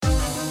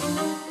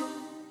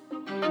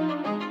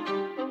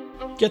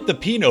Get the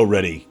Pinot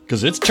ready,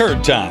 because it's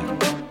turd time.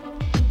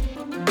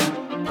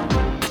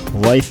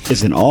 Life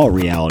isn't all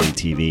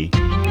reality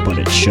TV, but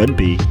it should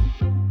be.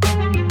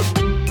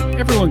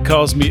 Everyone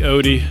calls me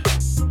Odie,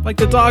 like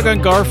the dog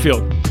on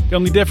Garfield. The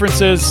only difference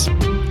is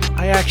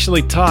I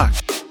actually talk,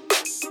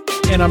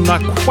 and I'm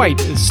not quite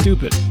as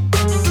stupid.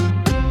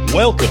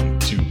 Welcome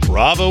to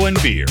Bravo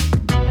and Beer.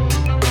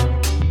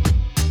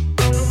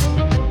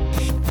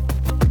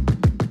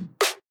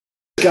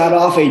 Got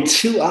off a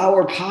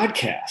 2-hour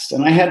podcast,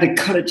 and I had to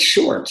cut it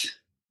short.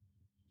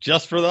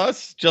 Just for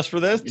us? Just for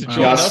this?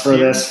 Just for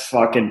this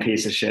fucking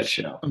piece of shit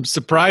show. I'm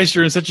surprised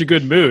you're in such a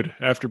good mood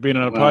after being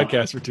on a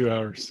podcast for 2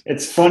 hours.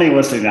 It's funny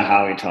listening to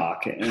Howie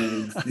talk.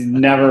 And he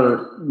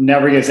never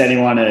gives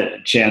anyone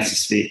a chance to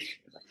speak.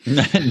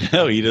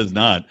 No, he does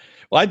not.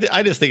 Well,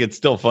 I just think it's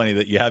still funny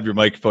that you have your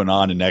microphone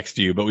on and next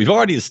to you, but we've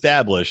already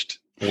established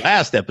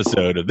last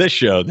episode of this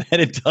show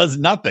that it does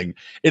nothing.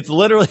 It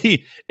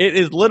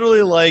is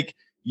literally like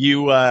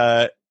you,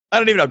 I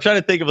don't even know. I'm trying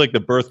to think of like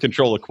the birth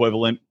control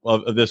equivalent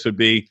of this would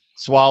be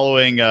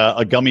swallowing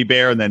a gummy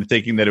bear and then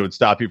thinking that it would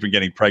stop you from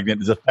getting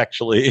pregnant is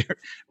effectually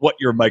what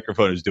your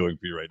microphone is doing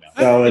for you right now.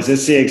 So is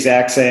this the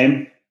exact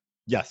same?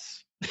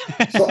 Yes.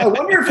 So I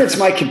wonder if it's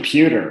my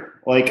computer.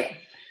 Like,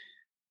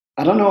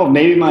 I don't know.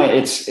 Maybe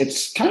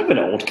it's kind of an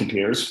old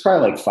computer. It's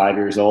probably like 5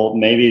 years old.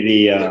 Maybe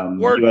the it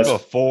worked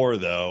before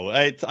though.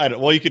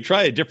 Well, you could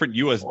try a different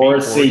USB or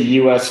it's cord. the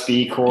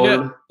USB cord.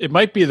 Yeah, it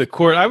might be the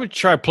cord. I would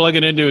try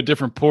plugging into a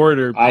different port.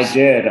 I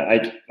did.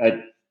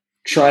 I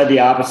tried the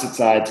opposite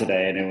side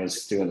today, and it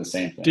was doing the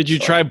same thing. Did you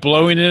try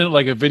blowing in it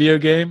like a video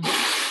game?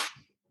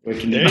 There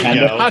you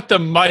go. Not the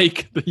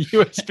mic, the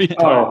USB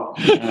part.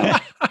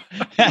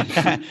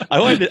 I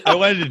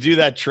wanted to do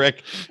that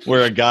trick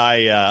where a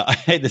guy, I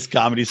had this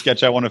comedy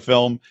sketch I want to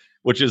film,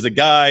 which is a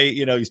guy,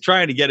 he's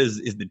trying to get his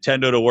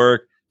Nintendo to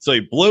work. So he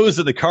blows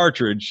in the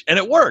cartridge and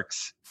it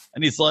works.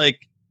 And he's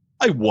like,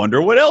 I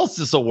wonder what else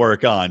this will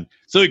work on.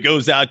 So he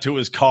goes out to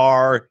his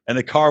car and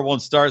the car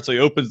won't start. So he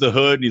opens the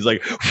hood and he's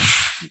like,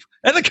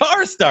 and the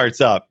car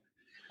starts up.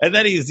 And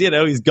then he's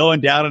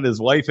going down on his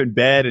wife in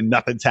bed and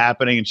nothing's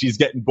happening. And she's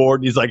getting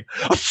bored. And he's like,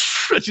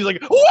 and she's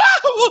like,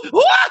 whoa,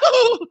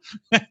 whoa.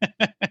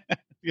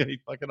 Yeah, he's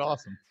fucking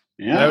awesome.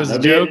 Yeah, that was a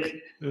joke.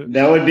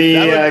 That would be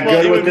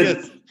good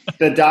with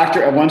the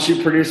doctor. Once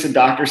you produce a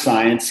Dr.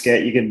 Science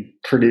skit, you can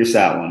produce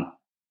that one.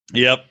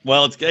 Yep.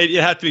 Well,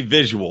 you have to be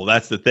visual.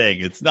 That's the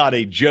thing. It's not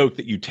a joke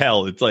that you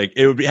tell. It's like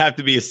it would have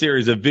to be a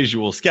series of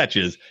visual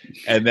sketches.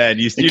 And then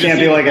you can't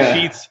be like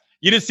sheets.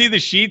 You just see the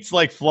sheets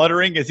like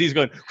fluttering as he's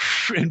going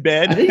in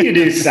bed. I think you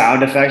do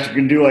sound effects. You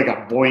can do like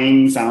a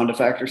boing sound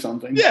effect or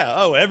something. Yeah.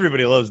 Oh,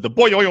 everybody loves the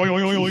boing.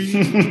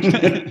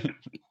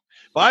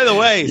 By the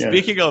way,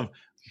 Speaking of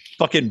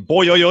fucking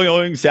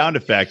boing sound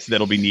effects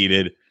that'll be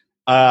needed,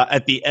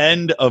 at the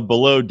end of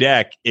Below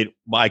Deck,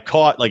 I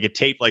caught like a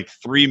tape like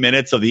 3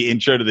 minutes of the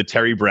intro to the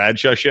Terry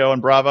Bradshaw show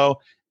on Bravo,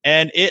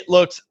 and it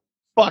looks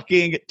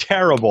fucking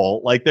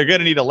terrible. Like they're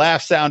gonna need a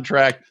laugh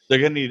soundtrack. They're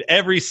gonna need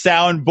every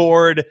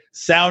soundboard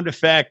sound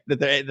effect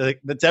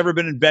that's ever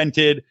been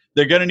invented.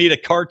 They're gonna need a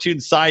cartoon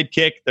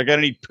sidekick. They're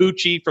gonna need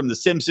Poochie from The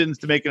Simpsons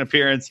to make an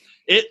appearance.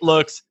 It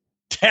looks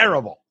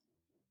terrible.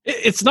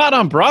 It's not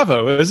on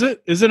Bravo, is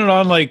it? Isn't it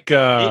on like?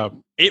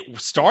 It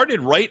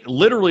started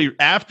literally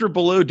after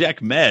Below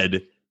Deck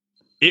Med.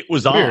 It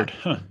was weird.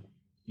 On. Huh.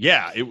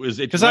 Yeah, it was.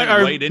 Because I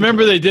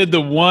remember they did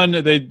the one.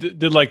 They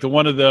did like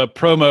one of the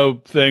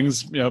promo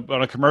things,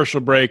 on a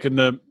commercial break,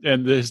 and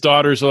his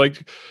daughters are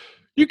like,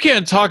 "You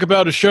can't talk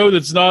about a show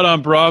that's not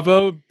on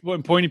Bravo,"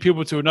 and pointing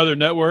people to another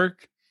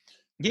network.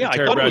 Yeah,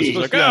 I thought it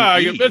was like,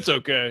 it's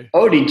okay.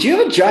 Oh, did you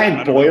have a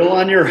giant boil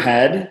on your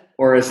head,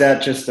 or is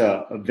that just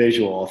a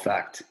visual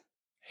effect?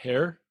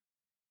 Hair?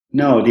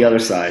 No, the other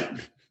side.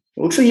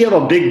 It looks like you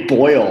have a big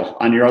boil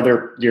on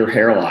your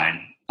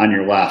hairline on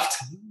your left.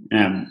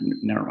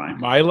 Never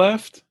mind. My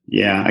left?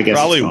 Yeah, I guess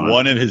probably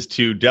one of his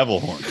two devil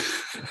horns.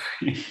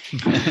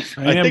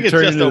 I think it's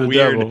just a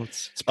weird.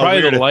 It's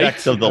probably the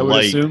light of the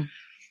light. Assume.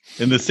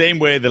 In the same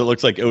way that it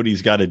looks like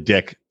Odie's got a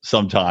dick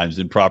sometimes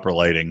in proper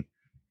lighting.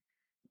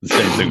 The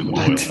same thing with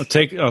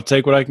the boil. I'll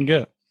take what I can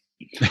get.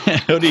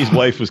 Odie's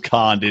wife was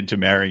conned into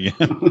marrying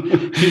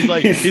him. He's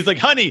like,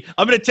 honey,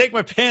 I'm going to take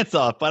my pants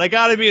off, but I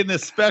got to be in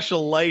this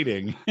special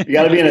lighting. You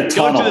got to be in a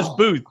tunnel. Go to this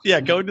booth.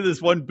 Yeah, go to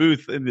this one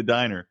booth in the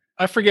diner.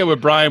 I forget what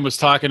Brian was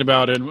talking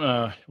about in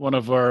one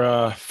of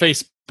our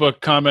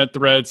Facebook comment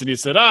threads, and he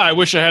said, I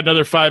wish I had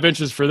another 5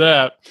 inches for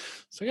that.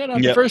 So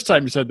not the first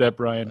time you said that,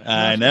 Brian.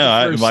 I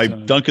know. My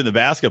dunking the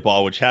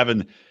basketball, which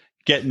getting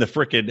the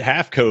frickin'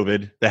 half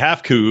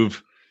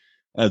couve,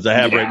 as I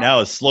have right now,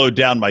 has slowed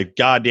down my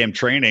goddamn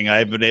training. I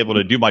haven't been able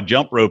to do my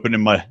jump roping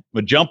and my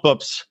jump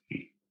ups.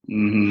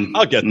 Mm-hmm.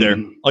 I'll get there.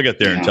 I'll get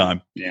there in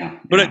time. Yeah.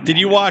 But did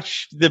you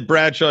watch the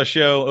Bradshaw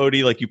show,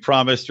 Odie, like you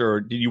promised, or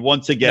did you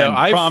once again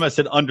promise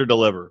and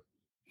underdeliver?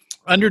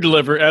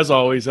 Underdeliver, as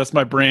always. That's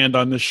my brand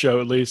on this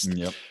show, at least.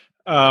 Yep.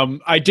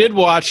 I did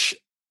watch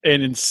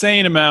an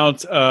insane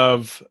amount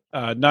of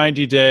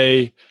 90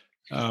 Day,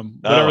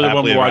 whatever the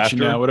one we're watching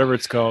now, whatever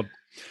it's called.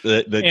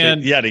 To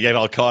get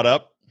all caught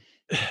up.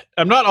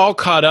 I'm not all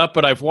caught up,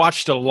 but I've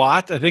watched a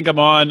lot. I think I'm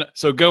on,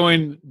 so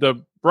going the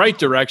right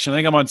direction, I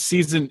think I'm on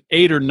season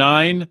 8 or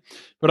 9,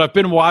 but I've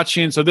been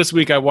watching. So this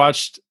week I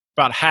watched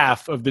about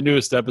half of the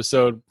newest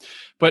episode.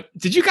 But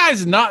did you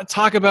guys not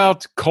talk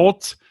about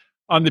Colt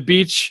on the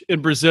beach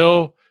in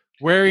Brazil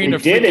wearing a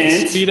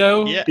freaking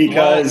Speedo?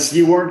 Because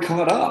you weren't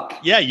caught up.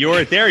 Yeah, you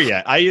weren't there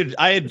yet. I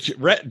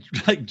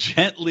had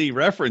gently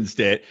referenced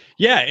it.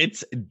 Yeah,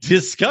 it's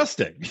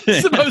disgusting.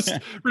 It's the most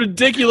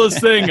ridiculous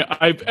thing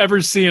I've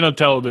ever seen on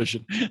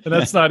television. And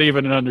that's not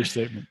even an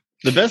understatement.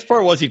 The best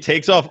part was he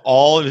takes off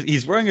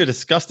he's wearing a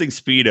disgusting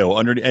Speedo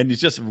and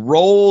he's just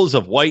rolls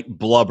of white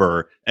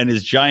blubber and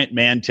his giant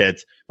man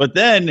tits. But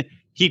then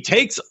he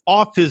takes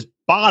off his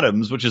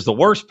bottoms, which is the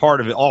worst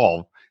part of it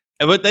all.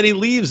 But then he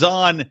leaves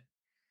on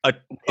a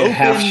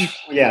half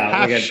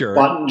shirt,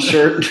 button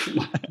shirt.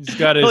 He's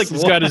got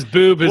his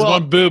boob,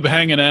 one boob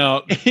hanging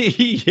out.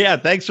 Yeah,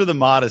 thanks for the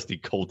modesty,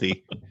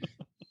 Colty.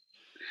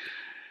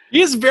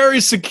 He is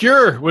very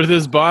secure with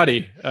his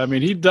body. I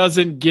mean, he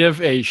doesn't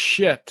give a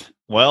shit.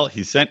 Well,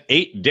 he sent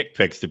 8 dick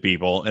pics to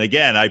people, and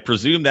again, I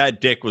presume that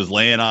dick was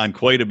laying on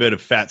quite a bit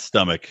of fat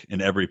stomach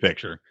in every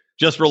picture.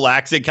 Just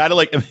relaxing, kind of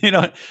like,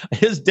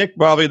 his dick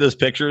probably in those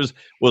pictures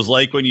was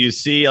like when you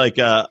see like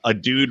a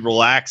dude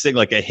relaxing,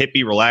 like a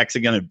hippie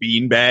relaxing on a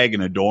beanbag in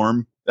a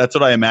dorm. That's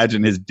what I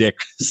imagine his dick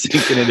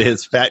sinking into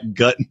his fat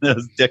gut in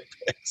those dick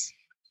pics.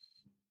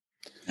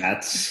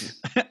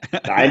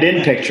 I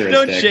didn't picture it.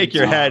 Don't shake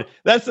your head.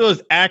 That's the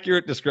most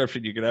accurate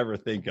description you could ever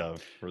think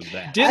of for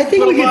that. I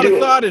think we could put a lot of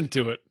thought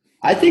into it.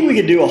 I think we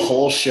could do a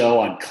whole show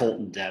on Colt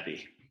and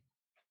Debbie.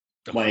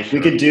 Like we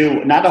could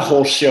do not a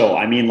whole show.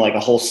 I mean, like a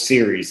whole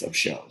series of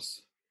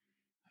shows.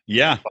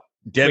 Yeah,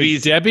 Debbie.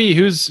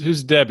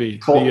 Who's Debbie?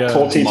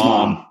 Colty's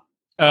mom.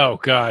 Oh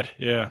God,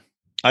 yeah.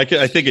 I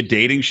think a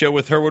dating show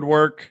with her would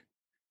work.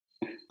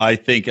 I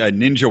think a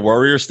Ninja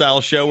Warrior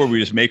style show where we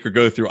just make her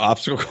go through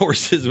obstacle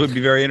courses would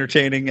be very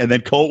entertaining, and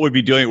then Colt would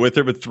be doing it with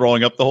her, but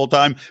throwing up the whole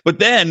time. But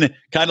then,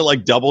 kind of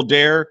like Double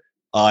Dare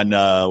on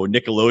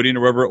Nickelodeon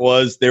or wherever it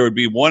was, there would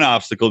be one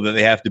obstacle that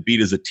they have to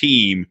beat as a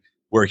team,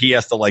 where he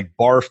has to like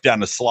barf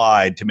down a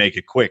slide to make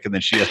it quick, and then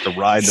she has to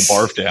ride the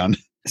barf down.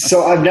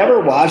 So I've never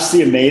watched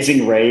The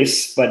Amazing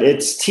Race, but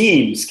it's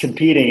teams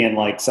competing in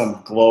like some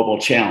global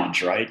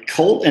challenge, right?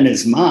 Colt and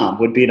his mom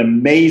would be an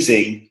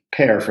amazing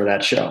pair for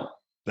that show.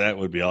 That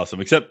would be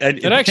awesome. Except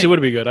it actually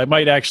would be good. I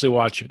might actually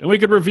watch it, and we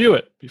could review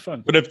it. It'd be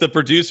fun. But if the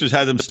producers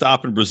had them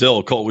stop in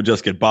Brazil, Colt would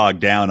just get bogged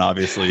down,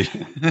 obviously.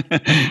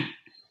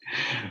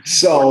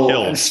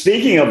 So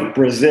speaking of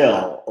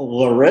Brazil,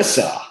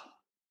 Larissa.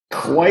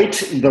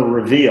 Quite the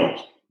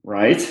reveal,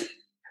 right?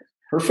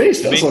 Her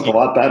face does look a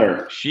lot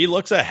better. She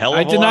looks a hell of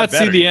a lot better. I did not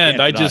see the end.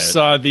 I just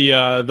saw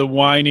the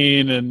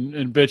whining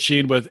and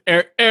bitching with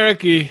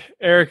Eric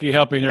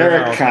helping her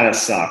out. Eric kind of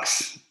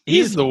sucks.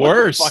 He's the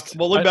worst.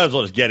 Well, we might as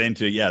well just get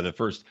into the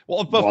first.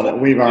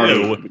 We've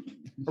already.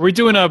 Are we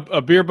doing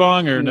a beer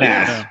bong or no?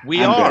 Nah,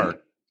 we are. Good.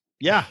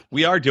 Yeah,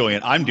 we are doing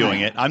it. I'm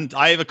doing it.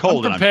 I have a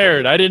cold. I'm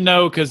prepared. I didn't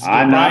know because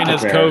Ryan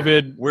has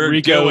COVID.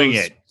 We're doing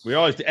it. We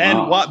always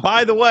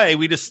by the way,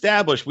 we'd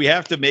established we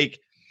have to make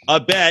a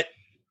bet.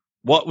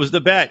 What was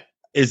the bet?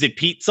 Is it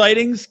Pete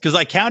sightings? Because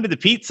I counted the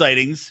Pete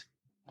sightings.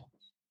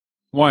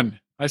 One.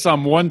 I saw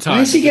him one time.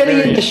 Why is he getting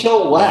in the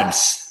show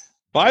less?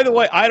 By the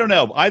way, I don't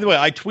know. By the way,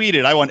 I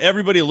tweeted. I want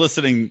everybody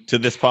listening to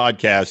this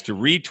podcast to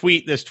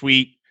retweet this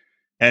tweet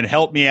and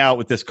help me out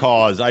with this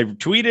cause. I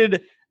tweeted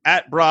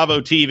at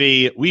Bravo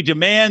TV. We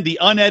demand the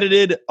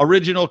unedited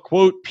original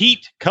quote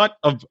Pete cut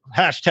of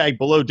hashtag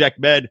Below Deck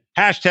Med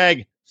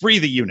hashtag Free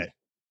the unit.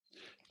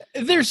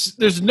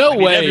 There's no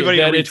way everybody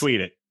that retweet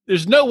it.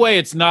 There's no way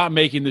it's not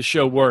making the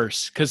show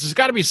worse because there's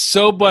got to be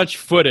so much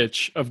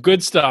footage of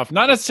good stuff.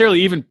 Not necessarily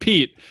even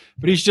Pete,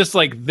 but he's just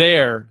like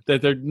there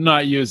that they're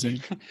not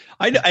using.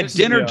 At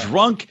dinner,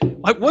 drunk.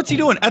 What's he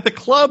doing at the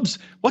clubs?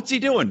 What's he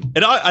doing?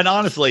 And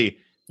honestly,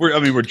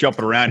 we're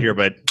jumping around here,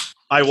 but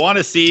I want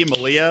to see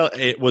Malia.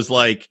 It was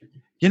like,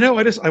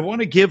 I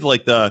want to give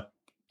like the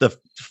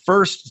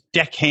first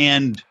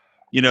deckhand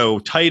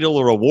title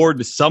or award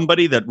to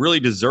somebody that really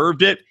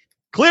deserved it.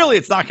 Clearly,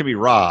 it's not going to be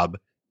Rob.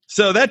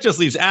 So that just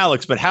leaves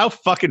Alex. But how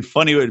fucking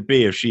funny would it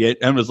be if she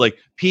was like,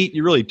 Pete,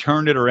 you really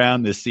turned it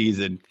around this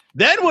season.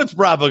 Then what's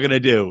Bravo going to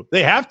do?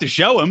 They have to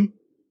show him.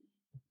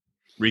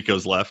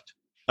 Rico's left.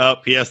 Oh,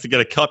 he has to get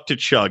a cup to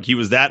chug. He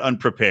was that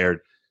unprepared.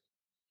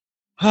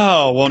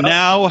 Oh, well,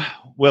 now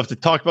we'll have to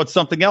talk about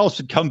something else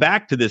and come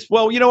back to this.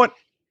 Well, you know what?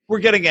 We're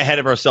getting ahead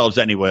of ourselves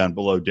anyway on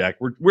Below Deck.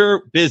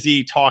 We're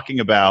busy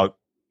talking about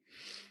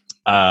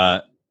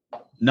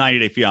 90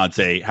 Day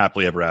Fiance,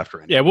 Happily Ever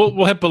After. Yeah,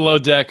 we'll hit Below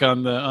Deck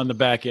on the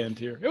back end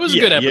here. It was a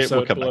good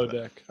episode, Below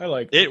Deck. I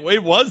liked it.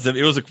 It was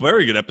a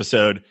very good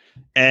episode,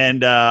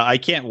 and I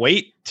can't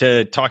wait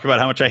to talk about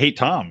how much I hate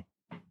Tom.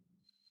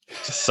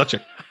 Just such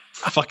a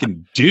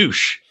fucking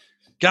douche.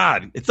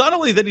 God, it's not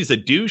only that he's a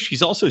douche,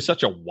 he's also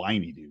such a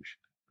whiny douche.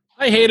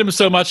 I hate him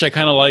so much. I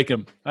kind of like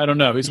him. I don't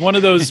know. He's one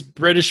of those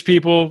British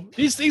people.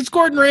 He's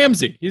Gordon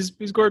Ramsay. He's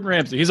Gordon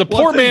Ramsay. He's a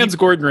poor man's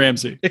Gordon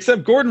Ramsay.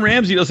 Except Gordon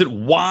Ramsay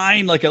doesn't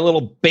whine like a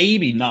little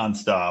baby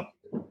nonstop.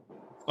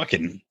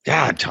 Fucking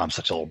God, Tom's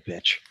such a little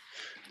bitch.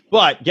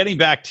 But getting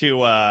back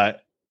to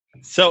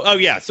so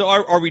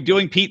are we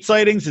doing Pete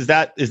sightings? Is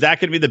that going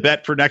to be the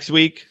bet for next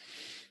week?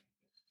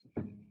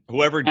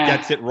 Whoever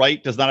gets it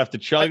right does not have to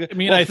chug. I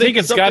mean, I think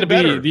it's got to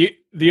be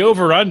the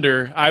over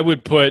under. I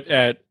would put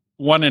at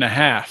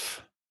 1.5.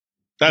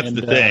 That's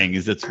the thing.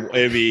 Is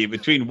it'd be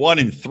between 1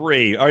 and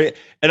 3.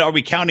 Are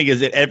we counting?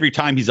 Is it every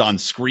time he's on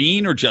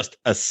screen or just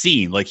a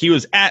scene? Like he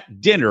was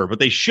at dinner, but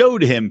they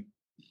showed him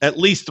at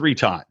least 3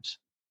 times.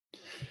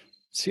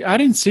 See, I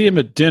didn't see him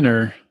at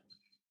dinner.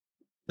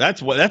 That's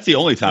the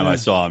only time I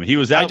saw him. He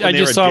was out. I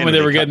just saw him when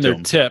they were getting their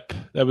tip.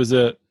 That was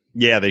it.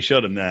 Yeah, they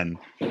showed him then.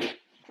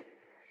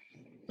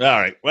 All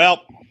right.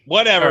 Well,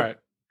 whatever. All right.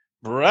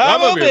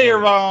 Bravo, beer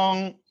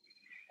bong.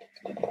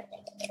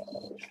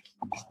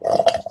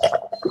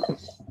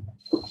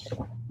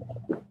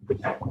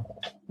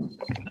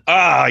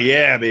 Ah,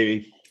 yeah,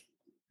 baby.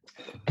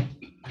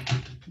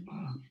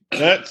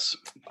 That's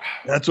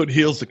what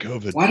heals the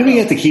COVID. Why do we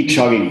have to keep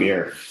chugging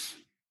beer?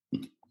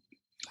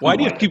 Why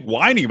do you have to keep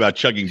whining about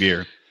chugging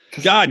beer?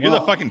 God, you're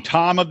the fucking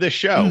Tom of this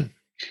show.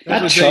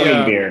 Not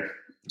chugging beer.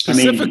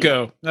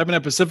 Pacifico. I haven't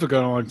had Pacifico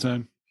in a long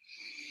time.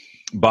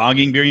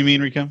 Bonging beer, you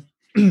mean, Rico?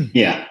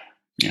 Yeah.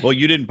 Well,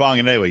 you didn't bong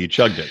it anyway. You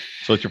chugged it.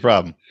 So what's your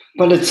problem?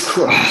 But it's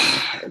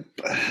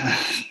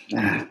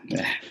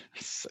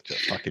Such a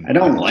fucking. I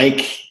don't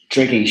like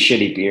drinking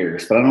shitty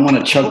beers, but I don't want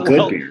to chug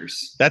good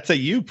beers. That's a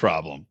you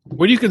problem.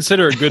 What do you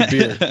consider a good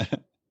beer?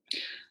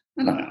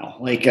 I don't know,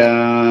 like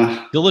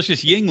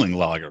delicious Yingling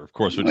lager, of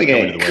course. Like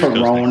a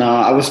Corona.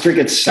 I was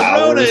drinking sours.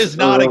 Corona is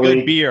not a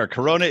good beer.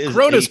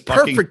 Corona's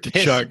perfect to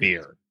chug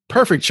beer.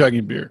 Perfect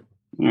chugging beer.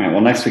 All right.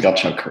 Well, next week I'll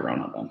chug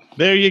Corona then.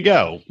 There you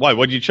go. Why?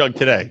 What'd you chug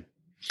today?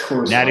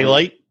 Natty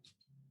Light.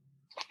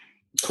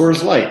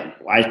 Coors Light.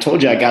 I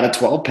told you I got a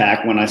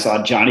 12-pack when I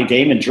saw Johnny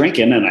Damon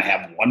drinking, and I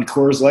have 1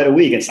 Coors Light a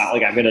week. It's not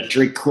like I'm going to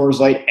drink Coors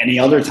Light any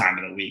other time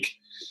of the week.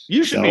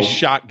 You should be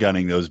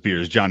shotgunning those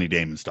beers, Johnny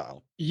Damon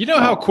style. You know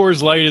how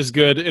Coors Light is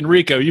good?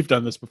 Enrico, you've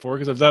done this before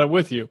because I've done it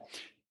with you.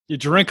 You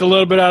drink a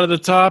little bit out of the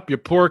top. You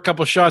pour a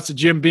couple shots of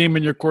Jim Beam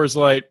in your Coors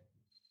Light.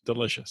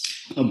 Delicious.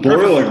 A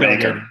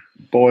Boilermaker.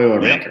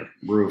 Boilermaker.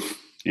 Roof.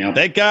 Yep.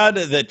 Thank God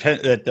that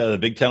the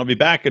Big Ten will be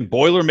back, and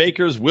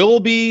Boilermakers will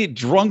be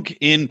drunk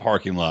in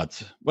parking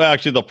lots. Well,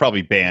 actually, they'll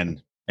probably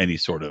ban any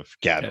sort of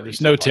gathering. Yeah,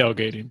 there's no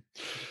tailgating.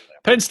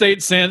 Penn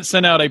State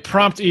sent out a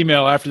prompt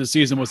email after the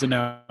season was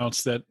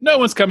announced that no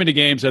one's coming to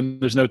games and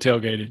there's no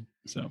tailgating.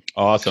 So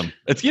awesome!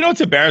 It's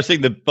it's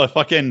embarrassing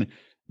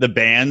the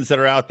bands that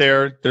are out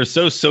there. They're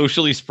so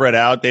socially spread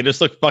out. They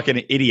just look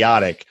fucking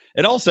idiotic.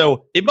 And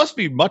also, it must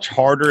be much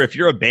harder if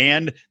you're a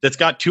band that's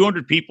got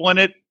 200 people in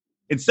it.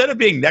 Instead of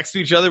being next to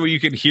each other where you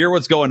can hear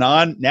what's going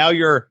on, now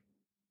you're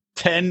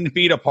 10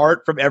 feet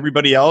apart from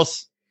everybody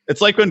else.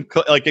 It's like when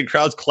in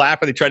crowds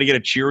clap and they try to get a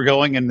cheer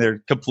going and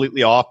they're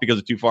completely off because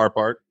they're too far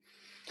apart.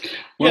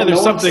 Yeah,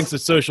 there's some things that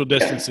social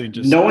distancing.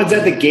 Just no one's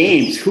at the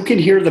games. Who can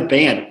hear the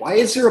band? Why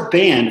is there a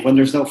band when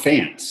there's no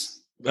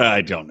fans?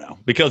 I don't know.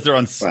 Because they're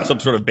on some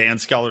sort of band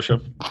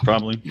scholarship,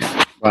 probably.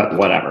 But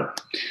whatever.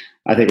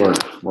 I think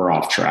we're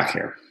off track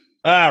here.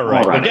 All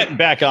right. We're getting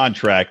back on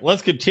track.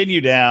 Let's continue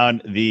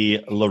down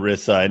the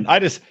Larissa. And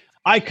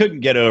I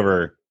couldn't get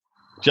over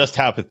just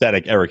how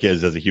pathetic Eric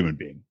is as a human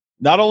being.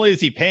 Not only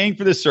is he paying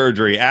for the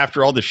surgery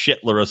after all the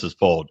shit Larissa's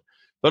pulled,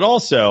 but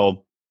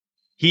also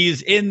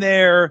he's in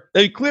there.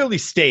 They clearly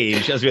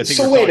staged, as we think.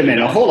 So wait a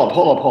minute. Hold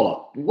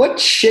up. What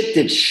shit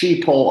did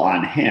she pull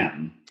on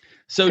him?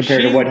 So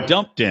she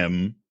dumped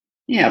him.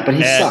 Yeah, but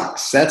he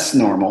sucks. That's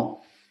normal.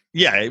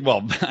 Yeah,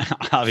 well,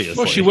 obviously.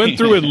 Well, she went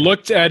through and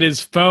looked at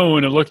his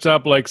phone and looked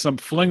up like some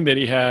fling that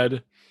he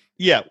had.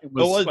 Yeah,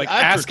 was like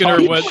asking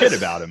her what shit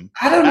about him.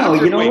 I don't know.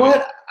 You know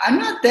what? I'm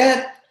not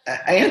that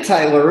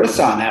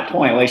anti-Larissa on that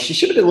point. Like, she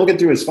should have been looking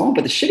through his phone,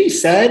 but the shit he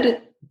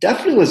said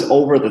definitely was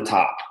over the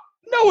top.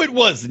 No, it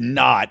was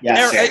not.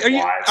 Yes,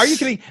 Eric, are you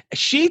kidding?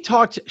 She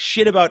talked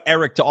shit about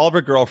Eric to all of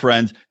her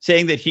girlfriends,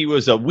 saying that he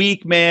was a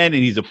weak man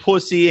and he's a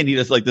pussy and he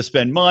doesn't like to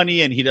spend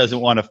money and he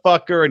doesn't want to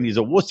fuck her and he's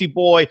a wussy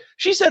boy.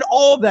 She said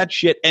all of that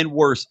shit and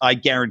worse, I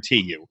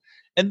guarantee you.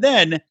 And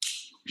then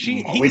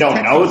we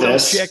don't know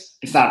this.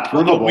 It's not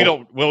provable. We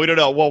don't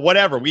know. Well,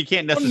 whatever. We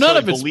can't necessarily none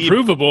of it's believe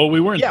provable. We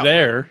weren't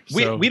there.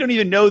 So. We don't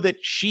even know that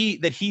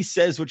he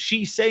says what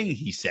she's saying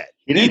he said.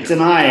 He didn't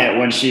deny it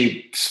when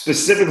she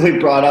specifically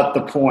brought up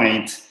the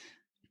point.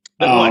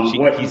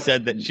 He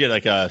said that she had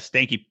like a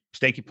stanky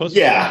pussy.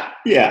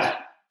 Yeah.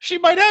 She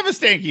might have a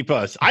stanky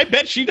puss. I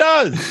bet she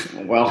does.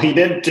 Well, he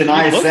didn't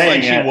deny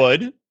saying she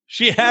would.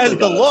 She has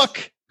the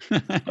look.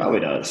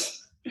 Probably does.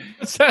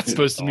 What's that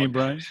supposed to mean,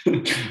 Brian?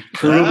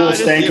 Provable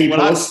stanky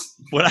puss.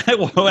 When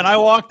I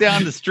walk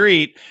down the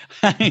street,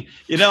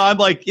 I'm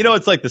like,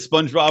 it's like the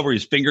SpongeBob where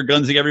he's finger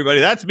gunsing everybody.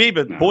 That's me,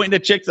 but pointing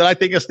at chicks that I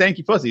think are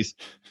stanky pussies.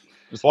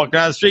 Just walk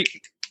down the street.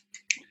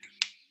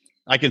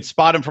 I can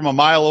spot him from a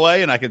mile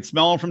away, and I can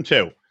smell him from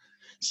 2.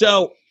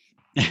 So,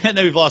 and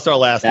then we've lost our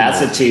last.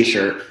 That's a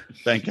T-shirt.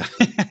 Thank God.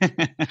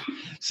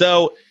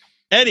 So,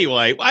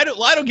 anyway, I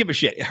don't give a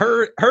shit.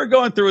 Her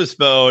going through his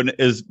phone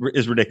is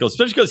ridiculous,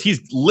 especially because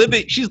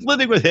she's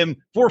living with him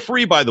for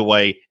free, by the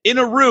way, in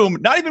a room,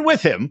 not even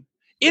with him.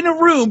 In a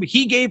room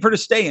he gave her to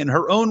stay in,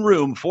 her own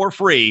room for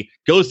free,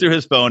 goes through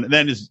his phone, and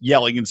then is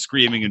yelling and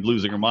screaming and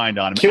losing her mind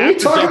on him. Can we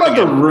talk about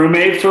the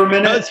roommate for a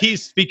minute?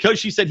 Because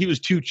she said he was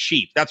too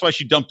cheap. That's why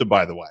she dumped him,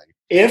 by the way.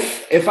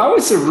 If I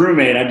was the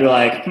roommate, I'd be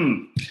like,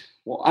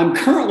 well, I'm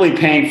currently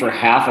paying for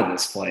half of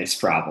this place,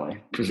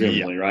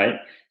 presumably, right?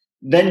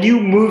 Then you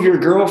move your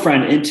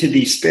girlfriend into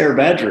the spare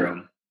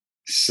bedroom.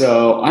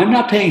 So I'm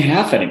not paying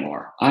half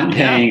anymore. I'm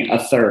paying a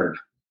third.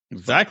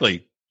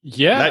 Exactly.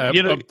 Yeah.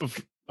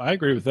 I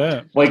agree with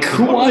that. Like,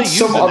 who wants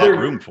some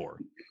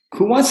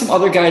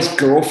other guy's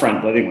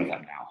girlfriend living with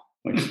them now?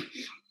 Like,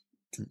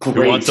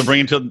 who wants to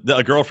bring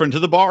a girlfriend to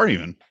the bar?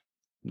 Even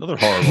another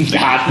horrible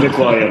thing. Not Nick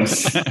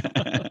Williams.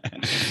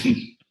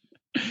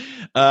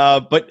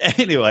 But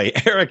anyway,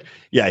 Eric.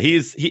 Yeah,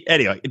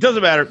 anyway. It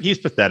doesn't matter. He's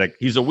pathetic.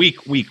 He's a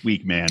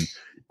weak man.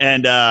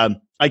 And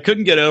I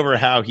couldn't get over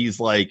how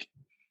he's like,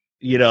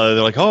 they're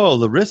like, oh,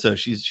 Larissa,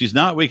 she's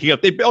not waking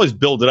up. They always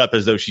build it up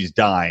as though she's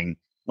dying,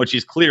 when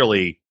she's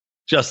clearly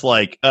just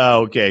like,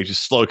 oh, okay,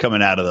 just slow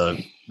coming out of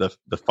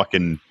the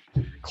fucking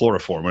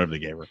chloroform, whatever they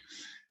gave her.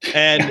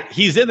 And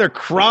he's in there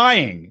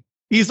crying.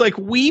 He's like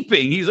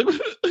weeping. He's like,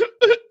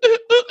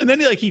 and then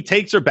he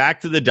takes her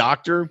back to the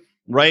doctor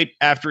right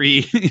after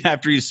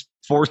he's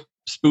forced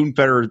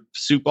spoon-fed her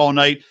soup all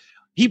night.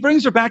 He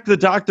brings her back to the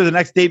doctor the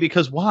next day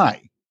because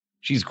why?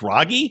 She's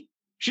groggy.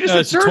 She just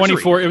had surgery.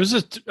 24. It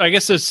was I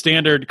guess a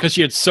standard because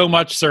she had so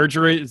much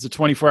surgery. It's a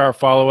 24-hour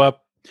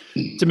follow-up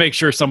to make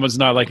sure someone's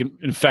not like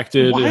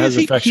infected, or has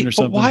infection or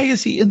something. Why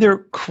is he in there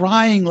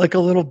crying like a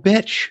little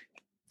bitch?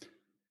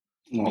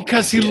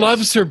 Because he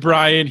loves her,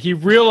 Brian. He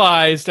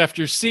realized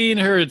after seeing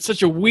her in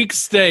such a weak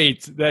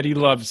state that he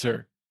loves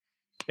her.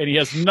 And he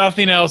has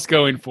nothing else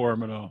going for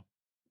him at all.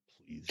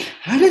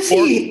 How does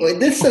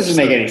this doesn't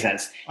make any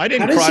sense. I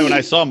didn't cry when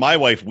I saw my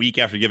wife weak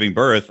after giving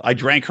birth. I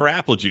drank her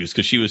apple juice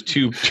because she was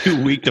too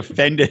weak to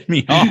fend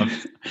me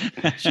off.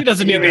 She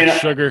doesn't need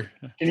that sugar.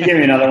 Can you give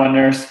me another one,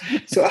 nurse?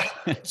 So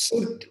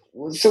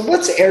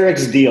what's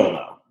Eric's deal,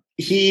 though?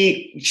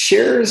 He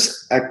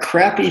shares a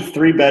crappy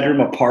 3-bedroom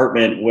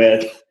apartment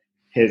with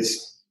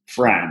his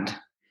friend.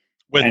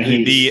 With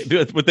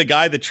the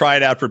guy that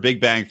tried out for Big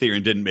Bang Theory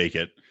and didn't make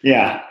it.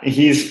 Yeah,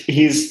 he's in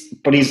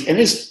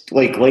his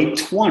late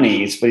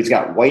 20s, but he's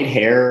got white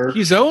hair.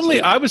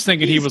 I was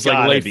thinking he was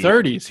like late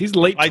 30s. He's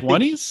late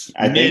 20s?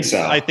 I think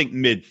so. I think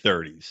mid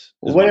 30s.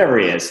 Whatever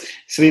he is.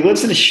 So he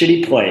lives in a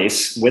shitty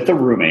place with a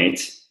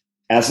roommate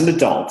as an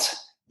adult,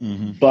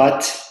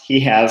 but he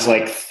has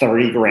like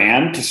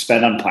 $30,000 to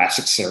spend on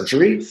plastic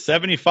surgery.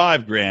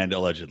 $75,000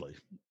 allegedly.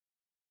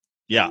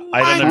 Yeah, I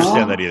don't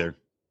understand that either.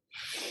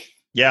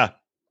 Yeah.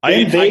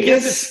 In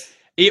Vegas?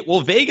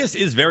 Vegas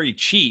is very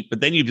cheap, but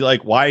then you'd be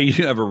like, why do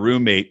you have a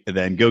roommate and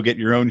then go get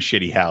your own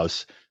shitty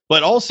house?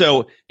 But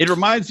also, it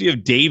reminds me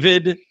of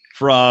David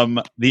from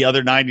the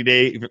other 90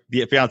 Day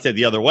Fiancé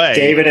the Other Way.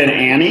 David and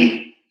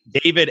Annie?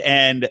 David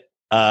and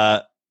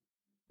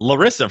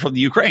Larissa from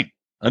the Ukraine.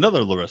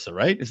 Another Larissa,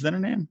 right? Is that her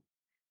name?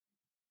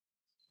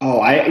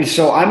 Oh,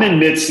 so I'm in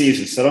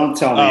mid-season, so don't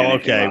tell me. Oh,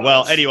 okay.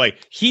 Well, anyway,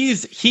 he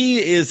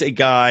is a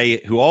guy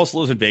who also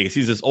lives in Vegas.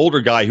 He's this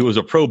older guy who was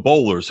a pro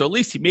bowler, so at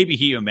least maybe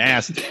he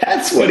amassed.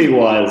 That's what he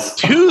was.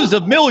 Twos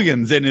of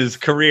millions in his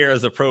career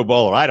as a pro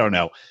bowler. I don't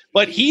know,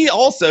 but he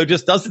also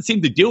just doesn't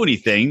seem to do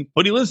anything.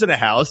 But he lives in a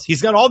house.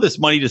 He's got all this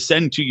money to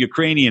send to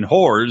Ukrainian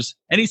whores,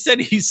 and he said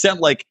he sent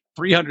like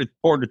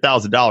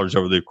 $400,000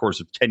 over the course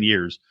of 10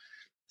 years.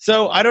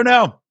 So I don't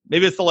know.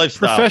 Maybe it's the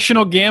lifestyle.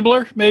 Professional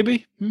gambler,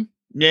 maybe.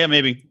 Yeah,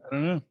 maybe. I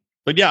don't know.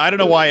 But yeah, I don't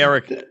know why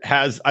Eric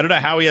I don't know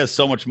how he has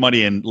so much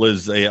money and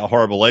lives a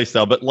horrible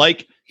lifestyle. But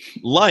like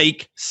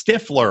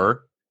Stifler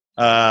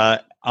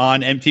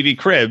on MTV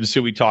Cribs,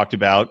 who we talked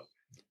about.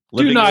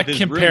 Do not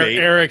compare roommate.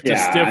 Eric to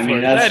Stifler. I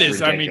mean, that is,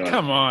 ridiculous.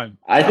 Come on.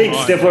 I think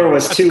Stifler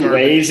was too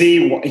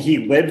lazy. He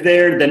lived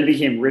there, then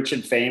became rich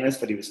and famous,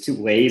 but he was too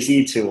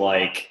lazy to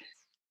like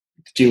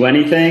do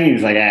anything.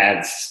 He's like,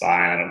 it's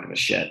fine. I don't give a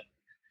shit.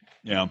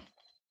 Yeah.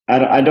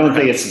 I don't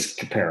think it's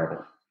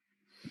comparable.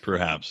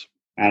 Perhaps.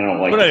 I don't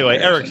like. But anyway,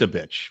 Eric's a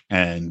bitch,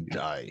 and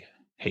I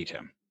hate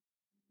him.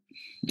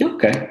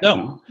 Okay.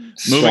 No.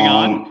 Moving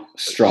on.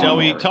 Shall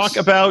we words. talk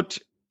about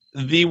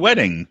the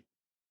wedding?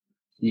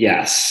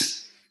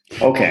 Yes.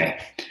 Okay.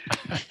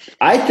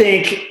 I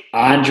think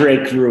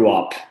Andrei grew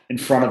up in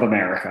front of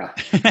America.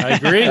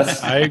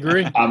 I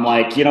agree. I'm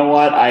like, you know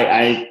what?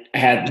 I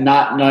had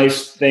not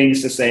nice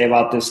things to say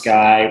about this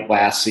guy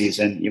last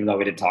season, even though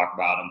we didn't talk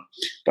about him.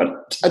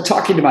 But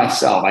talking to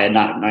myself, I had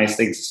not nice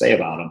things to say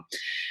about him.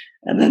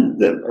 And then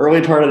the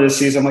early part of this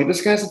season, I'm like,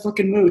 this guy's a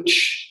fucking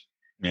mooch.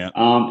 Yeah.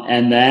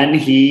 And then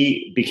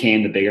he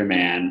became the bigger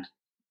man.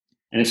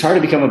 And it's hard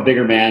to become a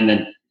bigger man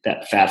than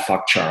that fat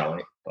fuck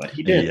Charlie. But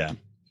he did. Yeah.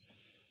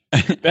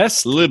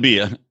 Best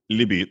Libya.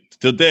 Libby,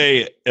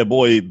 today a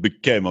boy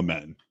became a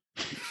man.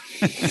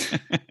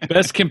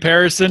 Best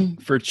comparison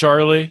for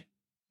Charlie,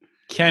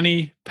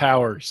 Kenny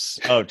Powers.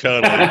 Oh,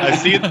 totally.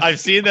 I've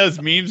seen those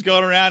memes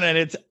going around, and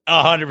it's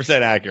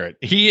 100% accurate.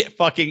 He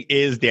fucking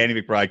is Danny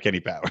McBride,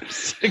 Kenny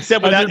Powers,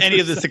 except without 100%. Any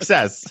of the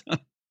success.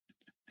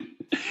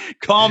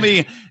 Call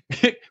me,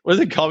 what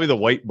does it? Call me the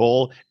White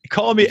Bull.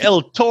 Call me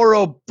El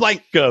Toro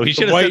Blanco. He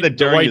should have said the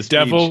dirtiest White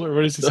Devil, or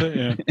what does he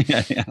say?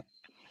 Yeah. yeah.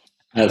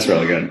 That's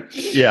really good.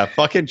 Yeah,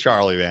 fucking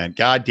Charlie, man.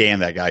 God damn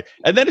that guy.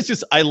 And then it's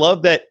just, I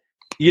love that,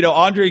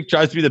 Andrei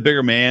tries to be the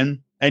bigger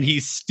man, and he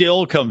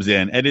still comes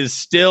in and is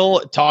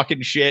still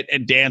talking shit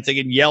and dancing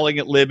and yelling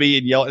at Libby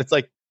and yelling. It's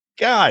like,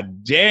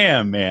 God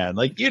damn, man.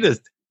 Like, you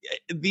just,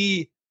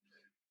 the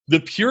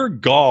pure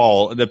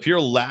gall, the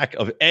pure lack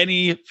of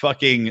any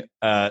fucking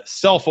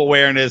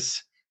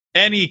self-awareness,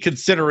 any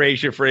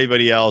consideration for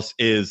anybody else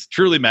is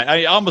truly mad.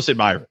 I almost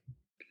admire it.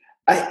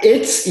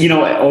 It's,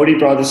 Odie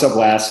brought this up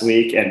last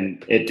week,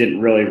 and it didn't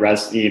really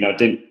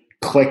didn't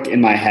click in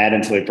my head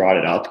until he brought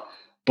it up.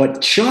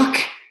 But Chuck,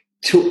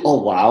 to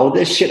allow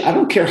this shit, I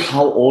don't care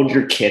how old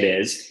your kid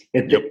is,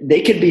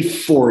 they could be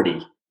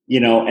 40,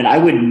 and I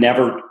would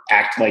never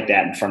act like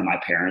that in front of my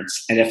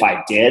parents. And if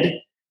I did,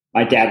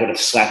 my dad would have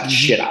slapped the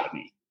shit out of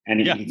me.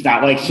 And it's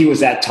not like he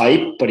was that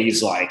type, but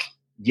he's like,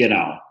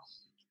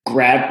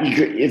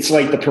 it's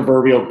like the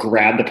proverbial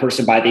grab the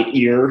person by the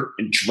ear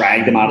and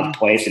drag them out of the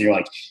place. And you're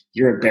like,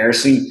 you're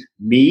embarrassing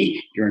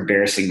me. You're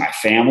embarrassing my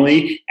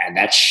family. And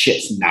that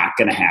shit's not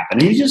going to happen.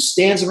 And he just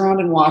stands around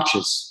and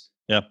watches.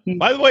 Yeah.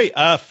 By the way,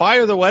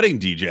 fire the wedding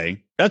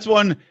DJ. That's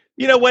one,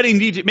 wedding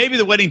DJ. Maybe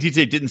the wedding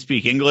DJ didn't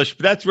speak English,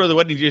 but that's where the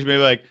wedding DJ may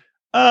be like,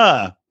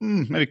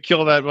 maybe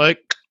kill that.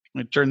 Like,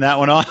 I turn that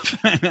one off.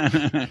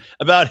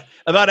 about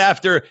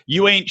after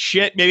you ain't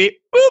shit, maybe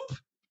boop.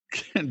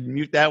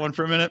 Mute that one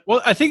for a minute.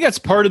 Well, I think that's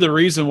part of the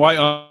reason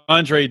why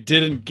Andrei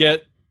didn't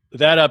get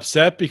that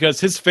upset, because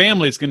his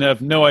family's going to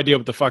have no idea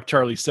what the fuck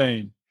Charlie's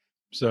saying.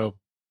 So,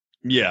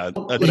 yeah.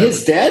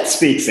 His dad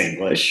speaks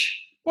English.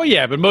 Well,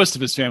 yeah, but most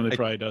of his family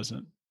probably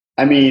doesn't.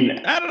 I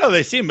mean, I don't know.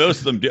 They see most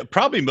of them do.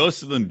 Probably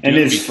most of them do. And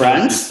his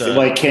friends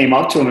came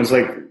up to him and was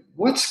like,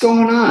 what's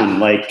going on?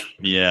 Like,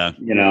 yeah.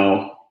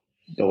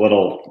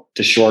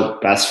 The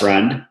short best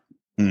friend.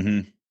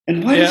 Mm-hmm.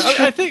 And why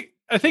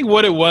I think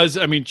what it was,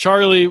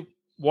 Charlie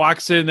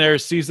walks in there,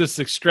 sees this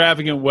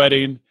extravagant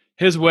wedding.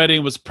 His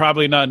wedding was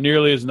probably not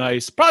nearly as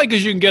nice. Probably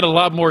because you can get a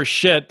lot more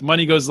shit.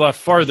 Money goes a lot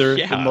farther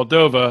in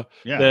Moldova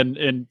than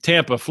in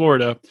Tampa,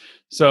 Florida.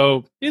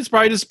 So he's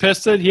probably just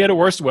pissed that he had a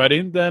worse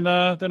wedding than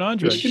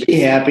Andrei. He should be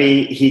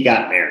happy he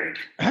got married.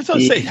 I was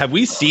going to say, have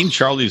we seen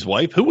Charlie's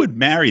wife? Who would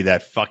marry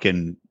that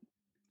fucking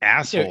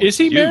asshole? Yeah, is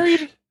he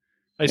married?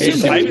 I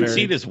haven't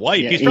seen his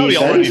wife. Yeah, he's probably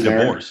already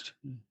divorced.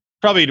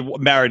 Probably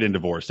married and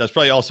divorced. That's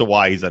probably also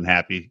why he's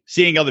unhappy,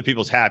 seeing other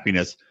people's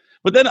happiness.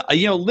 But then,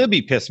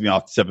 Libby pissed me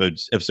off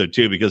this episode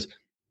too, because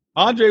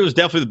Andrei was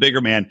definitely the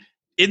bigger man.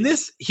 In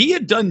this, he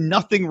had done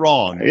nothing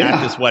wrong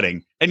at this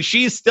wedding, and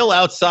she's still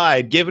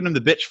outside giving him the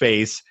bitch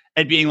face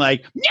and being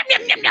like, "Nyam,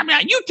 nyam, nyam, nyam,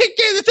 nyam. You take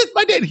care of this. It's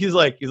my day." And he's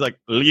like,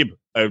 Lib,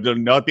 I've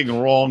done nothing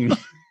wrong.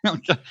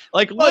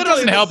 Like, well, it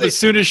doesn't help. As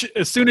soon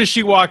as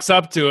she walks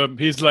up to him,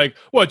 he's like,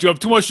 "What? You have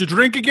too much to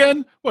drink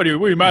again? What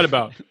are you mad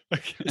about?"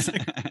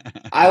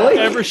 I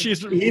like.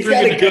 He's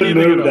got a good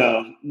mood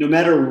though. No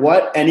matter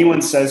what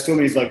anyone says to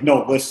him, he's like,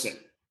 "No, listen."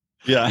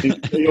 Yeah,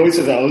 he always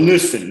says, "Oh,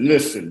 listen.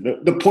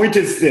 The point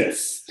is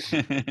this.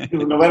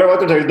 No matter what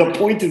they're talking, the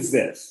point is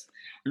this."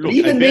 Look,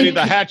 I buried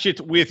the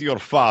hatchet with your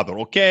father.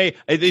 Okay,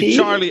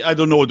 Charlie, I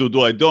don't know what to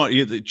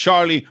do.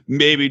 Charlie,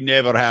 maybe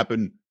never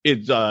happened.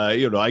 It's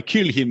I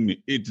kill him.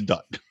 It's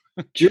done.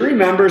 Do you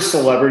remember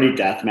Celebrity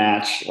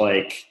Deathmatch?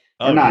 Like,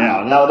 no,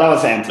 that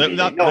was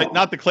MTV.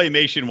 Not the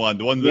claymation one.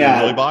 The one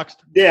that really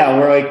boxed. Yeah,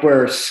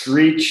 where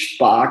Screech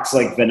boxed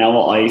like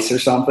Vanilla Ice or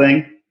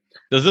something.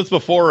 Is this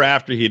before or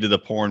after he did the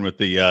porn with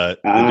the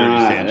Dirty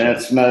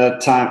Sanchez?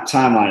 That's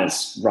timeline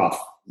is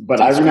rough. But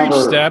did I remember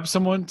Screech stab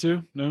someone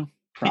too. No,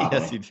 probably.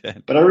 Yes, he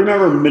did. But I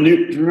remember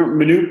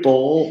Minute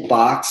Bowl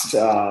boxed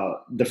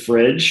the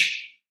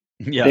fridge.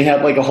 Yeah, they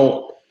had like a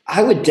whole.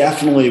 I would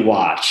definitely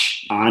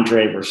watch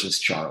Andrei versus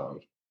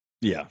Charlie.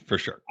 Yeah, for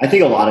sure. I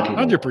think a lot of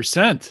people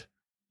 100%.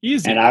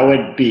 Easy. And I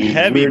would be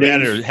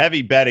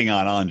heavy betting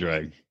on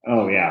Andrei.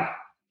 Oh yeah.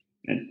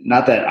 And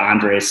not that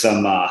Andrei's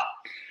some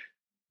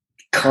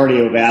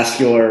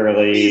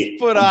cardiovascularly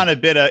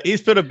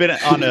he's put a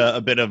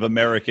bit of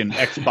American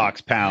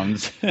Xbox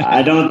pounds.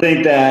 I don't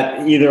think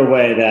that either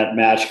way that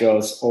match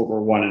goes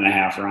over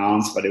 1.5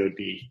 rounds, but it would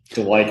be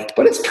delightful.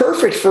 But it's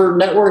perfect for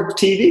network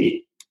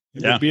TV.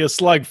 It would be a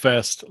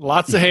slugfest.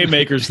 Lots of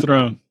haymakers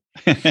thrown.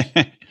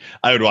 I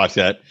would watch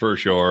that for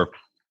sure.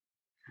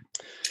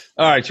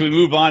 All right, should we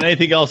move on?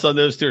 Anything else on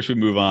those two, or should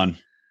we move on?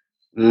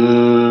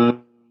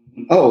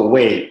 Oh,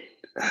 wait.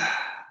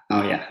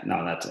 Oh, yeah.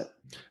 No, that's it.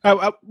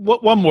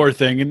 One more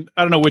thing, and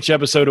I don't know which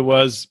episode it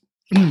was,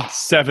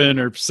 7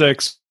 or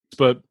 6,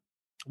 but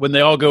when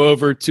they all go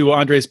over to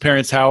Andrei's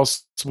parents'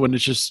 house, when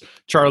it's just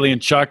Charlie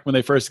and Chuck when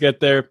they first get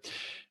there,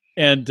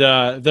 and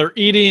they're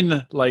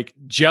eating like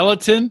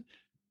gelatin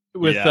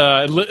with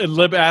and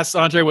Lib asks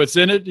Andrei what's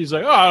in it. He's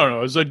like, oh, I don't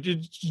know. It's like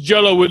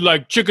Jello with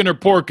like chicken or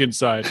pork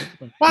inside.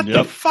 Like, what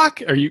the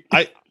fuck are you?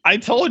 I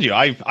told you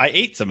I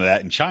ate some of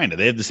that in China.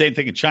 They have the same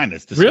thing in China.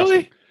 It's disgusting.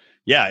 Really?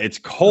 Yeah, it's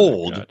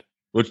cold,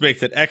 which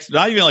makes it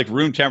not even like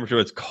room temperature.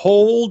 It's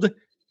cold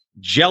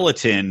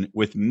gelatin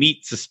with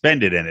meat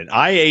suspended in it.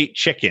 I ate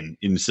chicken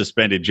in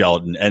suspended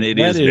gelatin, and it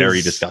is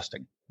very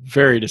disgusting.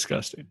 Very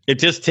disgusting.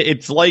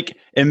 It's like,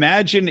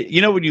 imagine,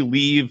 when you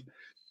leave,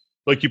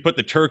 like you put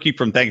the turkey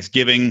from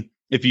Thanksgiving,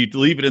 if you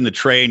leave it in the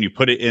tray and you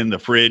put it in the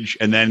fridge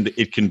and then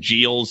it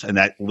congeals and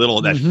that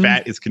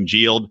fat is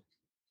congealed.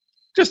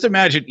 Just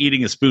imagine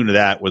eating a spoon of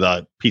that with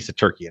a piece of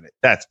turkey in it.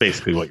 That's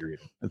basically what you're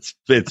eating.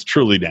 It's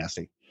truly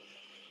nasty.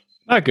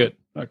 Not good.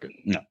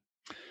 No.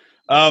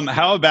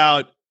 How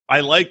about, I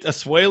liked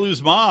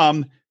Asuelu's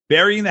mom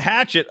burying the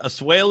hatchet.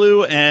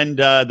 Asuelu and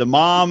the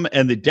mom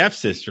and the deaf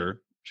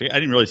sister, I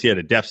didn't really see it,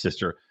 a deaf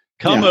sister,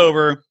 come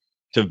over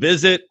to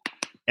visit,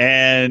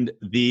 and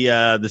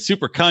the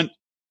super cunt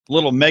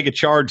little mega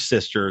charged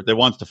sister that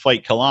wants to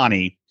fight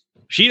Kalani,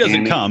 she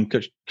doesn't come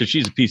because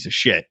she's a piece of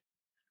shit.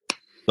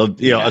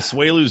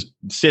 Asuelu's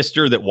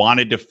sister that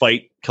wanted to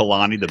fight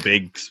Kalani, the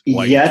big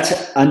white.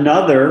 Yet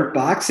another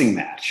boxing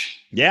match.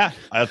 Yeah,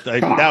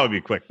 that would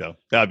be quick though.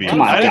 That would be.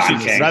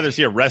 I'd rather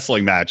see a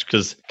wrestling match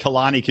because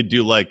Kalani could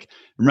do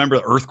remember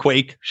the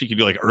Earthquake? She could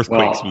do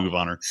Earthquake's move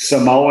on her.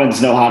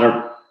 Samoans know how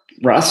to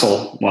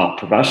wrestle,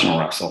 professional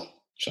wrestle.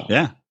 So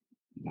yeah.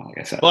 Like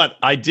I said. But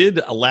I did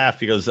laugh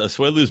because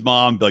Asuelu's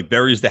mom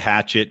buries the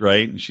hatchet,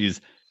 right? And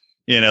she's,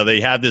 they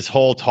have this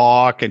whole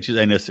talk, and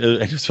I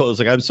just was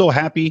like, I'm so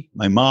happy.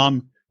 My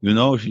mom,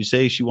 she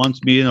says she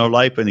wants me in her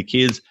life and the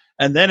kids.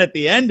 And then at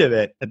the end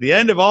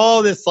of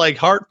all this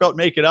heartfelt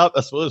make it up,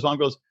 Asuelu's mom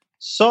goes,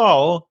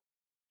 so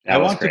I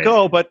want to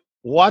go, but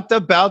what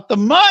about the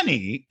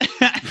money?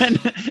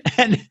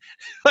 and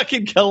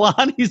fucking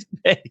Kalani's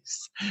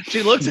face.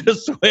 She looks at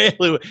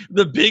Asuelu,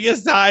 the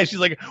biggest eyes. She's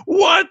like,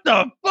 what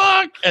the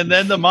fuck? And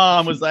then the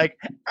mom was like,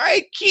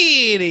 I'm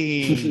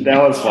kidding.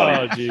 That was funny.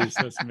 Oh, jeez.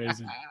 That's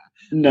amazing.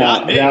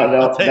 No,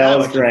 that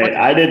was great.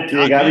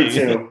 You got me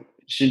too.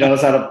 She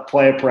knows how to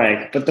play a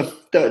prank. But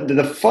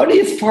the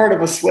funniest part of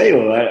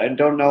Asuelu, I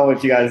don't know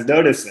if you guys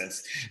notice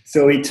this.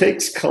 So he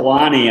takes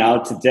Kalani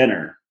out to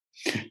dinner.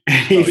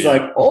 And he's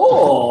like,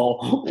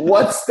 oh,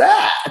 what's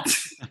that?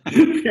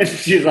 And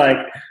she's like,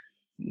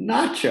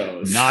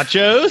 nachos.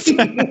 Nachos?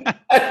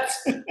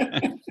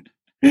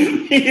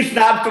 He's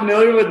not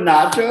familiar with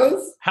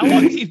nachos? How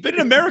long? He's been in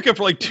America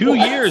for 2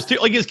 years. Too.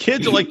 His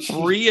kids are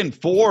 3 and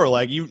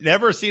 4. You've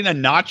never seen a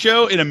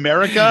nacho in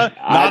America?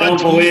 I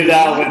don't believe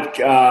that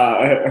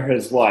with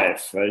his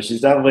wife. She's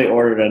definitely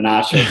ordered a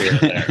nacho here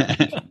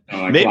and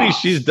there. Maybe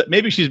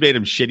she's made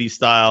him shitty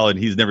style and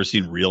he's never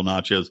seen real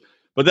nachos.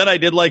 But then I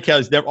did like how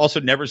he's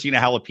never seen a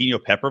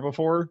jalapeno pepper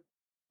before.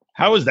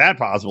 How is that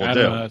possible? I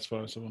don't know, that's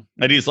possible.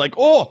 And he's like,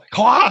 oh,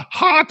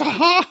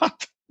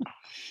 hot.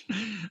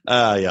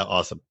 Yeah,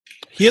 awesome.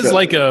 He is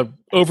like a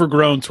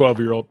overgrown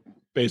 12-year-old,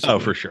 basically. Oh,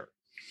 for sure.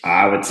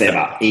 I would say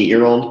about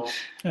 8-year-old.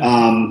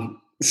 Yeah.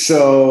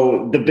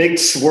 So the big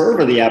swerve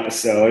of the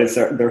episode is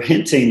they're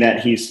hinting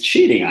that he's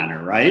cheating on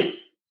her, right?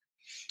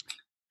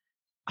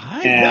 No.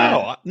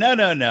 I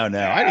didn't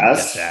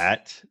get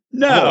that.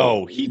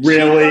 No, he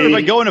really cheated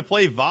by going to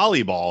play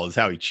volleyball is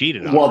how he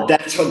cheated on her.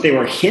 That's what they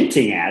were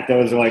hinting at.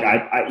 Those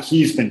are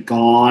he's been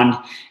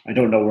gone. I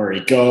don't know where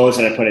he goes,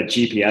 and I put a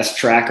GPS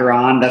tracker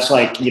on. That's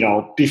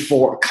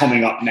before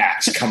coming up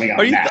next.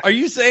 Are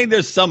you saying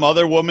there's some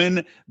other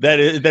woman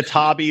that's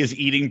hobby is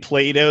eating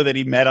Play-Doh that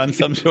he met on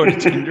some sort of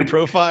Tinder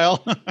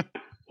profile?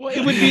 Well,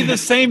 it would be the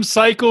same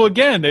cycle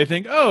again. They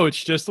think, oh,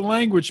 it's just a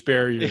language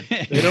barrier.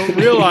 They don't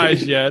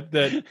realize yet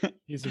that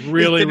he's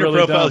really, really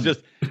profile dumb. Is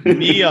just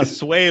me,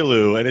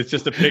 Asuelu, and it's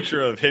just a picture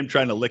of him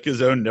trying to lick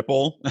his own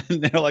nipple.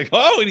 And they're like,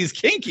 oh, and he's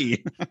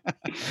kinky.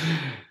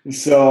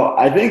 So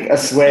I think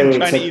Asuelu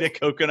trying to eat a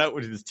coconut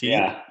with his teeth.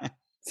 Yeah.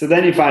 So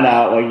then you find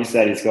out, like you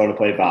said, he's going to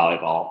play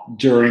volleyball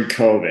during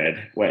COVID.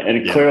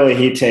 And clearly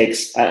he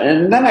takes –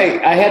 and then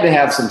I had to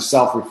have some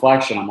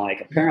self-reflection. I'm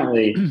like,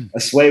 apparently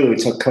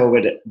Asuelu took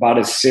COVID about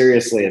as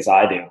seriously as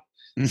I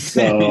do.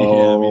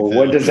 So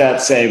what does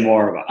that say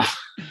more about?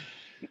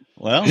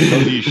 Well,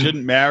 you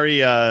shouldn't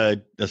marry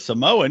a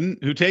Samoan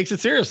who takes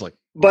it seriously.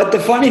 But the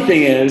funny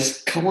thing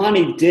is,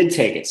 Kalani did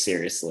take it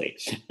seriously.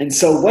 And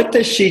so what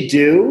does she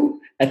do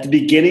at the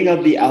beginning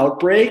of the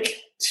outbreak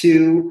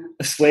to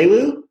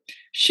Asuelu?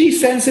 She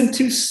sends him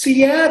to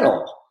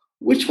Seattle,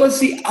 which was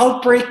the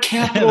outbreak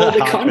capital of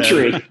the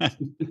country.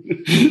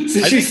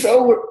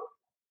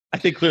 I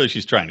think clearly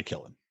she's trying to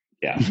kill him.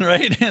 Yeah.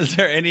 Right? Is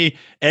there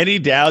any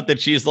doubt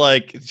that she's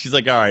like,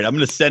 all right, I'm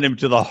going to send him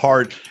to the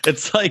heart.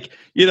 It's like,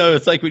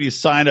 it's like when you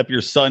sign up your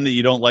son that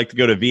you don't like to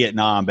go to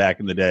Vietnam back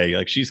in the day.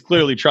 Like she's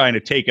clearly trying to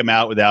take him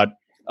out without,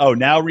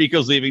 now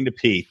Rico's leaving to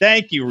pee.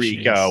 Thank you,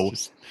 Rico.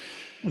 Jesus.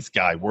 This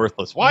guy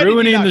worthless. Why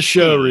ruining the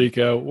show,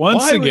 Rico?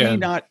 Once again, would he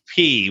not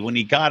pee when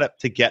he got up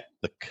to get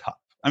the cup?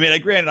 I mean,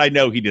 granted, I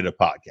know he did a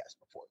podcast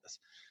before this,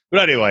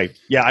 But anyway,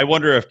 yeah, I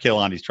wonder if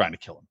Kehlani's trying to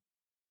kill him.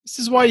 This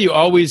is why you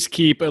always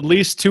keep at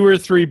least 2 or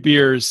 3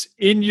 beers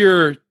in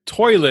your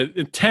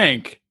toilet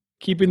tank,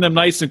 keeping them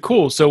nice and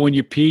cool. So when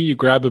you pee, you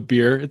grab a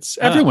beer.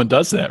 Everyone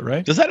does that,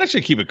 right? Does that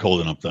actually keep it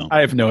cold enough, though? I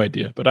have no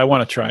idea, but I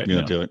want to try it. You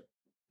don't do it?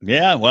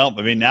 Yeah, well,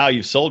 I mean, now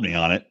you've sold me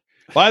on it.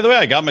 By the way,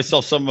 I got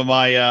myself some of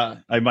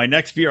my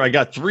next beer. I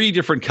got 3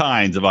 different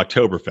kinds of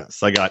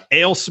Oktoberfest. I got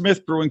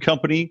AleSmith Brewing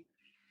Company,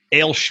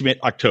 AleSchmidt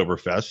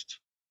Oktoberfest.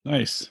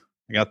 Nice.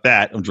 I got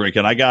that. I'm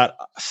drinking. I got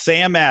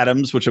Sam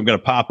Adams, which I'm going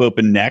to pop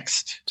open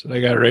next. So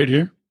I got it right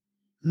here.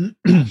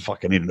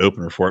 Fuck, I need an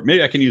opener for it.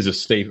 Maybe I can use a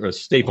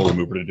staple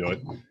remover to do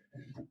it.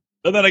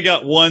 And then I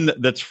got one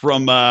that's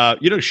from,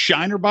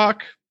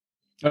 Shinerbach?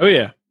 Oh,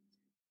 yeah.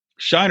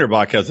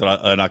 Shinerbach has an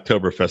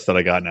Oktoberfest that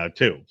I got now,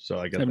 too. So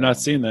I have not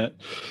seen that.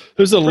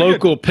 There's a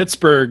local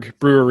Pittsburgh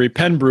brewery,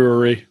 Penn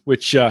Brewery,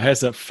 which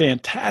has a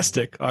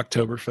fantastic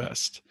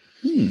Oktoberfest.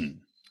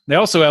 They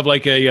also have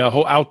like a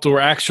whole outdoor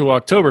actual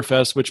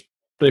Oktoberfest, which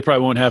they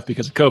probably won't have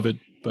because of COVID.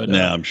 But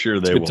no, I'm sure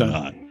they will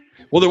not.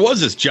 Well, there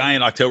was this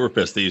giant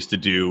Oktoberfest they used to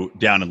do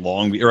down in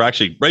Long Beach, or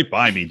actually right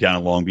by me down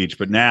in Long Beach.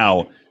 But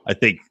now I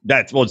think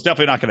it's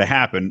definitely not going to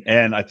happen.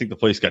 And I think the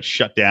place got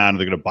shut down. And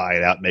they're going to buy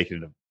it out and make it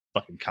into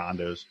fucking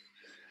condos.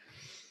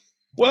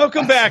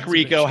 Welcome back,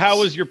 Rico. How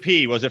was your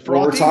pee? Was it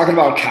frothy? We're talking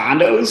about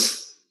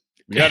condos?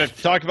 We got to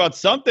talk about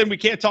something. We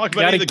can't talk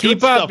about any of the good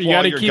stuff You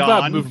got to keep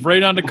up. Move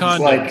right on to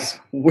condos.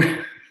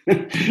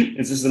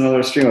 Is this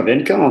another stream of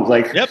income? I'm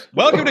like, yep.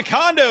 Welcome to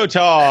Condo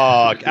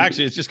Talk.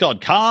 Actually, it's just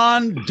called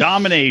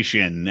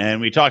Condomination,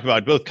 and we talk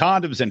about both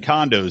condoms and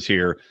condos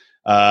here.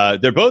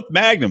 They're both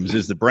Magnums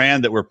is the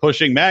brand that we're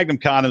pushing. Magnum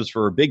condoms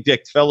for big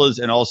dick fellas,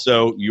 and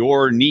also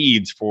your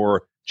needs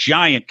for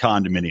giant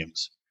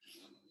condominiums.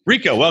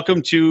 Rico,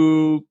 welcome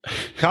to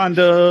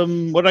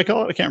Condom. What did I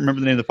call it? I can't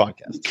remember the name of the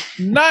podcast.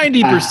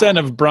 90%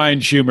 of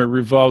Brian's humor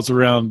revolves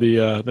around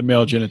the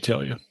male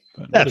genitalia.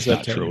 That's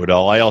not true at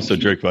all. I also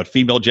joke about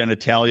female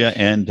genitalia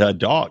and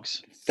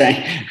dogs.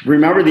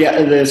 Remember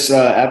this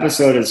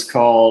episode is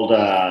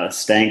called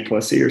Stank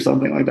Pussy or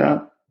something like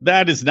that?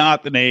 That is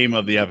not the name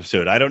of the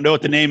episode. I don't know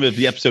what the name of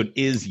the episode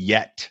is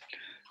yet.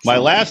 My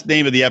last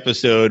name of the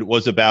episode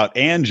was about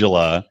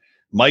Angela,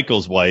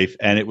 Michael's wife,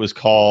 and it was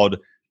called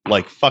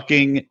like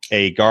fucking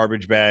a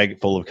garbage bag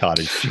full of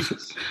cottage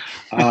cheese.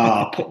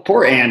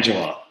 Poor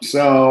Angela.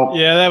 So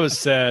yeah, that was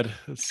sad.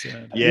 That's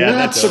sad. Yeah,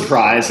 that's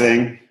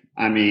surprising.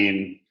 I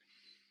mean,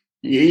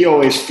 you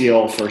always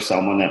feel for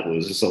someone that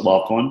loses a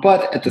loved one,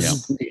 but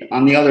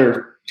on the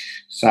other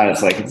side,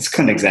 it's like this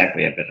couldn't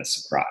exactly have been a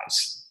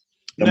surprise.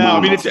 I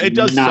mean, it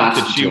does suck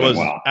that she was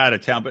out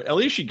of town, but at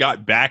least she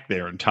got back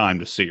there in time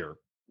to see her.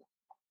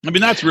 I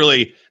mean, that's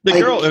really the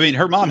girl. I mean,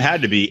 her mom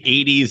had to be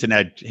 80s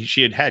and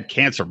she had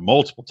cancer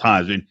multiple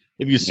times. I mean,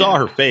 if you saw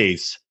her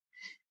face,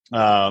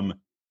 and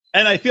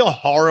I feel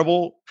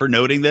horrible for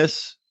noting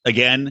this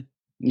again.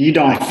 You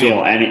don't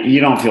feel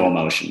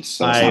emotions.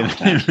 So I'm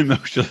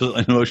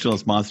an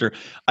emotionless monster.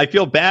 I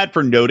feel bad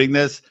for noting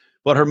this,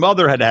 but her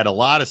mother had a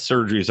lot of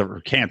surgeries of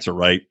her cancer,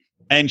 right?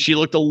 And she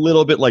looked a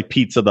little bit like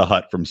Pizza the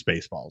Hut from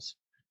Spaceballs,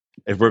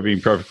 if we're being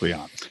perfectly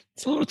honest.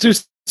 It's a little too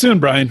soon,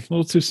 Brian. A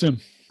little too soon.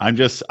 I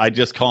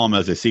just call him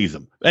as I sees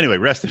him. Anyway,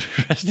 rest in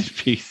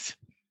peace.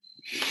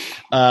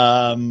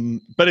 But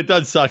it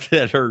does suck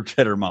that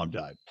her mom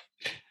died.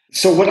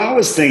 So what I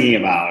was thinking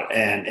about,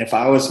 and if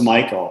I was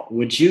Michael,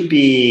 would you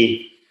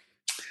be,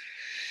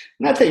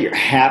 not that you're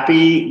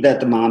happy that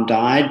the mom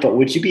died, but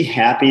would you be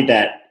happy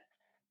that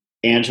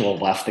Angela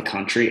left the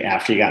country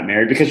after you got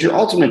married? Because your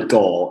ultimate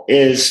goal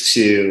is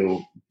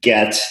to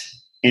get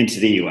into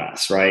the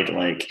U.S., right?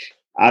 Like,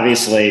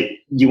 obviously,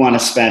 you want to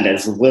spend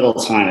as little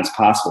time as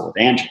possible with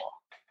Angela.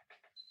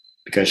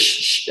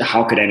 Because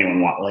how could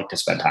anyone like to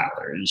spend time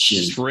with her? And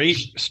she's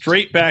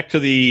straight back to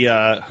the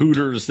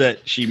Hooters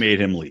that she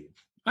made him leave.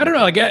 I don't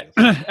know. Like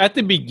at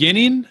the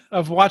beginning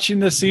of watching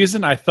this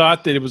season, I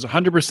thought that it was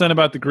 100%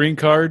 about the green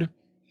card.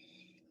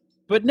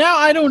 But now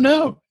I don't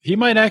know. He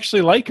might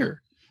actually like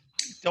her,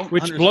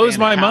 which blows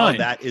my mind.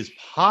 That is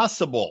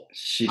possible.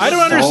 I don't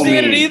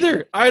understand it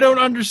either. I don't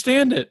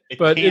understand it.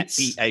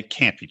 It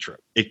can't be true.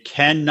 It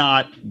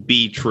cannot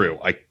be true.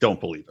 I don't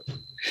believe it.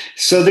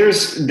 So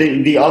there's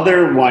the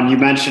other one. You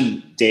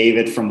mentioned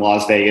David from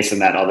Las Vegas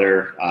and that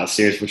other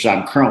series, which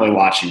I'm currently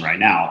watching right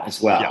now as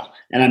well. Yeah.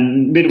 And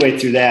I'm midway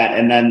through that.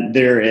 And then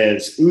there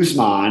is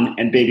Usman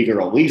and baby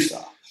girl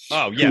Lisa.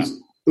 Oh, yeah.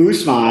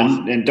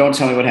 Usman, and don't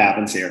tell me what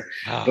happens here,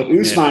 but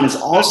Usman is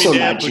also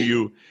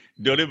Nigerian.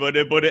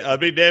 I'll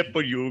be there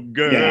for you,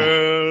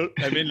 girl.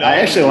 Yeah.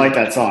 I actually like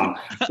that song.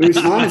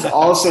 Usman is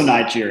also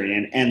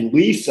Nigerian, and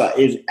Lisa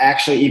is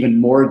actually even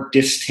more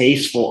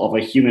distasteful of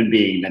a human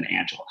being than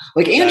Angela.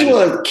 Like,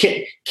 Angela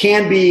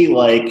can be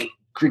like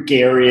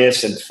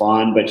gregarious and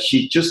fun, but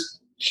she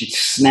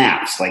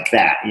snaps like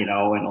that,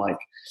 and like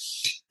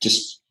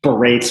just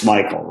berates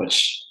Michael,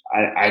 which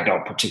I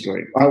don't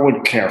particularly. I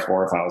wouldn't care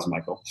for if I was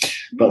Michael,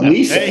 but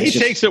Lisa. He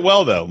takes it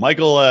well though.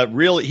 Michael,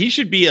 really, he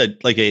should be an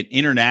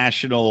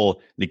international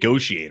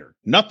negotiator.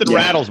 Nothing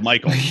rattles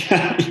Michael. He's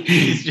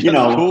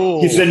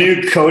cool. He's the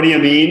new Cody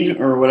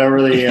Amin or whatever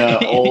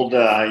the old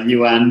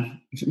UN.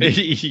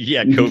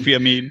 Yeah, Kofi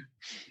Amin.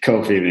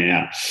 Kofi Amin,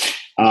 yeah.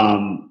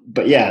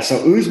 But yeah, so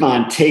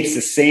Usman takes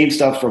the same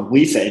stuff from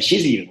Lisa, and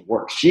she's even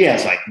worse. She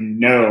has like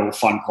no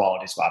fun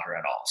qualities about her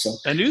at all. So,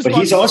 but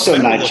he's also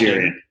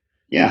Nigerian.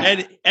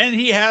 Yeah. And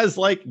he has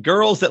like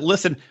girls that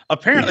listen.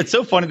 Apparently, it's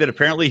so funny that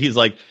apparently he's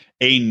like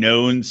a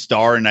known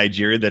star in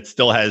Nigeria that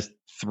still has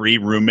 3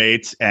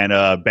 roommates and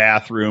a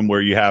bathroom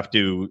where you have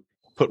to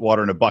put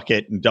water in a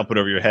bucket and dump it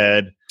over your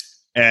head,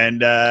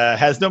 and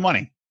has no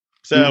money.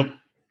 So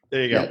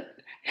there you go. Yeah.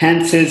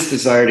 Hence his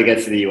desire to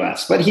get to the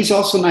U.S. But he's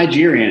also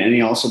Nigerian, and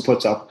he also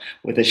puts up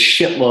with a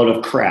shitload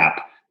of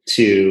crap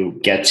to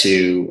get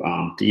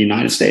to the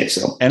United States.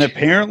 So, and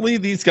apparently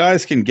these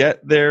guys can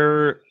get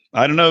their,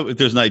 I don't know if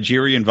there's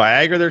Nigerian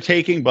Viagra they're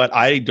taking, but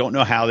I don't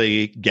know how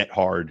they get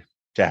hard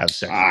to have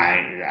sex.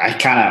 I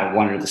kind of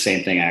wondered the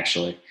same thing,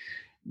 actually.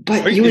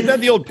 But is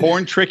that the old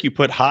porn trick? You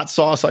put hot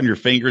sauce on your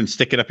finger and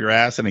stick it up your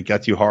ass, and it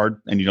gets you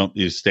hard, and you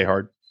just stay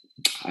hard.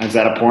 Is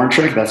that a porn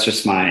trick? That's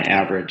just my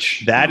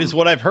average. That is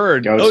what I've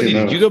heard.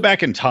 Did you go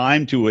back in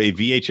time to a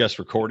VHS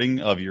recording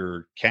of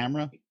your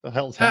camera? The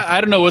hell's happening?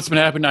 I don't know what's been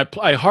happening.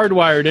 I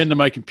hardwired into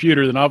my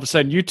computer, then all of a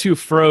sudden you two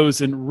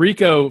froze, and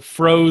Rico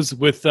froze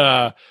with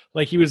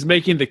like he was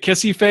making the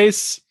kissy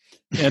face.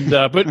 And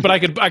but I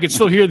could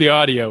still hear the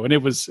audio, and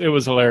it was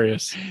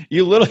hilarious.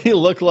 You literally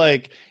look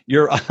like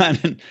you're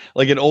on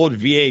like an old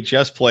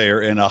VHS player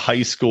in a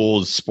high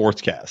school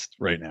sportscast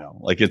right now.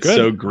 Like it's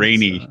so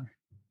grainy.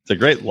 It's a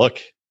great look.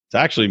 It's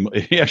actually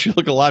you actually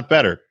look a lot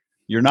better.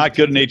 You're not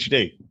good in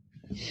HD.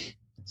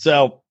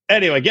 So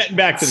anyway, getting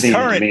back to the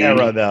current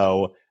era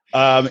though.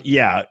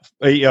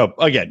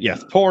 Again,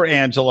 yes, poor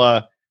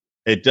Angela.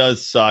 It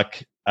does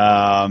suck.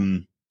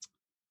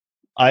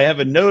 I have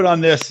a note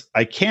on this.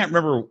 I can't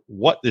remember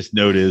what this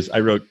note is.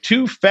 I wrote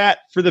too fat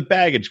for the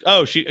baggage.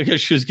 Oh,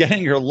 because she was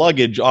getting her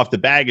luggage off the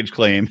baggage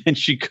claim and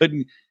she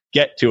couldn't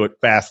get to it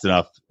fast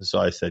enough. So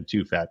I said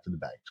too fat for the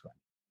baggage claim.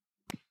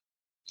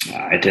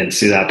 I didn't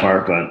see that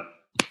part, but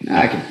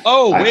I can.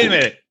 Wait a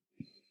minute.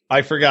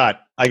 I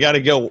forgot. I got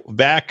to go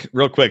back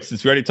real quick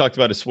since we already talked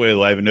about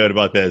Asuelu. I have a note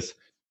about this.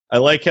 I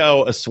like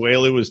how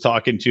Asuelu was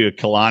talking to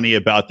Kalani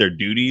about their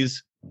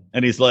duties.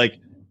 And he's like,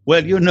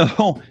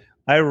 well,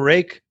 I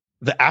rake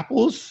the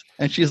apples,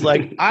 and she's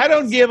like, I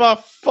don't give a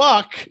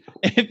fuck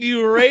if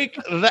you rake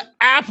the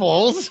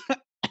apples.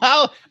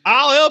 I'll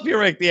help you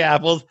rake the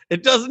apples.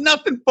 It does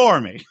nothing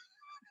for me.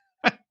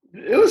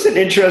 It was an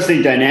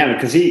interesting dynamic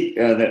because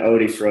that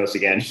Odie froze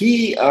again.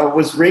 He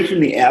was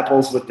raking the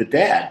apples with the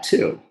dad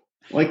too.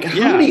 Like,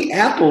 how many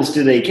apples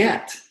do they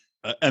get?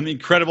 An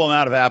incredible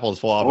amount of apples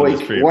fall off of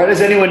this tree. Why does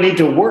anyone need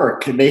to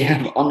work? They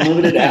have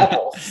unlimited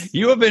apples.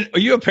 You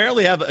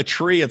apparently have a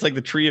tree. It's like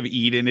the tree of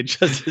Eden. It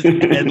just is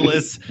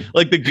endless,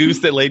 like the goose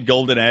that laid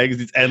golden eggs.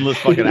 These endless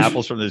fucking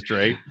apples from this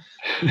tree.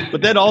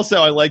 But then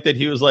also, I like that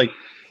he's like,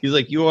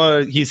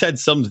 he said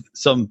some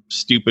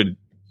stupid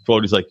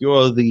quote. He's like, you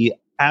are the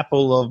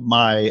apple of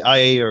my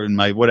eye or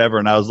my whatever.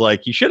 And I was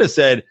like, you should have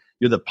said,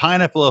 you're the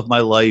pineapple of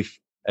my life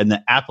and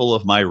the apple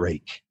of my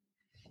rake.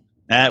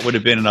 That would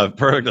have been a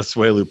perfect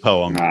Asuelu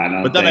poem.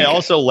 But then I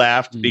also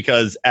laughed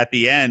because at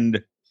the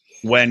end,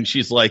 when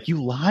she's like,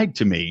 you lied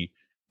to me.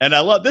 And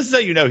I love, this is how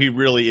you know he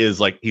really is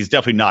like, he's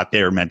definitely not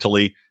there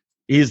mentally.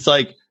 He's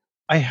like,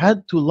 I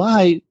had to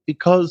lie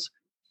because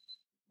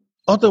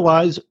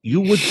otherwise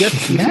you would get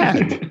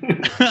mad.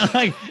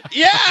 Like,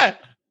 yeah,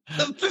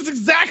 that's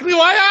exactly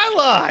why I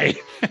lie.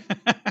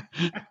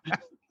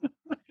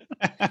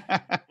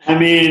 I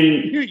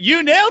mean,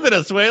 you nailed it,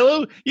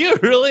 Asuelu. You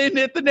really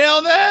hit the nail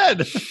on the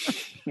head.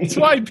 That's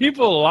why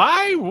people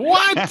lie?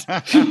 What?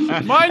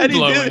 Mind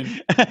blowing.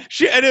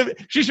 She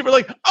should be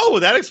like, oh,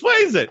 that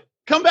explains it.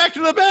 Come back to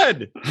the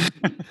bed.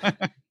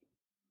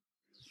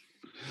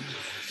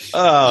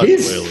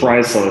 He's Asuelu.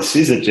 Priceless.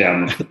 He's a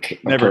gem.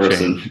 Never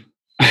person.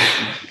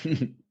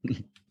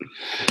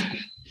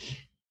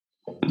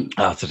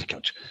 Such a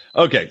coach.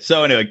 Okay,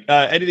 so anyway,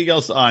 anything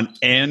else on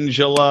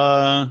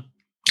Angela?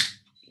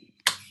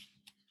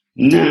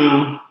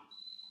 No.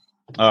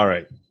 All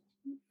right.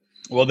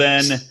 Well,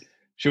 then,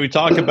 should we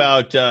talk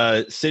about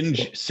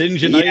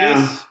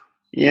Sinjinitis?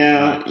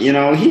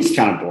 Yeah, he's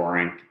kind of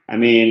boring. I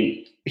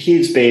mean,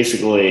 he's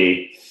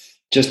basically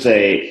just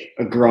a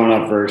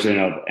grown-up version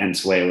of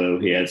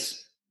Asuelu.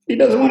 He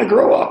doesn't want to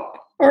grow up.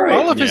 All right.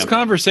 All of his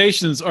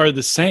conversations are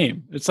the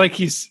same. It's like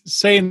he's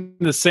saying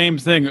the same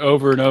thing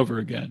over and over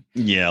again.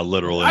 Yeah,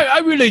 literally. I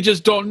really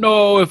just don't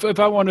know if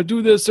I want to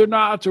do this or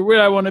not, or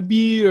where I want to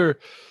be, or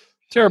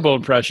terrible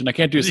impression. I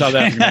can't do South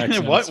African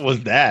accent. What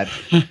was that?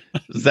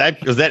 Was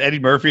that Eddie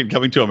Murphy in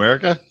Coming to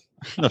America?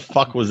 The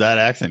fuck was that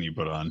accent you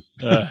put on?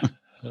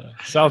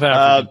 South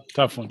Africa,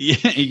 tough one.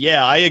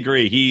 Yeah, I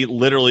agree. He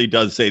literally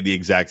does say the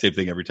exact same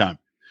thing every time.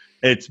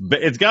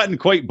 It's gotten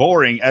quite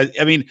boring.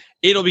 I mean,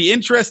 it'll be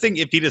interesting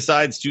if he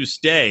decides to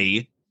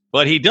stay,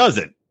 but he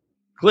doesn't.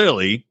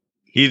 Clearly,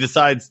 he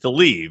decides to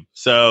leave.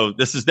 So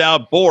this is now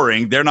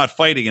boring. They're not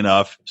fighting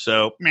enough.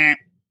 So, meh.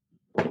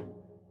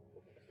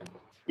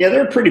 Yeah,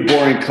 they're a pretty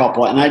boring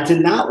couple. And I did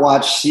not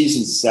watch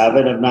season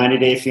 7 of 90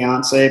 Day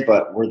Fiancé,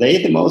 but were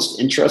they the most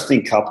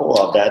interesting couple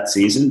of that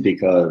season?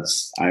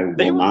 Because I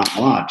will not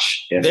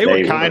watch. If they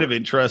were kind of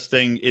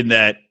interesting in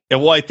that.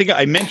 Well, I think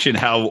I mentioned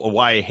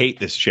why I hate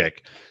this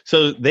chick.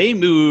 So they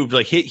moved,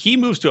 like he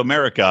moves to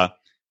America,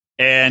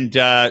 and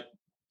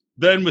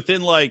then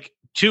within like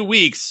 2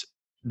 weeks,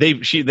 they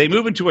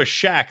move into a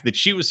shack that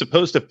she was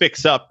supposed to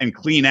fix up and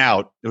clean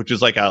out, which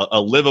is like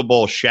a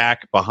livable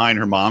shack behind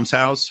her mom's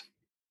house.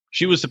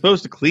 She was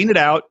supposed to clean it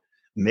out,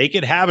 make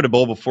it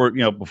habitable before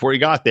he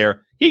got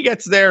there. He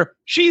gets there.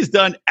 She's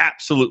done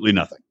absolutely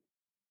nothing.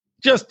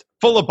 Just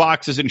full of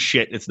boxes and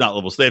shit. It's not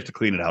livable, so they have to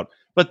clean it out.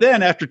 But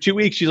then after 2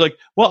 weeks, she's like,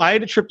 well, I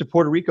had a trip to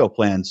Puerto Rico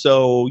planned,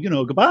 so,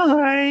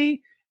 goodbye.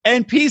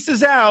 And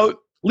pieces out,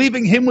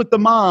 leaving him with the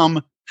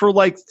mom for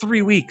like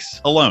 3 weeks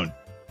alone.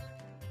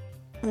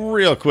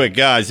 Real quick,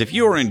 guys, if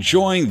you are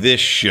enjoying this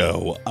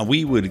show,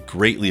 we would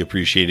greatly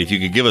appreciate it if you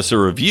could give us a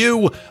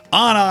review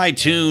on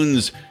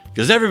iTunes,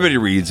 because everybody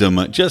reads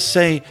them. Just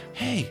say,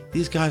 hey,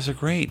 these guys are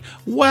great.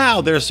 Wow,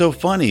 they're so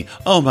funny.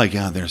 Oh my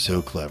God, they're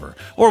so clever.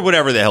 Or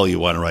whatever the hell you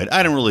want to write.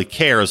 I don't really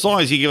care. As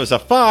long as you give us a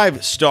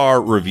 5-star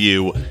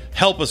review,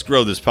 help us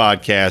grow this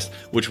podcast,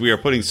 which we are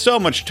putting so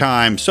much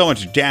time, so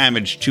much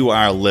damage to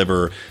our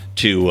liver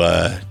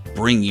to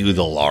bring you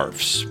the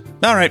larfs.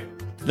 All right,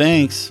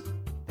 thanks.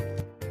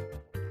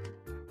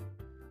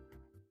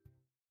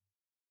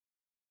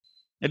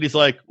 And he's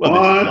like,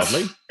 well, this is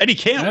lovely. And he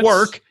can't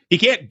work. He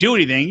can't do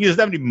anything. He doesn't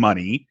have any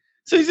money.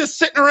 So he's just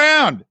sitting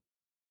around.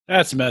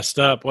 That's messed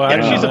up. Well,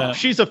 yeah,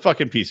 she's a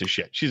fucking piece of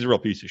shit. She's a real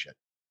piece of shit.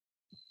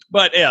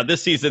 But yeah,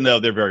 this season, though,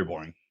 they're very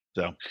boring.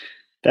 So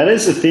that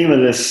is the theme of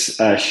this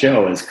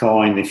show, is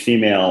calling the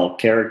female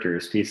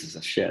characters pieces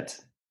of shit.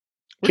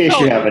 In case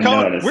you haven't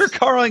noticed. We're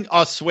calling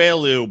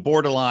Asuelu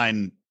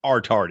borderline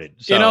retarded.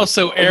 So. And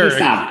also Eric.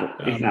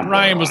 He's not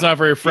Ryan was not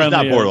very friendly.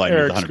 He's not borderline.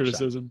 Eric's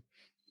criticism.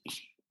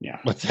 Yeah.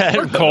 What's that?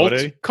 Or Colt.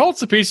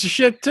 Colt's a piece of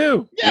shit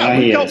too. Yeah,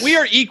 we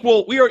are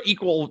equal. We are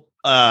equal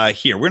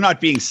here. We're not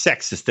being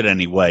sexist in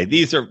any way.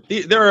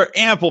 There are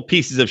ample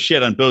pieces of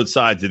shit on both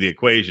sides of the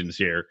equations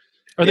here.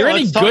 Are there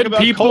any good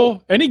people?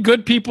 Colt. Any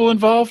good people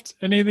involved?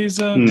 Any of these?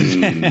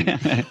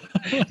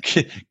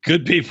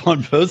 Good people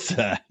on both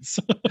sides.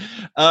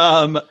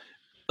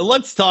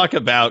 Let's talk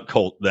about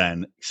Colt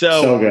then.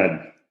 So good.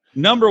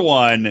 Number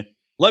one.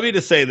 Let me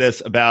just say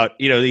this about,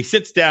 he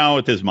sits down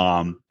with his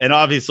mom and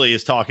obviously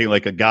is talking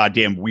like a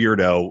goddamn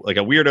weirdo, like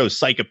a weirdo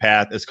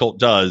psychopath, as Colt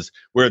does,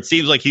 where it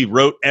seems like he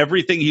wrote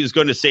everything he was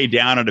going to say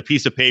down on a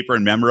piece of paper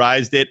and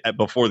memorized it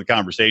before the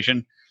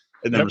conversation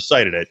and then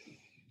recited it.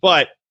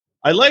 But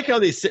I like how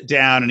they sit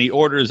down and he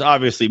orders,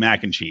 obviously,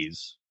 mac and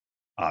cheese,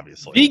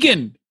 obviously.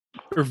 Vegan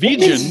or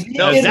vegan.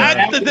 No,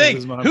 that's the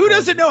thing. Who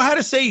doesn't know how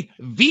to say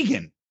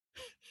vegan?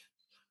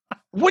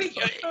 What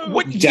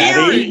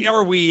year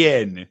are we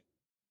in?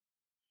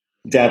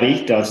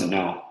 Debbie doesn't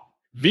know.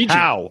 Vegan.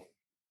 How?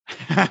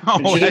 She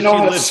didn't know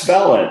how to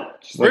spell it.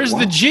 Where's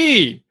the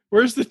G?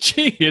 Where's the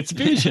G? It's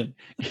vegan.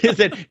 Is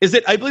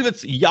it? I believe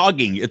it's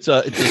yogging. It's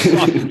a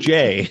soft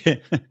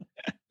J.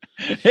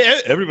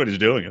 Everybody's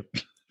doing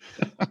it.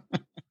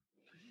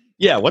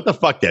 Yeah, what the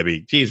fuck,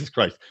 Debbie? Jesus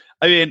Christ.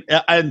 I mean,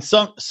 and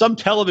some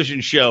television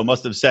show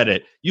must have said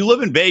it. You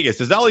live in Vegas.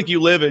 It's not like you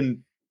live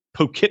in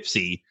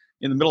Poughkeepsie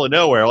in the middle of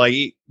nowhere. Like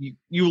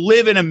you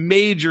live in a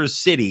major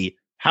city.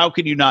 How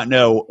can you not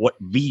know what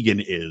vegan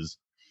is?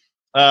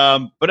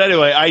 But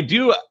anyway, I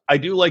do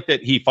like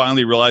that he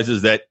finally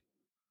realizes that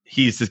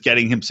he's just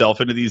getting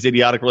himself into these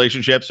idiotic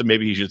relationships, and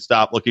maybe he should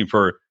stop looking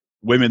for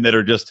women that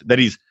are just that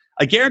he's.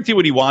 I guarantee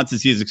what he wants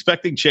is he's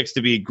expecting chicks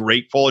to be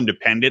grateful and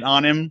dependent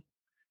on him,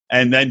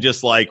 and then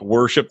just like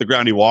worship the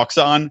ground he walks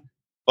on.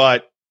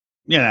 But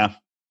it'd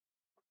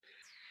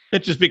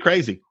just be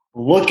crazy.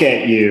 Look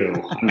at you!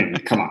 I mean,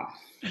 come on.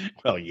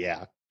 Well,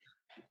 yeah.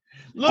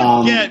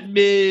 Look at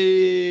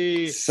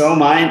me. So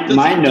my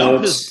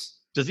notes.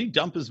 Does he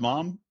dump his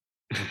mom?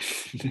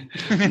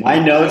 My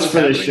notes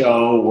for the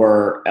show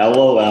were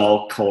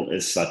LOL, Colt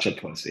is such a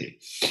pussy.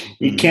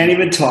 He can't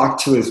even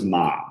talk to his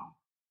mom.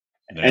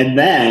 No. And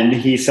then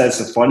he says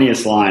the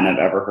funniest line I've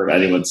ever heard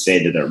anyone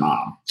say to their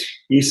mom.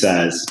 He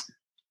says,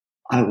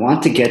 I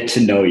want to get to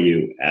know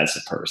you as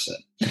a person.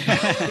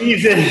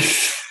 He's in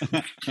his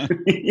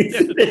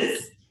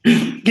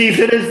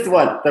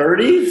what,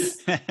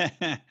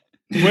 30s?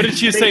 What did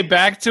she say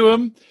back to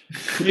him?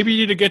 Maybe you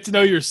need to get to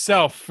know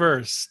yourself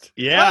first.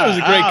 Yeah. That was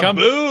a great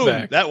comeback.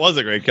 Boom. That was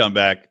a great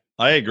comeback.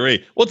 I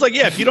agree. Well, it's like,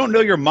 if you don't know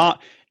your mom,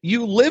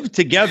 you live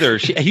together.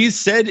 He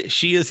said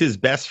she is his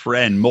best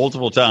friend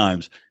multiple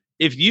times.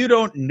 If you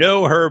don't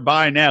know her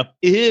by now,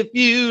 then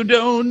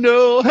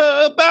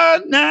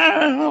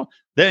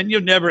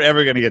you're never,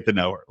 ever going to get to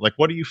know her. Like,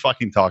 what are you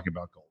fucking talking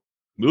about, Cole?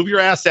 Move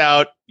your ass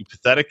out, you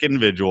pathetic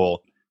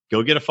individual.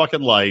 Go get a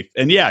fucking life.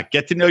 And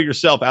get to know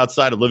yourself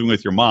outside of living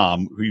with your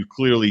mom, who you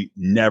clearly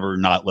never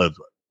not lived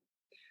with.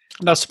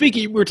 Now,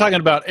 we were talking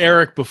about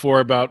Eric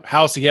before, about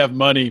how's he have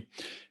money.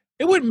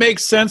 It would make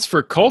sense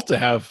for Colt to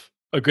have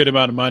a good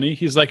amount of money.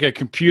 He's like a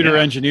computer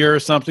engineer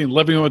or something,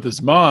 living with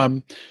his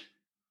mom.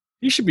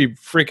 he should be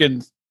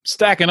freaking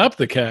stacking up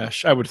the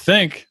cash, I would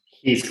think.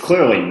 He's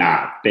clearly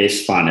not,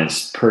 based on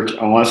his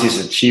unless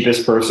he's the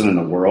cheapest person in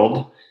the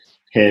world.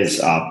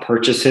 His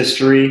purchase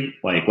history,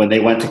 like when they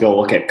went to go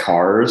look at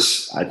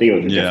cars, I think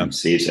it was a different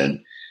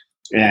season,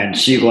 and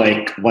she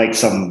liked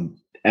some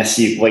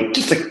SUV, like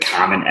just a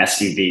common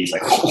SUV. He's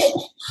like,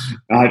 oh,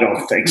 I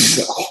don't think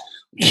so.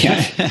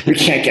 We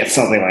can't get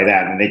something like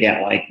that. And they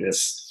get like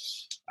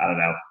this, I don't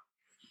know,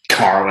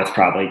 car with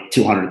probably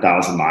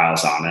 200,000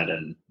 miles on it,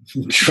 and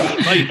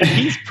like,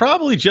 he's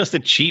probably just a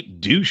cheap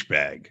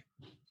douchebag.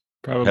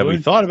 Probably. Have we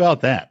thought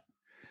about that?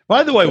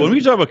 By the way, when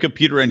we talk about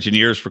computer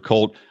engineers for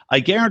Colt, I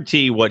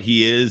guarantee what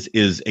he is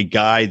a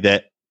guy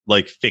that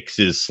like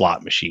fixes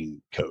slot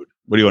machine code.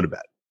 What do you want to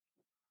bet?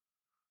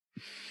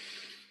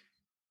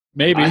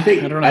 Maybe. I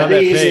think don't know how that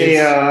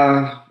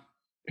pays.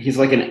 He's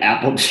like an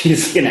Apple.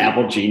 He's like an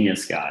Apple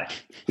genius guy.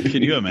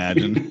 Can you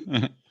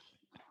imagine?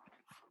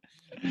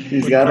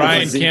 He's got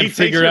Brian can't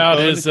figure out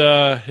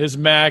his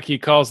Mac. He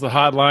calls the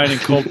hotline and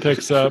Colt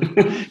picks up.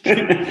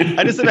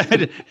 I just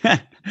imagine.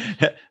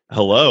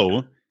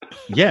 Hello.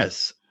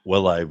 Yes.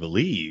 Well, I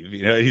believe,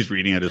 he's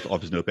reading it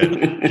off his notepad.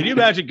 Can you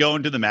imagine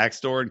going to the Mac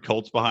store and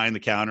Colt's behind the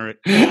counter?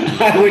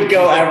 I would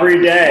go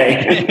every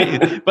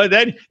day. But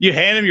then you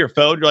hand him your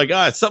phone. You're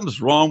like,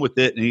 something's wrong with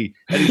it. And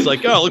he's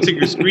like, oh, it looks like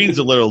your screen's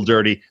a little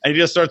dirty. And he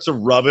just starts to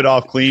rub it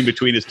off clean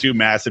between his two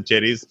massive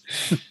titties.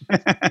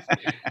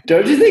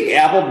 Don't you think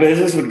Apple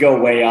business would go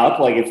way up?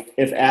 Like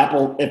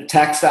if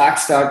tech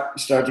stocks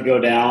start to go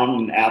down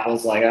and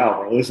Apple's like, oh,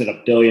 we're losing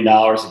 $1 billion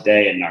a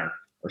day in our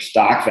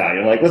stock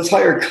value. Like, let's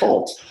hire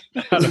Colt.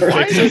 I'm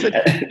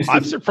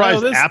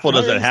surprised Apple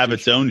doesn't have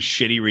its own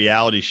shitty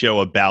reality show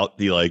about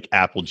the like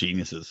Apple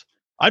geniuses.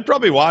 I'd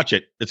probably watch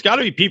it. It's got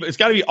to be people. It's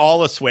got to be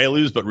all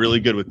Asuelus, but really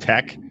good with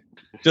tech.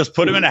 Just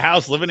put them in a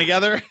house living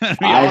together.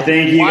 I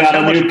think you got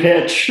a new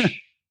pitch.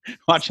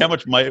 Watch how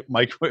much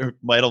microwave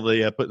metal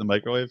they put in the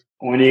microwave.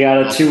 When you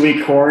got a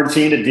 2-week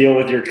quarantine to deal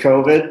with your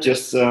COVID,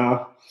 just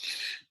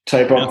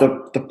type up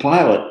the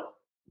pilot.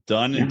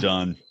 Done and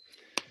done.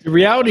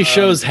 Reality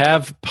shows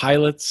have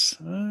pilots.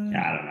 I don't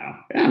know.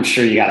 I'm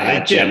sure you got to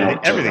have general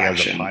everything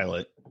direction. has a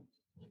pilot.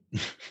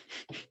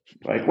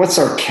 Like, what's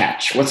our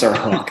catch? What's our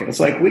hook? It's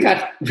like we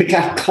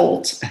got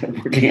Colt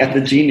working at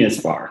the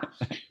Genius Bar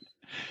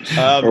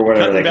or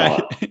whatever they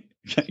call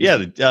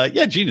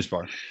it. Genius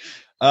Bar.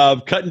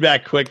 Cutting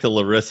back quick to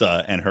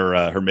Larissa and her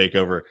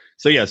makeover.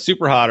 So yeah,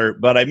 super hotter.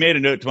 But I made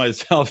a note to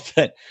myself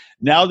that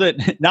not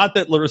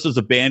that Larissa's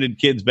abandoned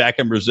kids back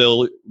in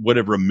Brazil would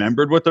have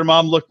remembered what their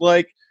mom looked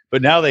like.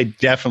 But now they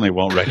definitely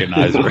won't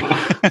recognize her.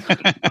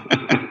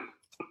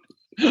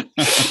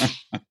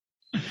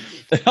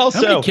 Also,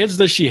 how many kids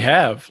does she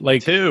have?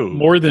 Like 2.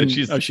 More than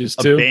she's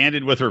 2.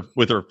 Abandoned with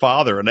her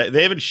father, and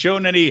they haven't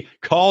shown any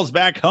calls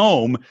back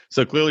home.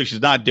 So clearly, she's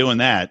not doing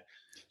that.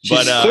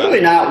 She's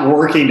clearly not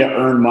working to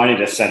earn money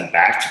to send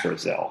back to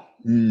Brazil.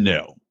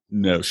 No.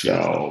 It's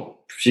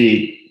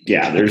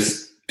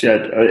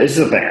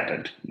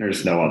abandoned.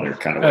 There's no other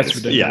kind of way. That's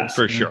ridiculous. Yeah,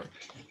 for sure.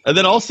 And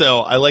then also,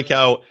 I like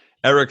how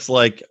Eric's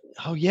like,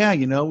 oh yeah,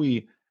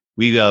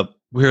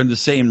 we're in the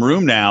same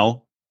room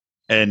now,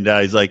 and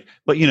he's like,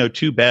 but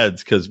 2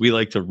 beds because we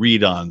like to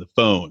read on the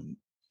phone.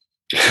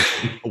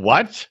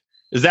 What?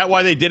 Is that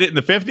why they did it in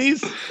the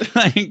 50s?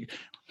 Like,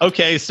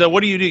 okay, so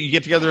what do? You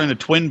get together in a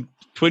twin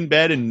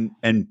bed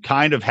and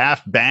kind of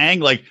half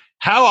bang? Like,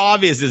 how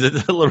obvious is it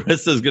that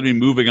Larissa is going to be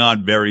moving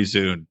on very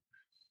soon?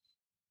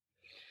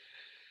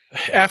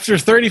 After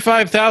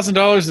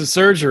 $35,000 in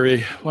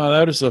surgery, wow,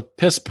 that is a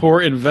piss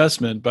poor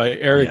investment by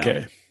Eric.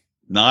 Yeah.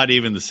 Not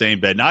even the same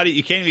bed.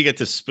 You can't even get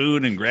to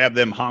spoon and grab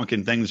them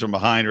honking things from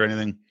behind or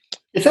anything.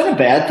 Is that a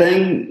bad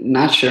thing?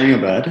 Not sharing a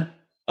bed?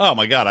 Oh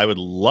my God, I would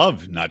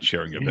love not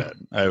sharing a bed.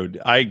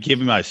 I give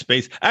me my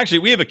space.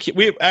 Actually,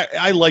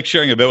 I like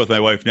sharing a bed with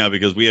my wife now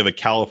because we have a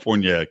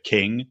California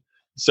king.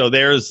 So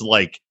there's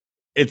like,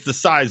 it's the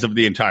size of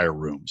the entire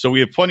room. So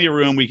we have plenty of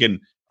room.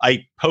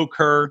 I poke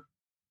her,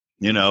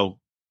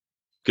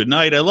 good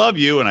night, I love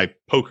you. And I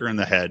poke her in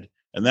the head.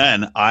 And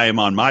then I am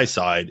on my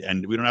side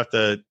and we don't have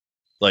to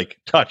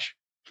touch.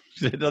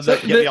 It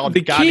doesn't get all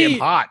goddamn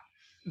hot.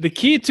 The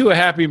key to a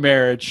happy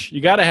marriage, you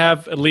got to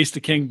have at least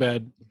a king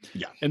bed.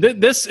 Yeah. And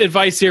this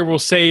advice here will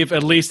save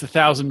at least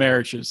 1,000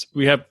 marriages.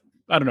 We have,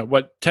 I don't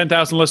know,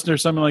 10,000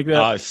 listeners, something like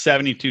that?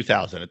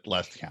 72,000 at the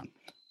last count.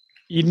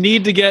 You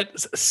need to get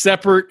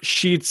separate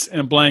sheets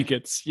and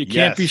blankets. You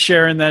can't be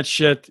sharing that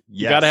shit.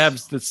 You got to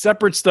have the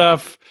separate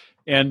stuff.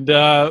 And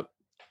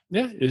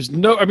there's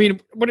no,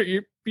 what are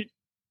you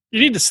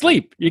need to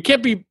sleep. You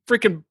can't be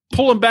freaking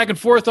pulling back and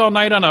forth all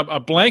night on a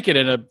blanket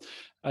and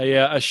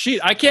a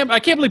sheet. I can't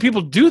believe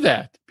people do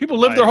that. People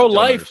live their whole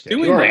life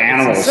doing that.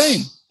 Animals. It's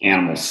insane.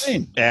 Animals.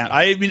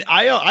 And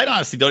I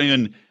honestly don't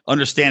even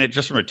understand it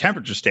just from a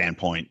temperature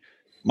standpoint.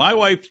 My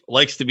wife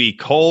likes to be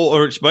cold,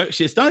 or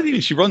it's not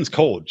even she runs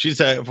cold.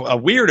 She's a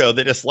weirdo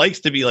that just likes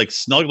to be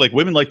snug. Like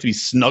women like to be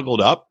snuggled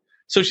up.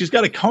 So she's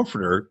got a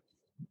comforter,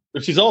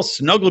 but she's all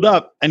snuggled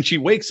up, and she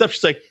wakes up.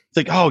 She's like,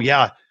 oh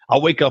yeah,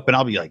 I'll wake up and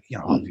I'll be I'll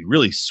be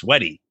really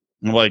sweaty.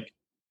 And I'm like,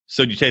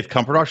 so do you take the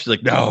comfort off? She's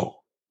like, no,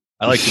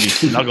 I like to be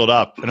snuggled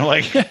up. And I'm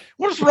like,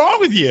 what's wrong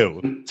with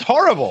you? It's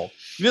horrible.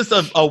 Just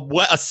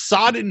a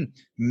sodden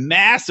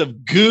mass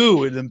of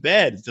goo in the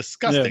bed. It's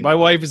disgusting. Yeah, my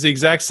wife is the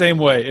exact same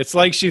way. It's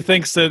like she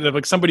thinks that if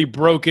like somebody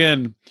broke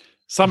in,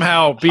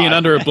 somehow being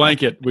under a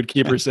blanket would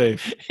keep her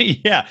safe.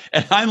 Yeah.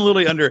 And I'm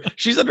literally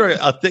she's under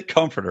a thick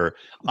comforter.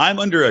 I'm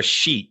under a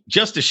sheet,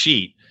 just a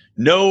sheet.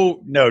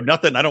 No,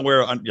 nothing. I don't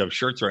wear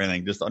shirts or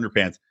anything, just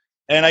underpants.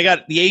 And I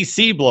got the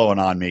AC blowing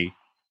on me,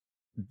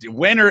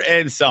 winter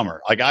and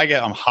summer. Like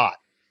I'm hot.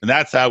 And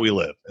that's how we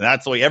live. And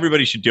that's the way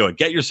everybody should do it.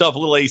 Get yourself a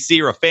little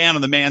AC or a fan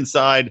on the man's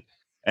side.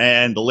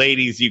 And the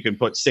ladies, you can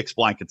put 6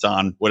 blankets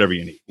on, whatever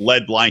you need.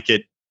 Lead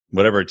blanket,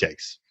 whatever it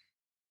takes.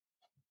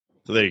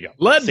 So there you go.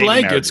 Lead Saving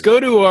blankets. marriages.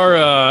 Go to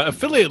our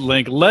affiliate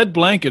link,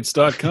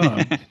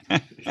 leadblankets.com.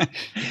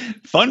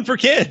 Fun for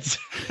kids.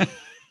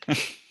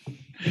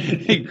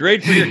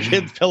 Great for your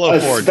kids' pillow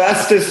fort.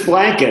 Asbestos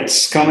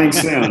blankets coming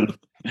soon.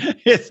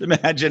 Just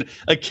imagine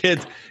a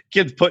kid's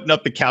putting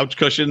up the couch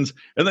cushions,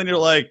 and then you're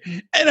like,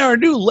 and our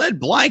new lead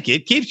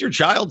blanket keeps your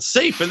child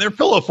safe in their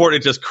pillow fort.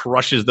 It just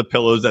crushes the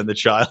pillows and the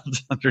child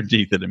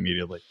underneath it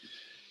immediately.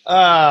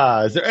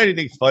 Is there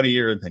anything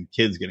funnier than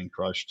kids getting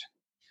crushed?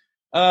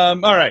 All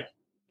right.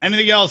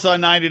 Anything else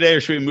on 90 Day,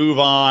 or should we move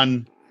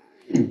on?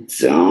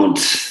 Don't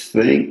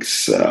think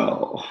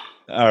so.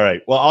 All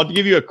right. Well, I'll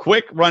give you a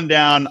quick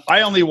rundown.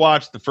 I only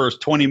watched the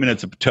first 20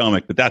 minutes of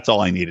Potomac, but that's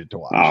all I needed to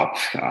watch. Oh,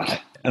 God.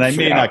 And I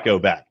may not go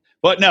back.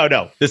 But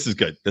no, this is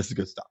good. This is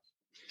good stuff.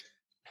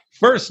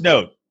 First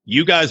note,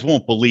 you guys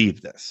won't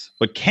believe this,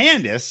 but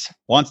Candace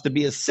wants to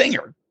be a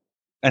singer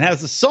and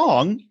has a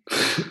song,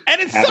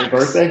 and it sucks. Happy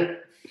birthday?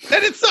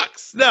 And it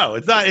sucks. No,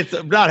 it's not. It's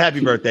not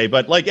happy birthday,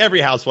 but like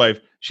every housewife,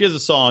 she has a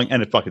song,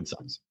 and it fucking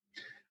sucks.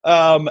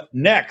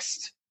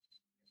 Next,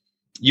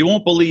 you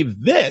won't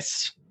believe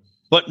this,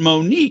 but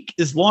Monique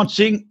is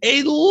launching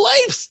a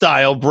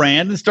lifestyle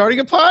brand and starting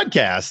a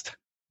podcast.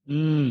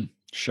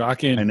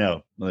 Shocking. I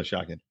know. That's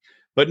shocking.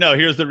 But no,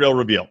 here's the real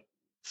reveal.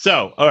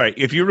 So, all right,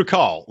 if you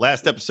recall,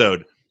 last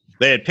episode,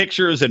 they had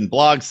pictures and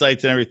blog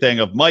sites and everything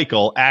of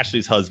Michael,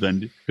 Ashley's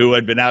husband, who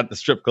had been out at the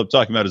strip club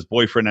talking about his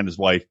boyfriend and his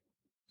wife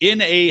in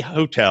a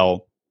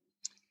hotel.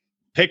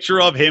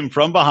 Picture of him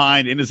from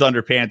behind in his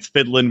underpants,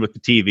 fiddling with the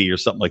TV or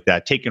something like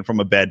that, taken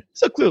from a bed.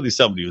 So clearly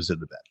somebody was in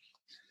the bed.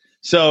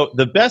 So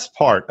the best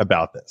part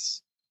about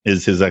this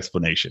is his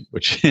explanation,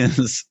 which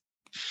is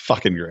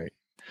fucking great.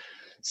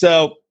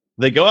 So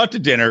they go out to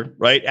dinner,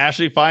 right?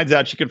 Ashley finds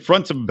out, she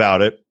confronts him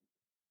about it.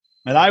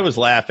 And I was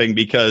laughing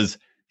because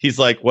he's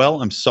like,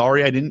 well, I'm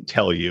sorry I didn't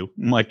tell you.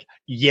 I'm like,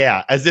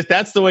 yeah, as if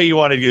that's the way you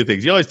want to do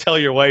things. You always tell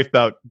your wife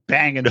about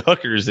banging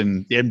hookers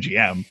in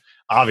MGM,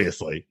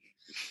 obviously.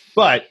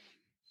 But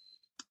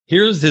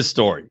here's his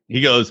story.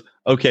 He goes,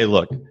 okay,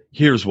 look,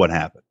 here's what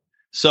happened.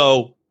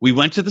 So we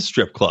went to the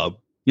strip club.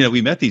 You know,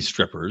 we met these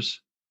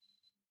strippers.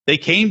 They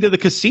came to the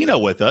casino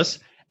with us.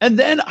 And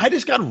then I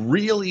just got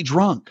really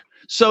drunk.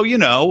 So, you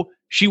know,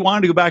 she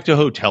wanted to go back to a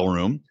hotel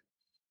room.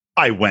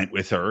 I went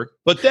with her.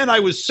 But then I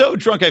was so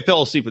drunk I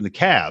fell asleep in the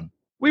cab.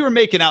 We were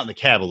making out in the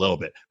cab a little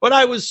bit. But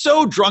I was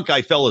so drunk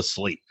I fell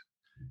asleep.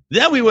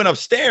 Then we went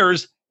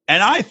upstairs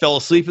and I fell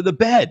asleep in the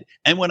bed.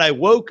 And when I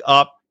woke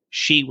up,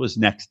 she was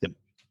next to me.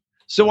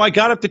 So I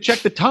got up to check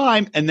the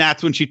time, and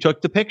that's when she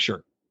took the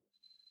picture.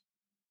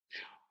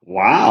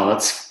 Wow,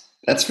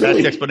 that's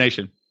really the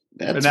explanation.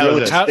 That's that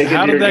really was it.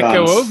 How did that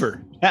go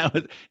over?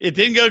 It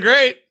didn't go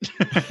great.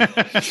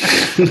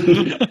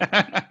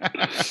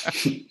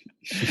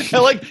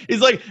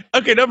 He's like,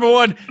 okay, number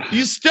one,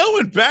 you still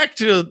went back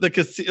to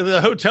the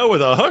hotel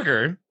with a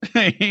hooker.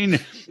 I mean,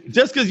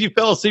 just because you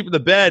fell asleep in the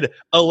bed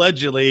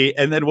allegedly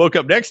and then woke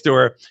up next to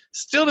her,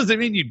 still doesn't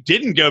mean you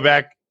didn't go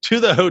back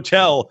to the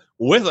hotel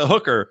with a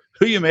hooker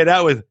who you made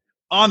out with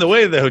on the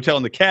way to the hotel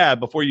in the cab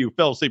before you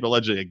fell asleep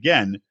allegedly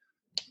again.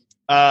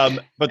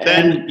 But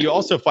then you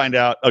also find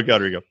out. Oh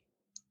God, here we go.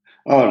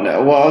 Oh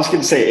no! Well, I was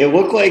going to say it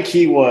looked like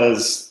he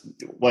was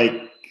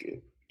like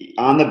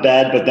on the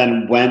bed, but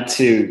then went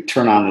to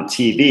turn on the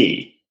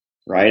TV,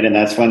 right? And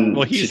that's when.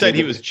 Well, he said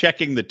he was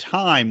checking the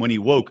time when he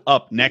woke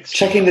up next.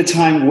 Checking the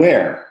time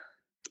where?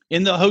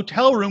 In the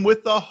hotel room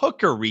with the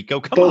hooker, Rico.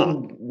 Come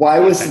on. Why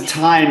was the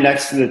time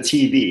next to the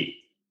TV?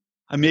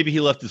 Maybe he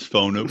left his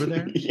phone over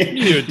there.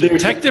 You a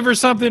detective or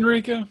something,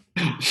 Rico?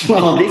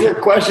 Well, these are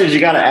questions you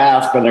got to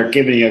ask when they're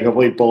giving you a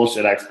complete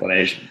bullshit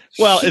explanation.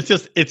 Well, it's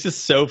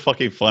just so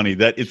fucking funny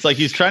that it's like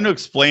he's trying to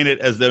explain it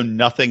as though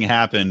nothing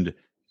happened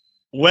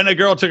when a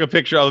girl took a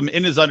picture of him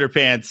in his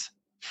underpants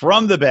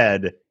from the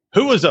bed,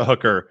 who was a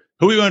hooker,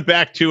 who he went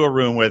back to a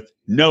room with,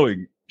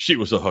 knowing she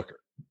was a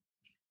hooker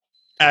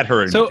at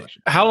her invitation.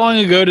 So how long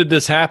ago did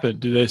this happen,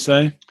 do they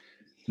say?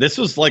 This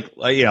was like,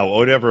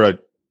 whatever, a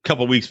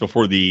couple weeks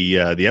before the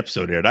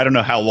episode aired. I don't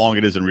know how long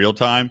it is in real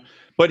time,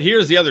 but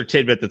here's the other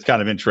tidbit that's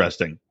kind of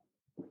interesting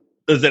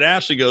is that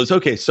Ashley goes,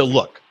 okay, so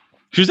look,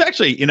 she was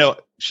actually,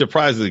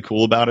 surprisingly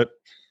cool about it.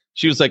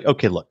 She was like,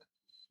 okay, look,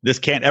 this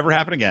can't ever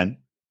happen again.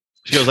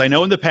 She goes, I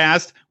know in the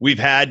past we've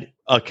had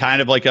a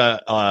kind of like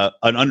an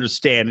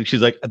understanding.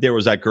 She's like, there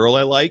was that girl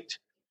I liked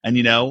and,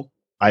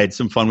 I had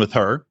some fun with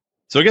her.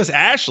 So I guess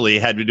Ashley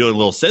had been doing a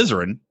little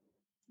scissoring.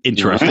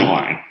 Interesting.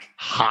 Really?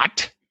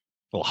 Hot.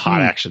 A little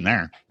hot action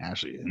there.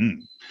 Ashley.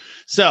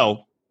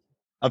 So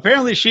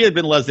apparently she had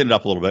been lesing it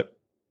up a little bit.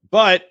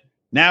 But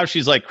now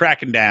she's like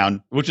cracking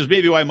down, which is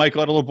maybe why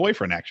Michael had a little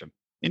boyfriend action.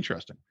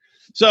 Interesting.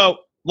 So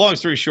long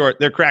story short,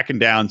 they're cracking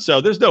down.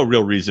 So there's no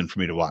real reason for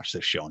me to watch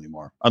this show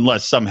anymore,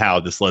 unless somehow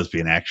this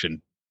lesbian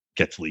action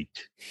gets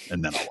leaked,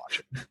 and then I'll watch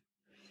it.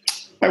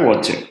 I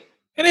would too.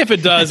 And if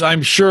it does,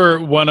 I'm sure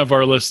one of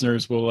our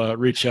listeners will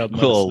reach out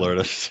and Will alert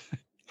us.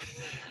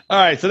 All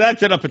right, so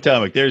that's it on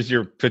Potomac. There's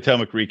your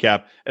Potomac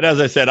recap. And as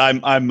I said,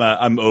 I'm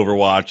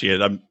overwatching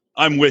it.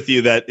 I'm with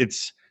you that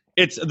it's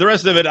the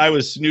rest of it. I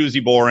was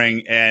snoozy,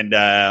 boring, and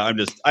I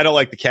don't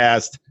like the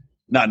cast.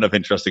 Not enough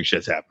interesting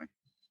shit's happening.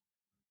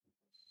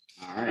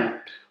 All right.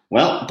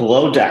 Well,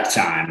 below deck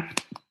time.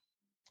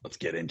 Let's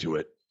get into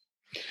it.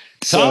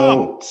 So,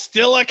 Tom,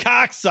 still a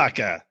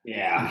cocksucker.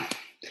 Yeah.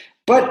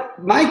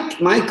 But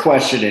my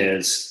question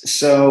is,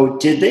 so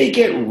did they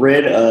get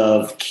rid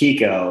of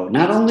Kiko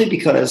not only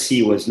because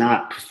he was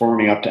not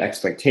performing up to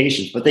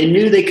expectations, but they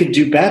knew they could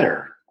do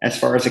better as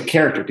far as a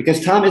character?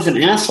 Because Tom is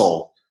an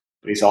asshole,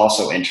 but he's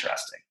also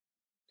interesting.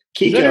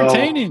 He's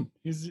entertaining.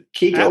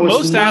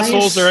 Most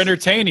assholes are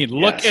entertaining.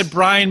 Yes. Look at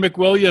Brian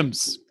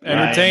McWilliams.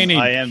 Entertaining.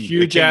 I am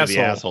huge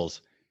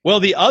assholes. Well,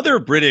 the other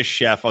British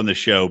chef on the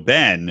show,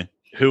 Ben,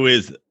 he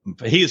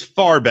is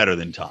far better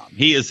than Tom.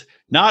 He is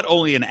not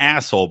only an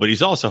asshole, but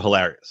he's also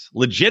hilarious,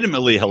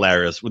 legitimately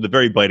hilarious, with a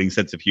very biting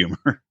sense of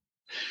humor,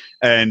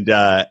 and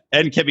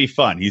can be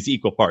fun. He's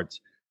equal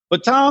parts.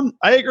 But Tom,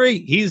 I agree.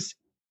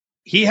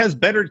 He has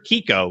bettered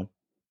Kiko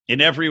in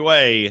every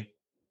way,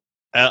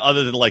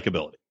 other than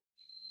likability.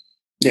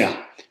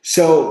 Yeah.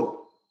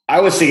 So I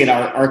was thinking,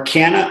 are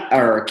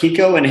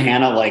Kiko and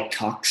Hannah like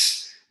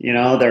cucks? You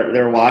know,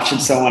 they're watching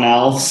someone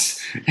else,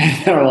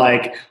 and they're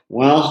like,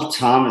 "Well,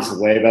 Tom is a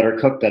way better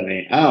cook than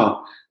me."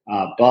 Oh,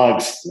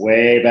 Bugs,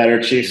 way better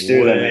chief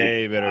stew than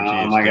me.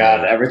 Oh my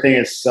God, everything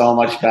is so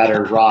much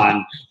better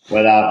run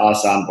without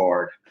us on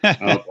board.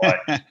 Oh boy.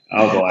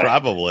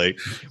 Probably.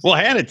 Well,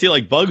 Hannah too,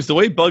 like Bugs, the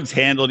way Bugs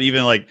handled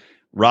even like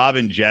Rob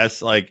and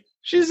Jess, like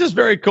she's just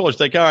very cool. She's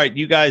like, all right,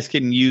 you guys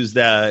can use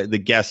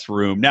the guest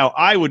room. Now,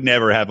 I would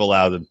never have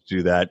allowed them to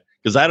do that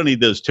because I don't need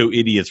those two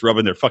idiots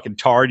rubbing their fucking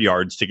tard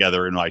yards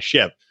together in my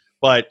ship.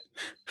 But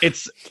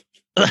it's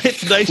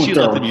nice you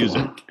let them use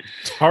it.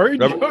 Tard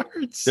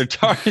yards? They're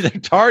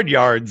tard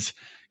yards.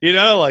 You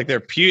know, like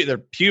their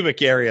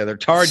pubic area, their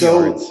tard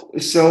yards.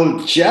 So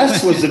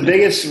Jess was the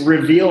biggest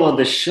reveal of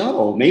the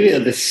show, maybe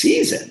of the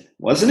season,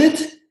 wasn't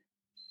it?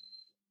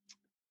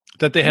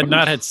 That they had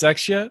not had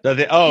sex yet? They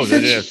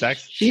didn't have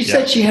sex? She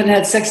said she hadn't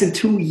had sex in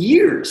 2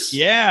 years.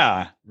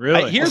 Yeah.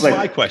 Really? Here's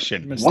my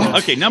question.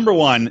 What? Okay, number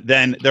one,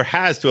 then there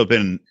has to have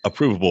been a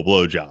provable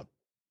blowjob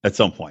at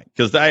some point.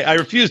 Because I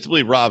refuse to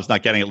believe Rob's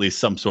not getting at least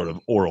some sort of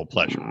oral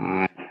pleasure.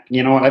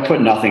 You know what? I put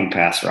nothing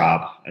past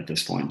Rob at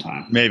this point in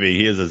time. Maybe.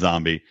 He is a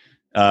zombie.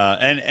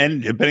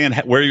 And depending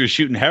on where he was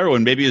shooting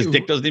heroin, maybe his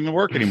dick doesn't even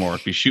work anymore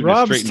if he's shooting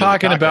Rob's straight into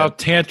talking about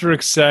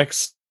tantric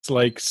sex. It's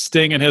like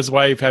Sting and his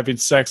wife having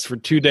sex for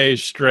 2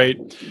 days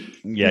straight.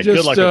 Yeah,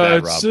 good luck with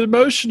that, Rob. It's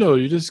emotional.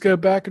 You just go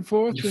back and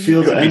forth. You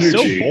feel the energy. It's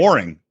so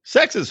boring.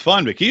 Sex is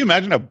fun, but can you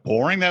imagine how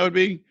boring that would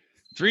be?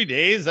 3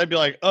 days, I'd be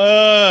like,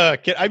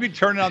 I'd be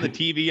turning on the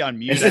TV on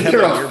mute. Isn't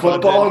there a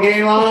football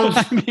game on?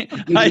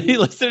 I'd be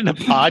listening to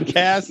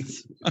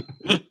podcasts.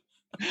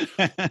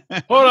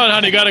 Hold on,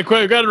 honey. Got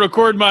to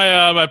record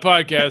my my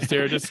podcast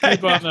here. Just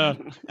keep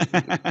on.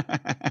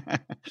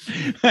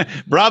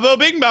 Bravo,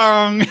 Bing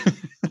Bong.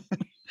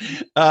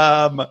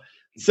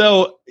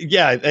 So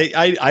yeah,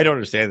 I don't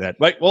understand that.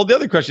 Right. Well, the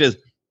other question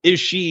is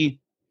she?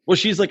 Well,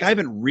 she's like, I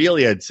haven't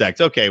really had sex.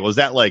 Okay. Was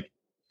that like,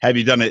 have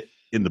you done it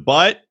in the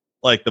butt,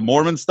 like the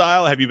Mormon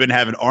style? Have you been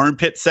having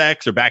armpit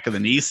sex or back of the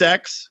knee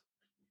sex?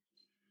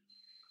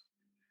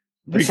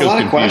 That's a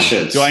lot of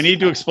questions. Do I need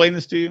to explain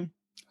this to you?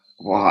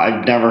 Well,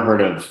 I've never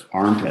heard of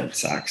armpit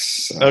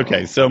sex. So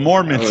okay, so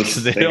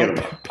Mormons they don't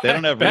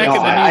have back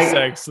of the knee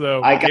sex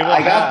though. I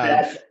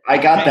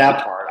got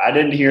that part. I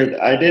didn't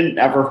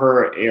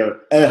ever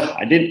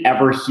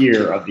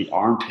hear of the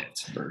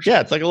armpits version. Yeah,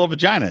 it's like a little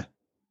vagina.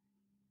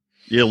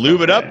 You lube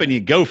it up and you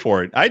go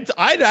for it. I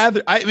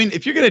mean,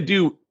 if you're gonna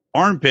do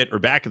armpit or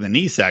back of the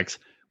knee sex,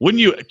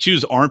 wouldn't you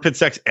choose armpit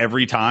sex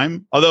every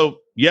time? Although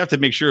you have to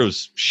make sure it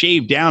was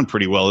shaved down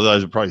pretty well, otherwise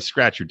it'd probably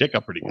scratch your dick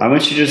up pretty good. Why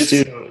don't you just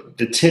do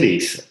the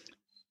titties?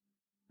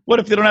 What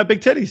if they don't have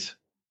big titties?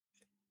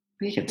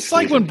 It's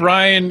like when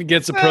Brian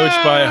gets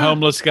approached by a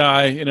homeless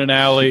guy in an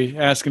alley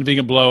asking if he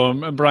can blow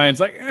him, and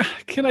Brian's like,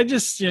 can I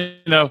just,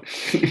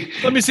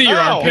 let me see your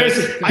armpit.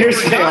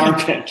 Here's my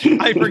armpit.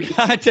 I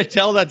forgot to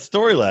tell that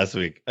story last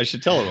week. I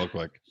should tell it real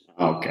quick.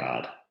 Oh,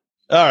 God.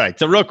 All right.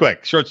 So real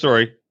quick, short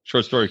story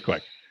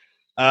quick.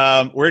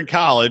 We're in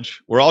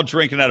college. We're all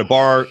drinking at a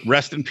bar,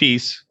 rest in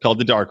peace, called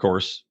the Dark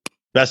Horse.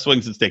 Best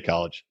wings in State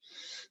College.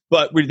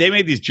 But they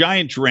made these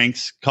giant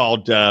drinks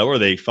called, what are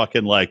they,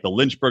 fucking like the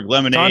Lynchburg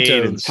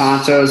Lemonade.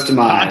 Tonto's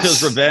Demise.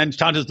 Tonto's Revenge.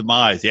 Tonto's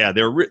Demise. Yeah,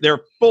 they're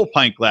full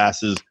pint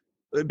glasses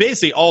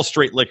basically all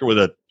straight liquor with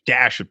a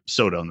dash of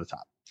soda on the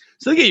top.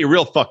 So they get you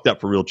real fucked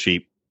up for real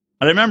cheap.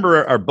 And I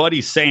remember our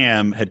buddy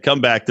Sam had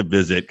come back to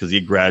visit because he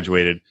had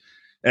graduated.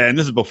 And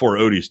this is before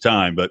Odie's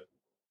time, but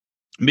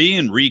me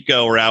and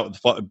Rico were out with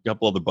a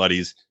couple other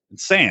buddies and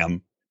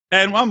Sam.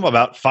 And I'm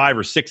about 5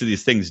 or 6 of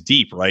these things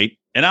deep, right?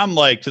 And I'm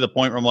like to the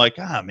point where I'm like,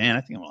 man,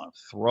 I think I'm going to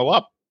throw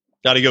up.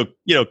 Got to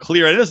go,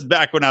 clear. And this is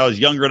back when I was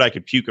younger and I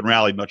could puke and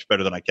rally much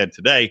better than I can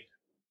today.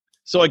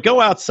 So I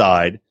go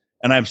outside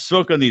and I'm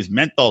smoking these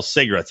menthol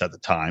cigarettes at the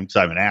time because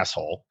I'm an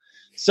asshole.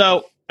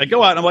 So I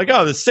go out and I'm like,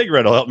 this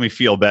cigarette will help me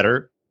feel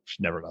better. Which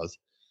never does.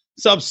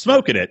 So I'm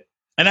smoking it.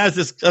 And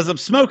as I'm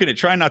smoking it,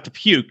 trying not to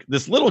puke,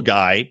 this little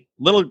guy,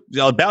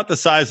 about the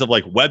size of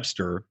like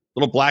Webster,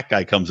 little black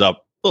guy comes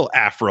up, little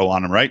afro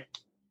on him, right?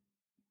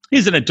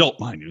 He's an adult,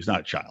 mind you. He's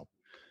not a child.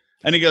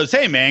 And he goes,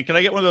 hey, man, can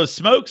I get one of those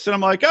smokes? And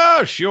I'm like,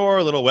 oh,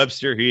 sure, little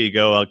Webster. Here you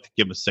go. I'll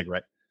give him a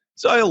cigarette.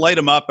 So I light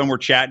him up and we're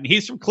chatting.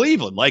 He's from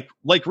Cleveland, like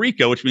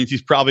Rico, which means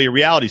he's probably a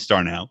reality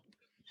star now.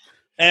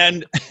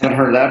 And I haven't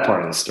heard that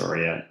part of the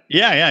story yet.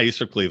 Yeah, he's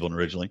from Cleveland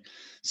originally.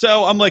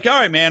 So I'm like, all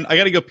right, man, I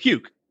got to go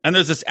puke. And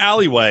there's this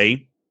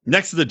alleyway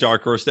next to the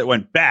Dark Horse that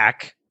went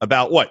back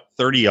about,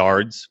 30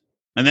 yards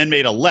and then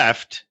made a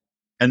left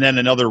and then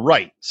another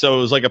right. So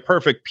it was like a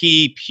perfect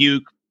pee,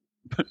 puke,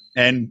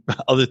 and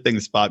other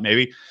things spot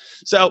maybe.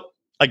 So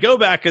I go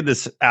back in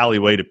this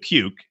alleyway to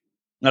puke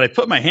and I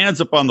put my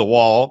hands up on the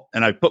wall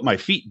and I put my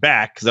feet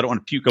back because I don't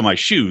want to puke on my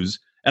shoes.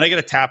 And I get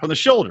a tap on the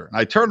shoulder and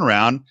I turn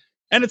around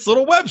and it's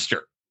little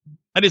Webster.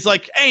 And he's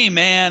like, hey,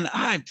 man,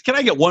 can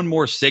I get one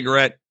more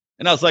cigarette?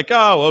 And I was like,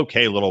 oh,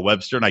 okay, little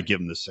Webster. And I give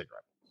him the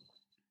cigarette.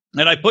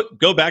 And I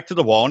go back to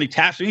the wall and he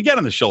taps me again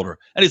on the shoulder.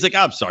 And he's like,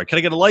 I'm sorry, can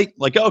I get a light?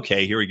 Like,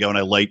 okay, here we go. And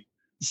I light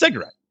the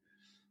cigarette.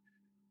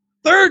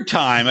 Third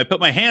time, I put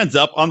my hands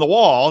up on the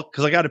wall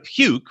because I got to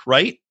puke,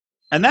 right?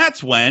 And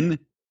that's when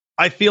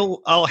I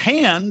feel a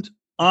hand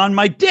on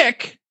my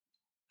dick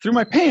through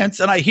my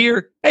pants. And I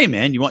hear, hey,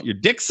 man, you want your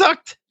dick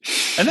sucked?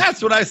 And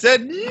that's when I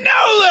said, no,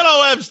 little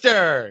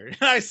Webster.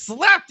 And I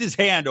slapped his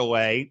hand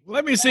away.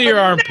 Let me see your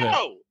armpit.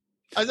 No.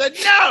 I said,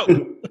 no.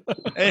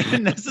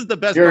 And this is the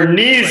best Your part.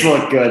 knees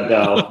look good,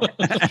 though.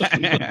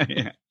 Yeah.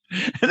 And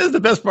this is the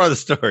best part of the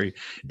story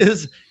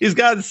is he's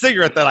got a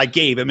cigarette that I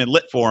gave him and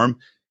lit for him.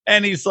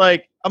 And he's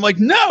like, I'm like,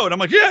 no. And I'm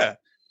like, yeah.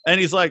 And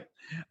he's like,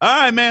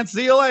 all right, man,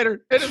 see you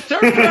later. And it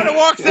turns around and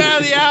walks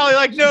out of the alley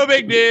like, no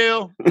big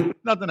deal.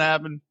 Nothing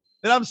happened.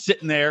 And I'm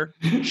sitting there,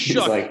 He's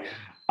like,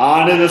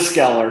 on to the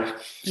Skeller.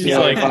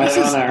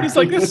 He's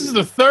like, this is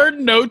the third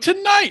no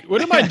tonight.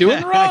 What am I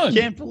doing wrong? I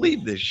can't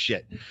believe this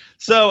shit.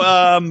 So,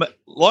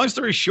 long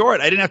story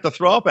short, I didn't have to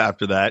throw up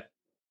after that.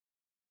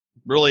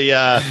 Really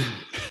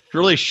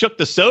shook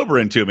the sober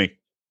into me.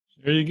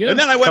 There you go. And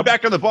then I went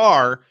back to the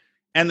bar,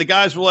 and the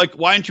guys were like,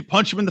 why didn't you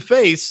punch him in the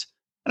face?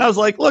 And I was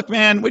like, look,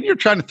 man, when you're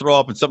trying to throw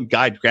up and some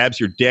guy grabs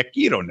your dick,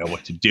 you don't know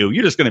what to do.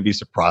 You're just going to be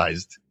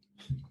surprised.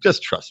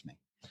 Just trust me.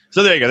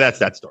 So there you go. That's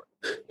that story.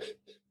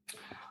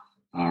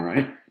 All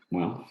right.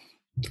 Well,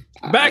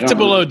 back to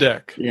below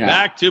deck. Yeah.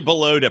 Back to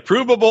below deck.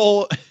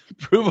 Provable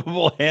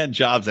hand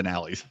jobs and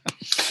alleys.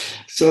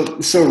 So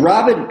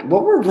Robin,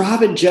 what were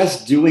Rob and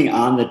Jess doing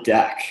on the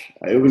deck?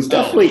 It was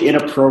definitely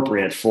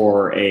inappropriate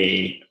for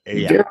a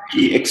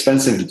very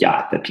expensive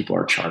yacht that people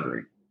are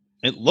chartering.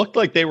 It looked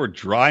like they were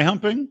dry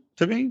humping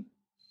to me.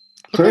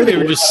 Clearly, they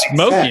were just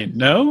smoking.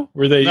 No,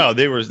 were they? No,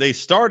 they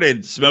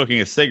started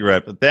smoking a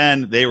cigarette, but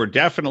then they were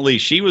definitely.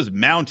 She was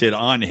mounted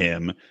on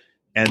him,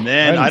 and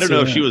then I don't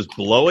know if she was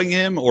blowing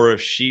him or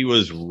if she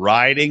was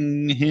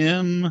riding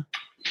him.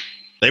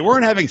 They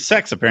weren't having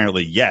sex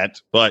apparently yet,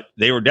 but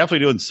they were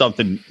definitely doing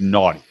something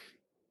naughty.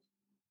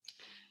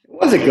 It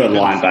was a good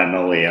line by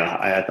Malia,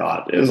 I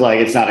thought. It was like,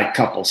 it's not a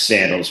couple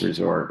sandals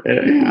resort.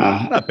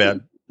 Not bad.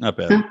 Not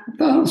bad.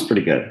 That was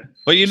pretty good.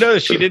 But you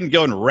notice she didn't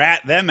go and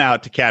rat them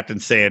out to Captain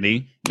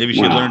Sandy. Maybe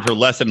she learned her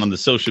lesson on the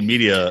social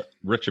media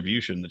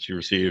retribution that she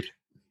received.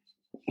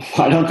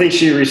 I don't think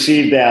she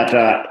received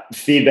that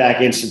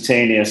feedback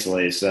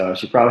instantaneously, so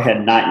she probably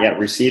had not yet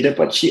received it.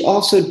 But she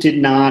also did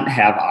not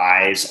have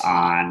eyes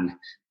on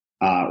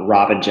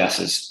Rob and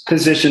Jess's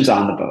positions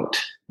on the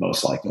boat,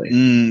 most likely.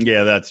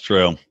 Yeah, that's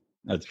true.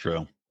 That's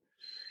true.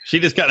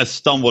 She just kind of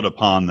stumbled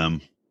upon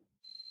them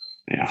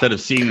instead of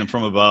seeing them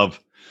from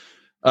above.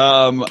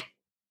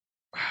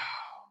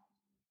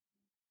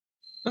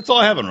 That's all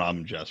I have on Rob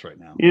and Jess right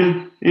now.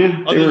 Yeah.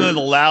 Other than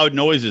the loud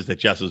noises that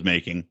Jess was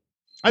making.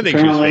 I think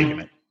she was faking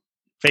it.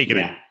 Faking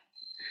it.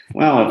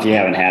 Well, if you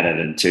haven't had it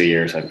in 2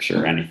 years, I'm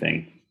sure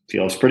anything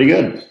feels pretty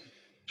good.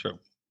 True.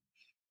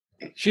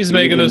 She's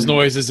making those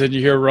noises, and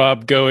you hear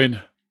Rob going,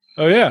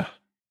 oh, yeah.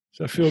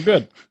 So I feel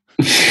good.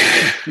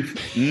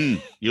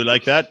 You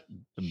like that,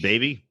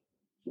 baby?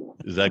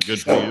 Is that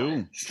good for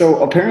you?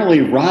 So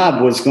apparently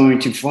Rob was going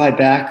to fly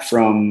back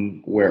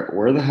from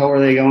where the hell are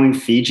they going?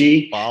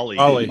 Fiji? Bali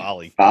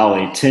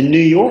to New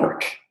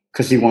York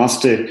because he wants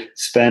to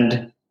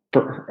spend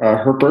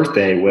her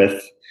birthday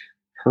with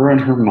her and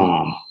her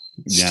mom.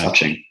 It's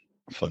touching.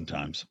 Fun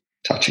times.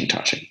 Touching.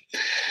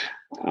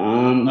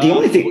 The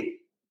only thing...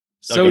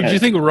 So Okay. do you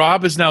think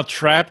Rob is now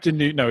trapped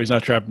in No, he's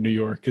not trapped in New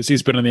York because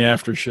he's been on the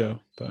after show.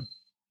 But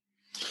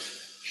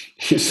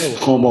He's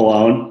Home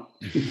Alone.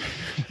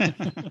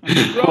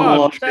 Home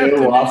Alone 2,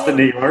 Lost in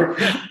New York.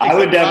 I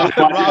would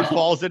definitely. Rob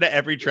falls into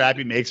every trap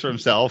he makes for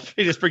himself.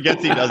 He just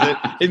forgets he does it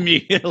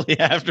immediately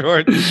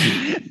afterwards.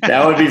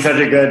 That would be such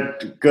a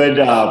good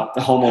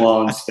Home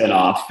Alone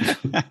spinoff.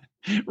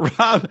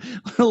 Rob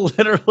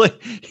literally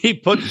he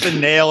puts like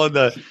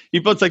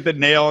the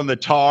nail in the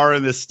tar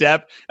in the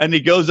step, and he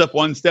goes up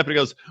one step and he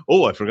goes,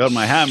 "Oh, I forgot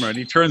my hammer," and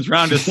he turns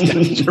around to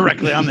step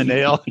directly on the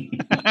nail.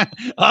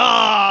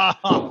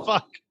 Oh,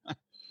 fuck.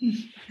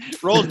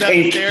 Rolls down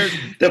the stairs.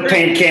 The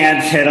paint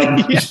cans hit him.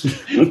 Yeah.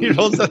 He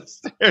rolls down the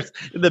stairs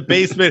in the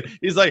basement.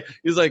 He's like,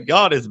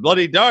 God, it's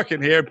bloody dark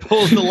in here.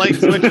 Pulls the light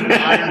switch and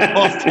the iron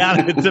falls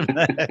down into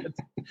the head.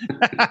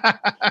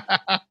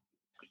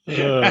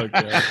 oh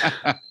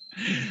god.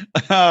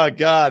 Oh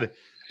God.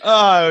 Oh,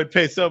 I would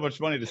pay so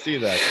much money to see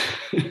that.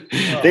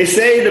 They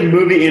say the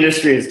movie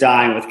industry is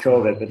dying with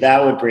COVID, but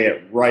that would bring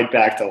it right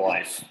back to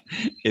life.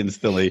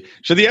 Instantly.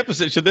 Should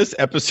this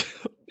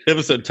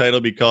episode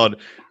title be called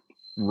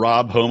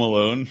Rob Home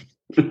Alone?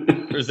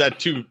 Or is that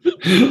too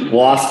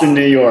Lost in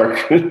New York?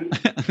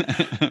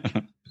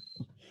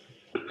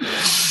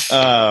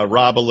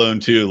 Rob Alone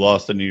 2,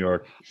 Lost in New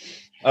York.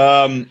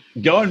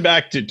 Going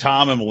back to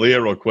Tom and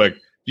Malia real quick.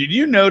 Did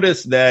you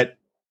notice that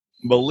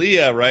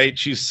Malia, right?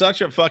 She's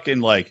such a fucking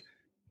like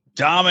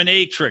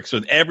dominatrix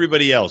with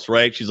everybody else,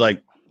 right? She's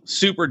like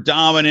super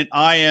dominant.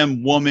 I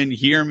am woman.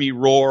 Hear me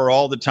roar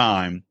all the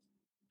time.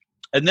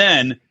 And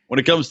then when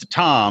it comes to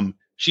Tom,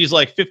 she's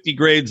like 50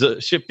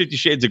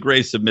 shades of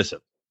gray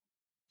submissive.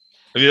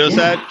 Have you noticed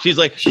that? She's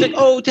like,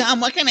 oh, Tom,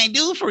 what can I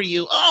do for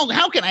you? Oh,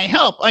 how can I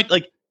help? Like,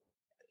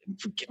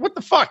 what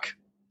the fuck?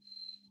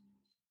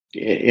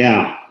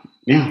 Yeah.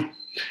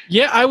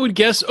 Yeah, I would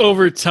guess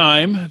over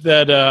time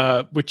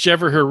that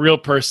whichever her real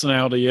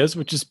personality is,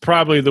 which is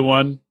probably the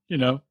one,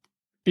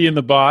 being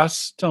the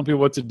boss, telling people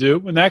what to do.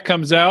 When that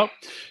comes out,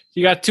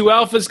 you got two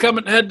alphas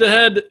coming head to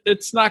head.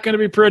 It's not going to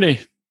be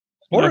pretty.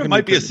 Or it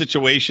might be a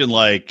situation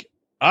like,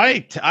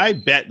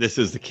 I bet this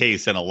is the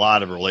case in a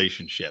lot of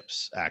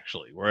relationships,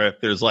 actually, where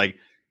if there's like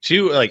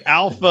two, like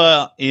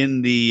alpha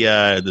in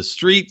the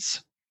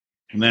streets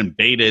and then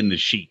beta in the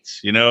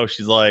sheets,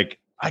 she's like,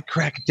 I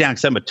crack it down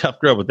because I'm a tough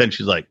girl, but then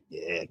she's like,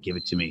 yeah, give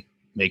it to me.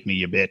 Make me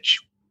your bitch.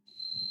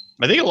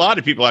 I think a lot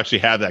of people actually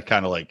have that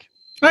kind of like.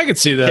 I could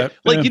see that.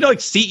 Like,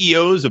 like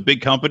CEOs of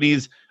big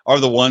companies are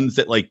the ones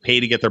that like pay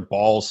to get their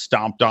balls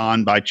stomped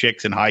on by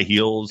chicks in high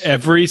heels.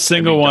 Every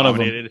single one of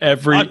them.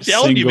 I'm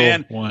telling you,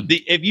 man, one.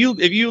 If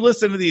you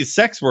listen to these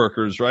sex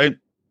workers, right?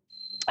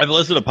 I've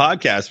listened to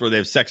podcasts where they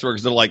have sex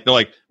workers that are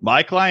like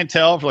my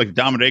clientele for like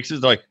dominatrixes.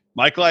 They're like,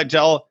 my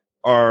clientele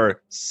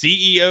are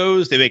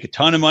CEOs. They make a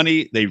ton of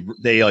money.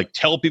 They like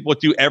tell people what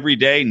to do every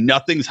day.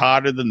 Nothing's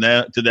hotter than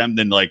that to them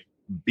than like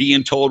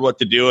being told what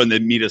to do and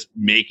then me just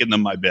making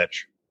them my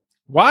bitch.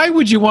 Why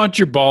would you want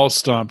your balls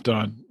stomped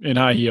on in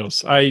high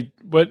heels? I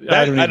don't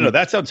know.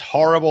 That sounds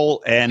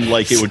horrible and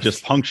like it would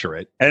just puncture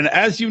it. And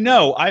as you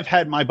know, I've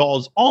had my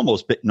balls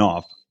almost bitten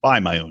off by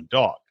my own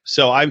dog.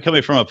 So I'm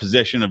coming from a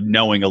position of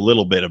knowing a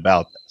little bit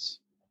about this.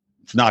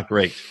 It's not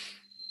great.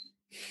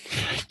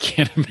 I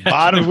can't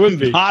imagine it would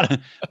be.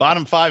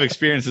 Bottom 5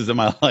 experiences in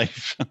my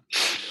life.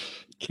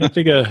 Can't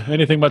think of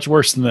anything much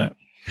worse than that.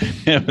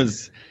 It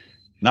was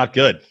not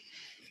good.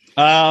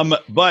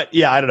 But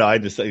yeah, I don't know. I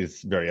just think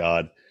it's very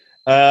odd.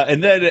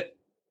 And then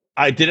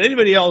did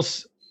anybody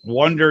else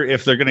wonder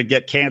if they're going to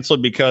get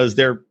canceled because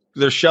they're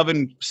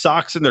shoving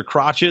socks in their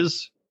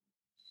crotches?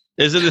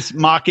 Isn't this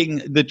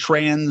mocking the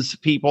trans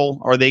people?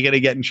 Are they going to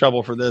get in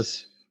trouble for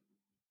this?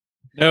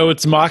 No,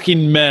 it's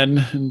mocking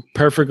men, and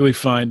perfectly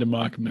fine to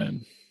mock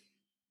men.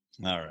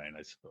 All right,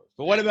 I suppose.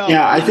 But what about?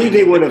 Yeah, I think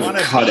they would have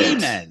cut it.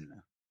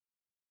 Men?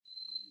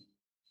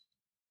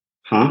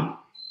 Huh?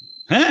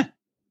 Huh?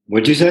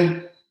 What'd you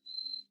say?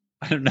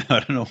 I don't know. I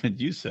don't know what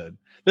you said.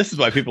 This is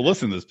why people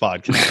listen to this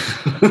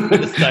podcast.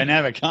 This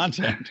dynamic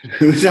content.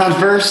 Who's on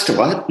first?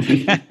 What?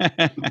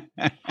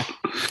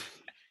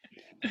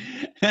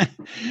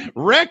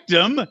 Wrecked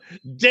him.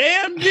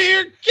 Damn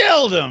dear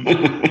killed him.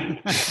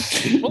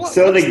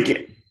 So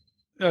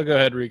go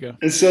ahead, Rico.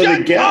 So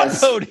the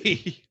guest.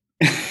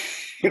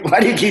 Why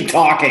do you keep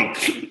talking?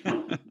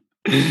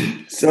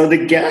 So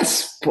the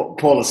guest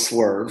pulled a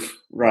swerve,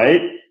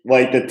 right?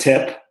 Like the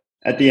tip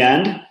at the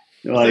end.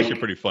 Like, That's actually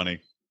pretty funny.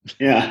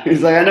 Yeah,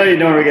 he's like, I know you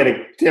don't ever get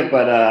a tip,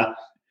 but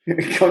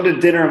come to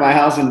dinner at my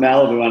house in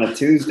Malibu on a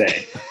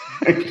Tuesday.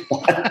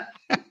 What?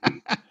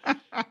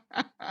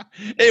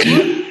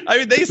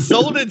 They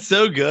sold it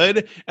so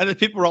good, and then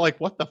people were like,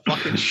 "What the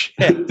fucking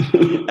shit?"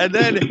 And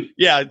then,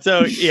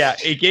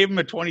 it gave him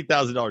a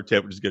 $20,000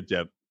 tip, which is a good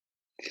tip.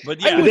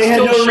 But yeah,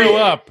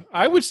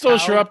 I would still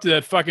show up to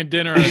that fucking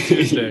dinner on a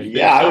Tuesday.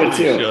 Yeah, I would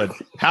too. Should.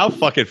 How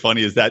fucking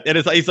funny is that? And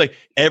it's like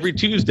every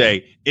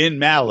Tuesday in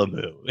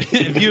Malibu.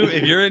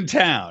 if you're in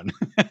town.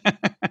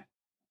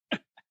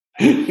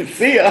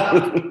 See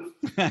ya.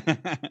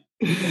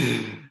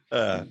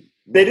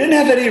 They didn't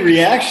have any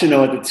reaction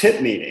though at the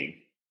tip meeting.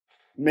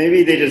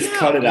 Maybe they just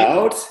cut it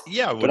out.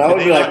 Yeah, but I would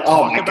be like,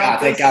 oh my God,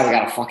 thank God we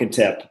got a fucking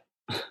tip.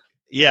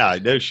 Yeah,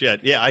 no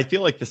shit. Yeah, I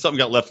feel like something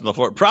got left on the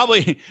floor.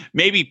 Probably,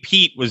 maybe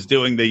Pete was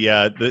doing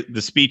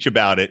the speech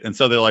about it, and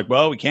so they're like,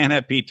 "Well, we can't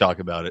have Pete talk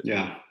about it."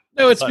 Yeah.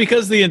 No, it's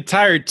because the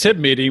entire tip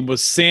meeting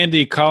was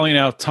Sandy calling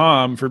out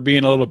Tom for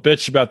being a little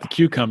bitch about the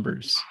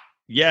cucumbers.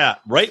 Yeah,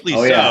 rightly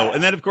so. Yeah.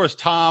 And then, of course,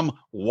 Tom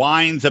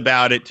whines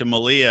about it to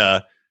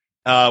Malia,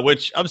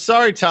 which I'm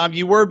sorry, Tom,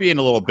 you were being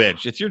a little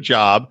bitch. It's your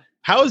job.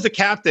 How is the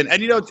captain?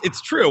 And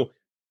it's true.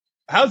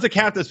 How's the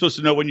captain supposed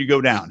to know when you go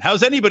down?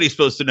 How's anybody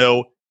supposed to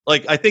know?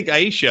 Like, I think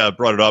Aisha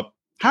brought it up.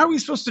 How are we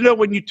supposed to know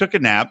when you took a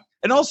nap?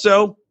 And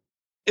also,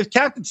 if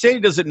Captain Sandy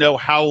doesn't know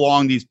how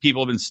long these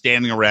people have been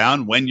standing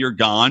around when you're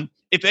gone,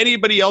 if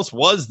anybody else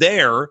was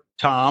there,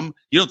 Tom,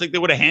 you don't think they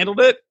would have handled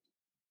it?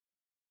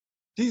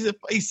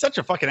 He's such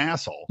a fucking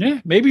asshole. Yeah,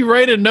 maybe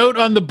write a note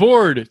on the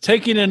board.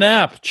 Taking a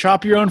nap.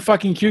 Chop your own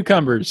fucking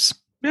cucumbers.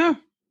 Yeah.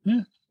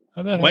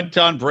 Went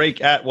on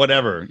break at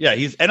whatever. Yeah,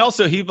 and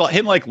also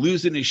him like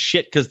losing his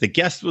shit because the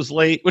guest was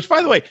late. Which,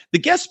 by the way, the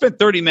guest spent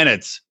 30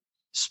 minutes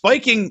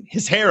spiking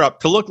his hair up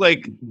to look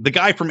like the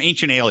guy from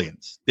Ancient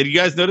Aliens. Did you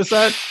guys notice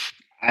that?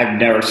 I've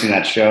never seen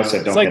that show, so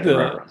I don't get the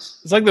reference.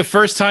 It's like the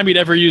first time he'd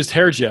ever used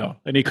hair gel,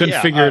 and he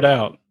couldn't figure it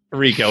out.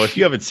 Rico, if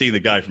you haven't seen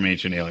the guy from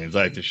Ancient Aliens,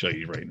 I have to show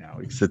you right now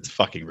because it's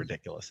fucking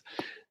ridiculous.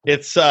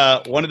 It's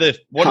one of the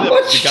How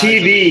much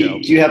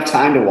TV do you have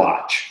time to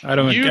watch? I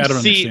don't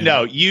understand.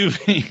 No, you've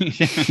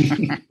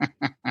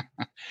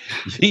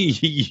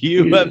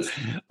you have.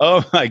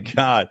 Oh my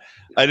God!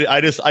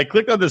 I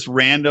clicked on this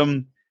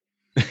random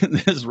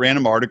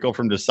article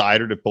from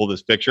Decider to pull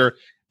this picture,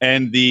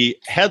 and the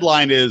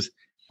headline is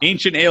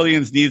Ancient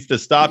Aliens needs to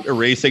stop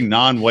erasing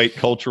non-white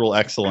cultural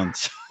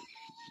excellence.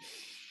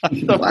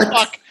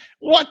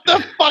 What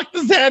the fuck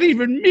does that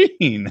even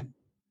mean?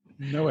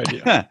 No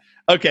idea.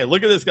 Okay,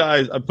 look at this,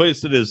 guys. I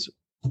posted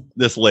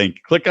this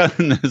link. Click on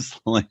this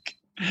link.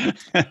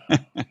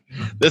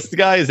 This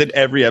guy is in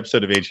every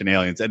episode of Ancient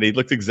Aliens, and he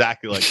looks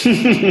exactly like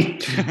him.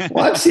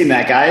 Well, I've seen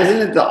that guy.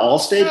 Isn't it the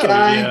Allstate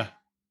guy?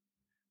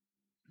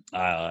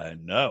 Yeah.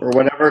 No. Or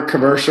whatever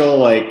commercial,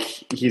 like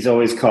he's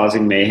always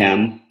causing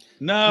mayhem.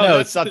 No,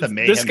 it's not the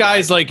mayhem. This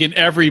guy's like in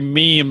every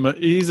meme.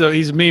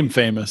 He's meme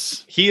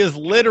famous. He is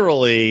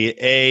literally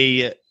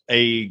a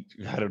I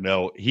don't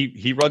know.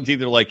 He runs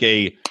either like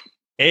a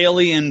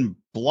alien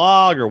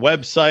blog or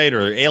website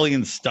or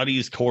alien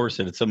studies course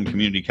at some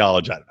community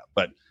college. I don't know.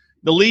 But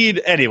the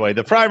lead, anyway,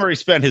 the primary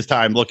spent his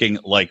time looking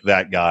like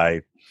that guy.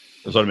 I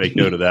just want to make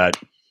note of that.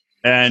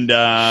 And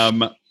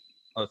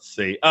let's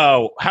see.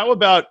 Oh, how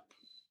about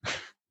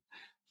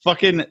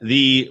fucking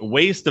the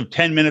waste of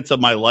 10 minutes of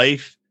my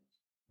life?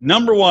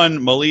 Number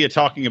one, Malia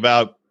talking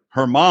about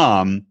her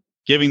mom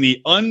giving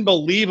the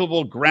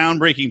unbelievable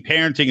groundbreaking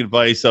parenting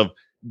advice of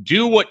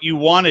do what you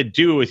want to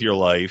do with your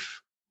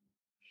life.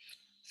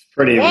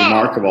 Pretty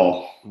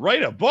remarkable.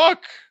 Write a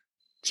book.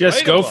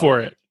 Just go for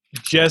it.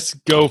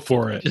 Just go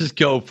for it. Just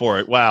go for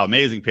it. Wow,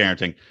 amazing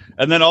parenting.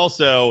 And then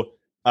also,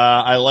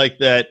 I like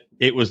that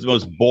it was the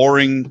most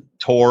boring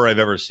tour I've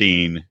ever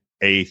seen.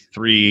 A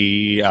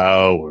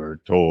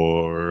 3-hour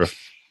tour.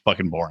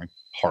 Fucking boring.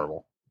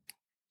 Horrible.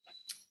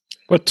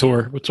 What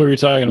tour? What tour are you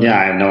talking about? Yeah,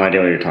 I have no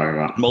idea what you're talking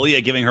about. Malia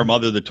giving her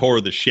mother the tour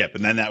of the ship.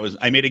 And then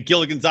I made a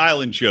Gilligan's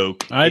Island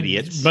joke.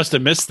 Idiots. Must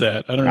have missed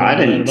that. I don't know. I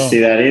didn't see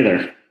that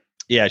either.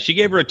 Yeah, she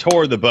gave her a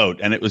tour of the boat,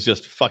 and it was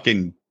just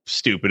fucking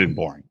stupid and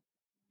boring.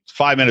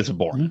 5 minutes of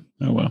boring.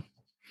 Oh, well.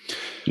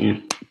 Yeah.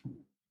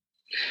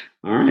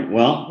 All right,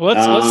 well.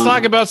 Let's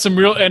talk about some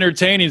real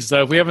entertaining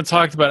stuff. We haven't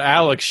talked about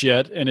Alex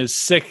yet and his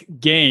sick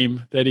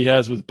game that he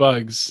has with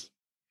Bugs.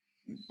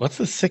 What's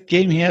the sick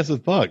game he has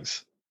with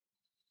Bugs?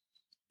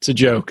 It's a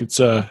joke.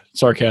 It's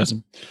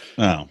sarcasm.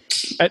 Oh.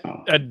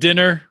 At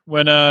dinner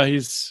when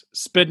he's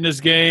spitting his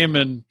game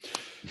and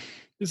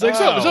he's like,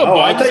 I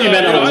thought you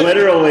meant a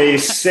literally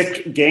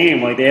sick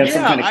game. Like they had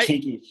some kind of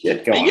kinky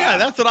shit going on. Yeah,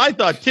 that's what I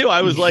thought too.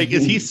 I was like,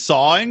 is he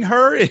sawing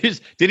her?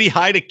 Did he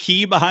hide a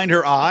key behind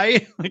her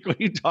eye? Like, what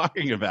are you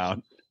talking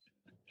about?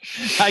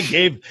 I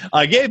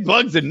gave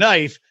Bugs a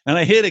knife and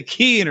I hid a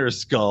key in her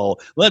skull.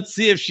 Let's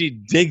see if she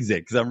digs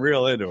it because I'm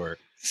real into her.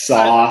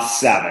 Saw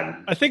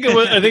 7. I think it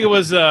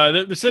was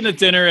they're sitting at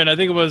dinner, and I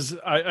think it was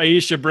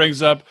Aisha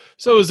brings up,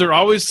 so is there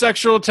always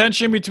sexual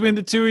tension between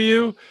the two of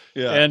you?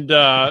 Yeah. And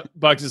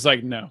Bugs is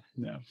like, no.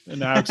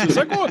 And Alex is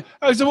like, well,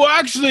 I said, well,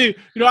 actually,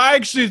 I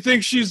actually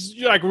think she's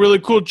like a really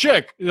cool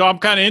chick. I'm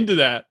kind of into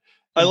that.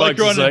 And I like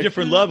her on a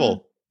different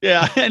level.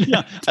 Yeah,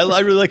 I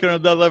really like her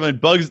on that level. And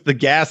Bugs, the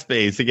gas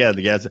face again.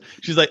 The gas.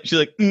 She's like,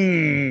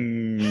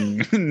 no.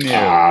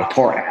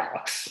 Poor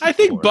Alex. I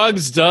think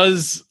Bugs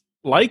does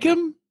like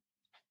him.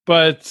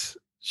 But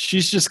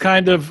she's just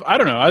kind of, I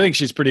don't know. I think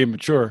she's pretty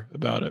immature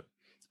about it.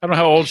 I don't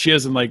know how old she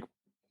is in life.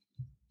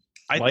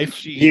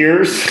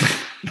 Years.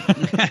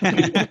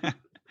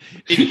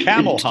 In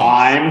camel humps.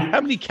 Time. How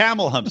many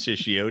camel humps is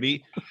she,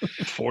 Odie?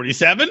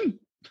 47?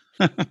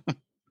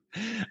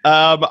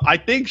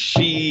 I think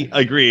she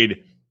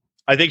agreed.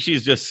 I think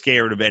she's just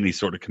scared of any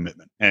sort of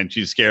commitment. And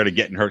she's scared of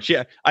getting hurt.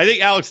 I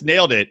think Alex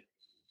nailed it.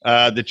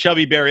 the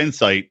Chubby Bear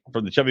Insight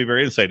from the Chubby Bear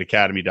Insight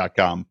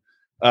Academy.com.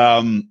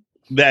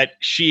 That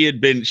she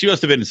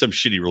must have been in some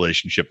shitty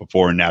relationship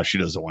before, and now she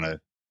doesn't want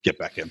to get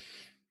back in.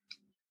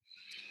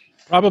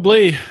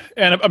 Probably.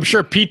 And I'm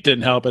sure Pete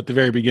didn't help at the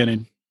very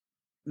beginning.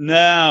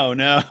 No,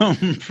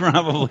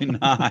 probably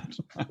not.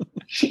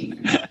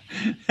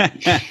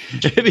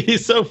 It'd be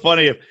so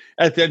funny if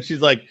at the end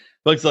she's like,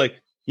 looks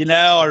like,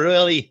 I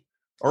really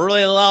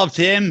loved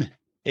him.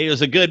 He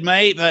was a good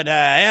mate, but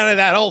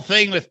that whole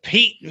thing with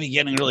Pete in the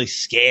beginning really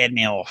scared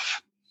me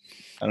off.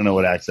 I don't know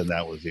what accent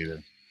that was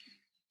either.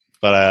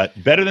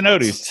 But better than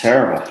Odie's. It's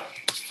terrible.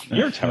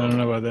 You're terrible. I don't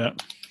know about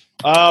that.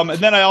 And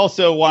then I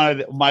also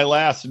my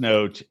last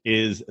note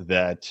is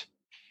that,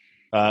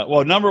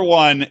 number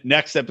one,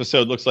 next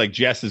episode looks like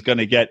Jess is going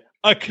to get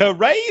a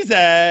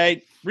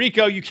crazy.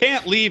 Rico, you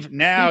can't leave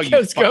now.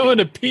 Rico's going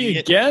to pee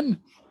again?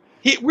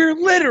 We're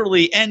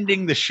literally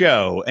ending the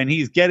show, and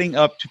he's getting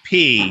up to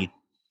pee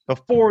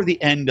before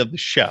the end of the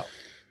show.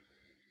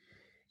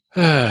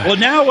 Well,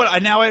 now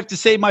I have to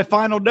say my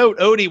final note.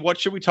 Odie, what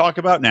should we talk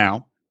about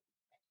now?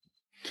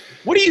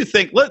 What do you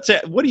think? What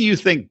do you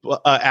think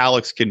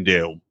Alex can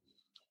do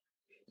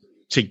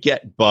to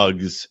get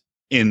Bugs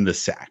in the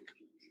sack?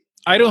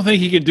 I don't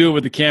think he can do it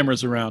with the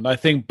cameras around. I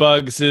think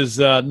Bugs is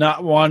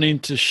not wanting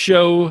to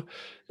show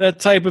that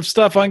type of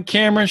stuff on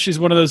camera. She's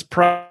one of those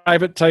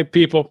private type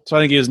people. So I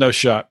think he has no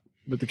shot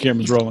with the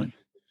cameras rolling.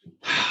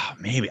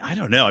 Maybe. I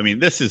don't know. I mean,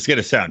 this is going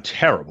to sound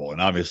terrible.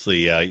 And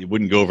obviously you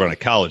wouldn't go over on a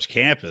college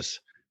campus,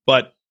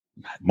 but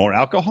more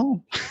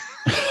alcohol?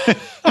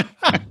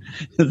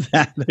 Is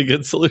that a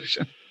good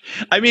solution?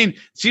 I mean,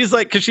 she's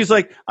like,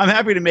 I'm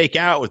happy to make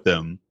out with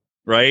them,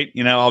 right?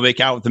 I'll make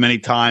out with them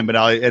anytime, but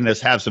I'll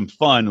just have some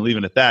fun and leave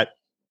it at that.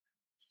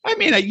 I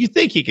mean, you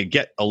think he could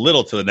get a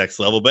little to the next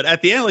level, but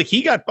at the end,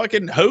 he got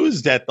fucking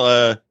hosed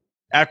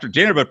after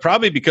dinner, but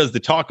probably because the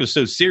talk was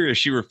so serious,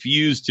 she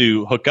refused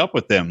to hook up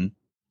with him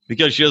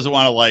because she doesn't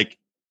want to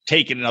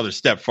take it another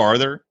step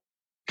farther.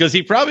 Because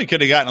he probably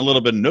could have gotten a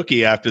little bit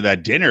nookie after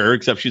that dinner,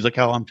 except she's like,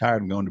 "Oh, I'm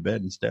tired. I'm going to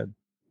bed instead."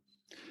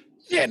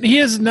 Yeah, and he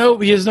has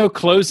no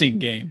closing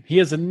game. He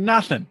has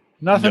nothing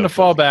to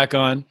fall back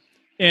on.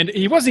 And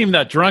he wasn't even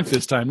that drunk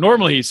this time.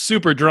 Normally he's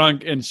super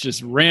drunk and it's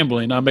just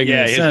rambling, not making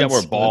any sense. Yeah, he's got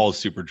more balls,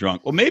 super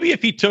drunk. Well, maybe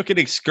if he took an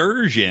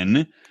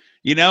excursion,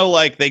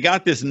 they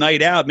got this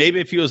night out. Maybe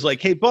if he was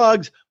like, "Hey,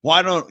 Bugs,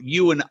 why don't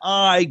you and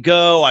I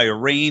go? I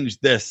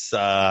arranged this."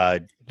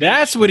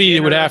 That's what he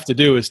would have to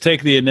do is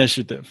take the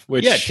initiative.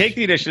 Take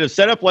the initiative.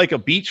 Set up a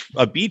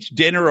beach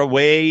dinner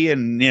away,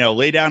 and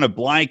lay down a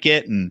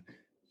blanket and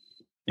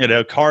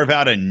carve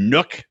out a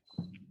nook.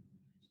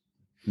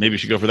 Maybe you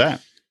should go for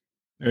that.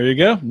 There you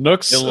go.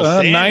 Nooks.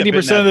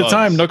 90% of the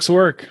time, Nooks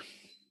work.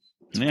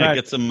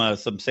 Get some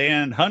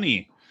sand,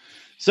 honey.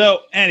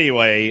 So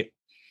anyway,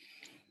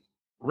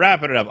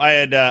 wrapping it up. I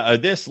had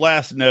this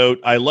last note.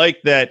 I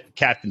like that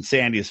Captain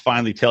Sandy is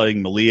finally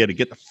telling Malia to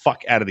get the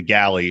fuck out of the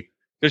galley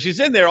because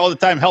she's in there all the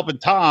time helping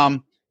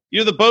Tom.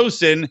 You're the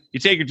bosun. You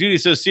take your duty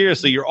so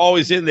seriously. You're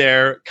always in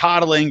there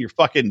coddling your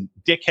fucking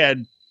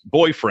dickhead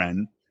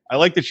boyfriend. I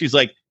like that she's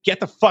like, get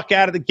the fuck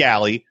out of the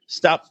galley.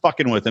 Stop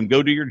fucking with him.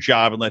 Go do your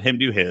job and let him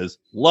do his.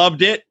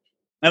 Loved it.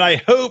 And I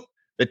hope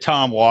that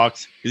Tom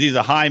walks because he's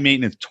a high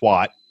maintenance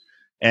twat.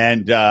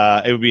 And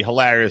it would be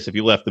hilarious if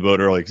he left the boat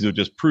early because it would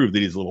just prove that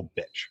he's a little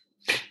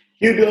bitch.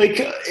 He'd be like,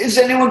 is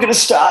anyone going to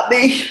stop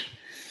me?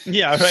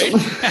 Yeah, right.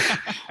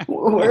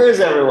 Where is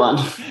everyone?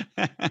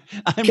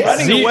 I'm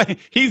running away.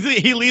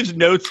 He leaves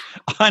notes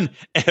on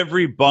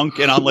every bunk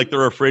and on the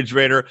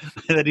refrigerator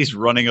that he's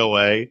running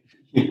away.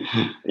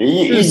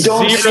 You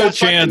don't zero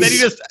chance.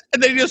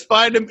 And then you just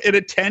find him in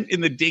a tent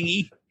in the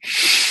dinghy.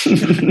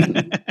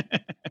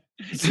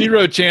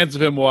 Zero chance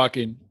of him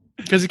walking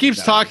because he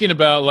keeps talking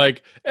about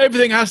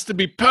everything has to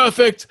be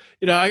perfect.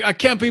 I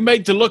can't be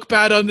made to look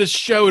bad on this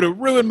show to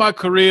ruin my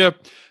career.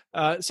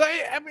 I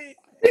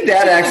think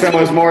that accent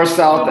was more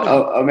South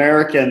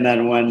American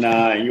than when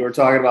you were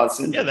talking about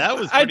St. Yeah, that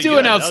was. I do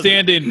an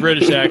outstanding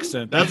British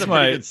accent. That's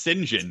my good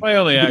St. John. My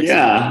only accent.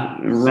 Yeah,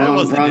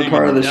 wrong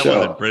part of the show. That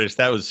wasn't British.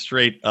 That was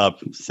straight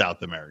up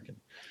South American,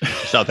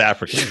 South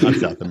African, not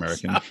South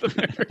American.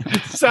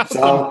 South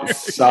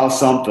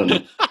something.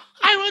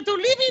 I want to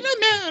live in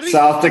America.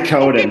 South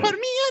Dakotan. For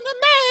me in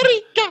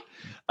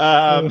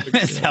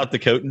America. South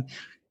Dakotan.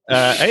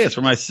 Hey, it's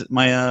where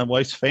my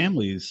wife's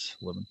family's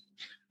living.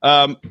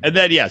 And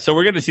then, so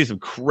we're going to see some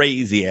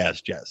crazy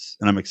ass Jess.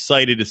 And I'm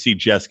excited to see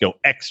Jess go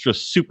extra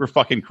super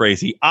fucking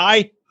crazy.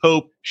 I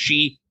hope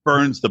she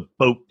burns the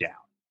boat down.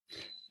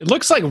 It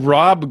looks like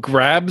Rob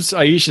grabs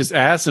Aisha's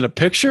ass in a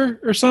picture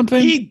or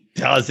something. He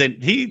doesn't.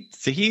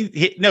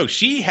 No,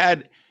 she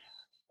had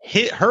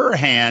hit her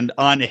hand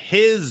on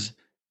his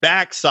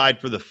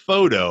backside for the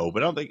photo,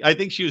 but I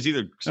think she was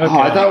either. Okay.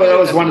 I thought that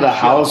was one of the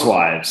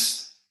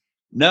housewives.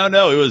 No,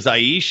 it was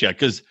Aisha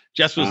because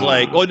Jess was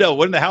like, oh no,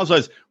 one of the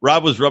housewives,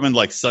 Rob was rubbing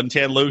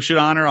suntan lotion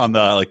on her on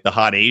the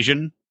hot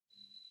Asian.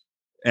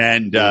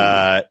 And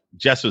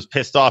Jess was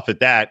pissed off at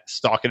that,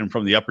 stalking him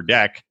from the upper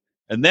deck.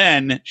 And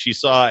then she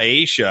saw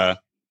Aisha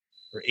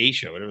or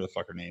Aisha, whatever the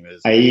fuck her name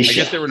is. Aisha. I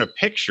guess they were in a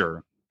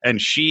picture,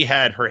 and she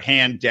had her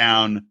hand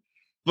down.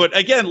 But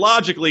again,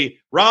 logically,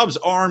 Rob's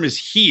arm is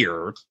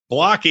here,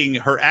 blocking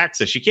her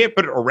access. She can't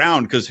put it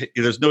around because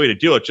there's no way to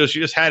do it. So she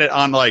just had it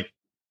on like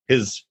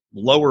his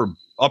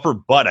upper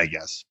butt, I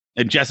guess.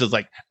 And Jess is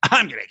like,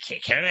 I'm gonna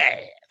kick her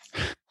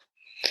ass.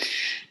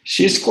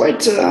 She's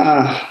quite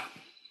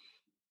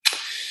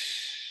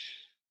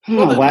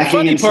well, the lacking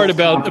funny in part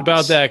about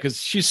self-confidence. that,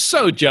 because she's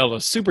so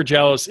jealous, super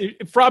jealous.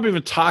 If Rob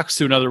even talks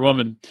to another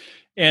woman,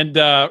 and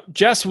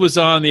Jess was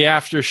on the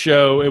after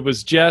show. It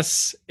was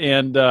Jess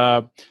and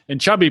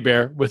Chubby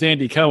Bear with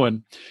Andy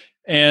Cohen,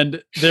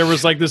 and there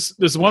was like this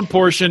one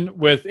portion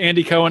with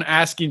Andy Cohen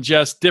asking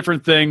Jess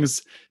different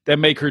things that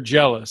make her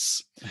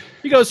jealous.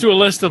 He goes through a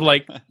list of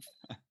like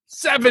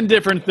 7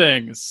 different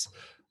things,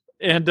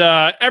 and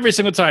every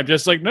single time,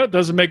 just like, no, it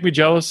doesn't make me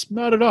jealous.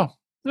 Not at all.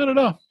 Not at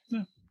all.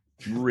 No.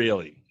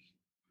 Really?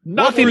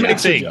 Nothing What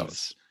makes me things?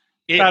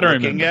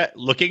 jealous.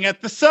 Looking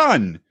at the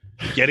sun,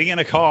 getting in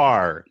a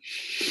car,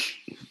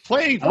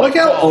 playing. I like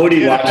how football,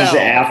 Odie watches NFL.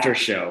 the after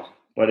show,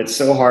 but it's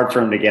so hard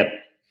for him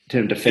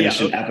to finish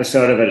an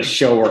episode of a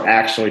show we're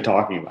actually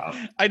talking about.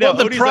 I know.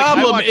 Well, the Odie's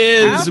problem I watched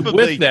is half of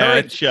with the that-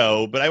 current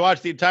show, but I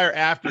watched the entire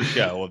after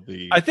show of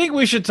the. I think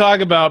we should talk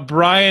about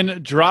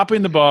Brian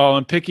dropping the ball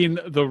and picking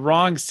the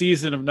wrong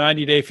season of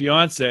 90 Day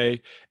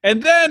Fiancé,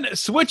 and then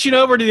switching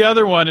over to the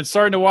other one and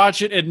starting to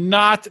watch it and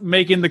not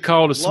making the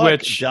call to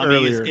switch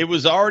dummies, earlier. it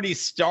was already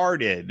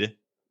started,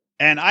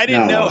 and I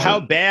didn't know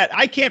how bad.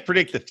 I can't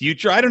predict the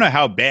future. I don't know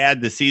how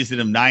bad the season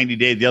of 90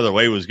 Day the Other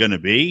Way was going to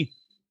be,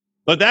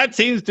 but that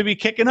seems to be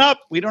kicking up.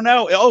 We don't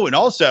know. Oh, and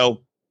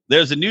also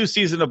there's a new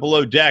season of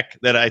Below Deck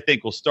that I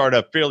think will start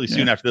up fairly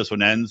soon after this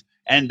one ends,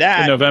 and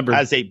that In November.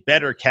 has a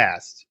better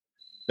cast.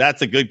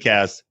 That's a good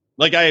cast.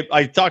 Like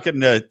I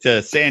talking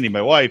to Sandy,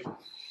 my wife,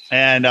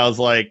 and I was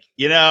like,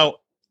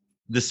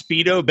 the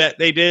Speedo bet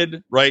they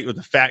did, right, with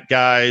the fat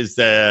guys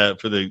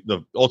for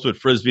the Ultimate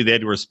Frisbee, they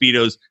had to wear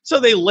Speedos. So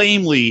they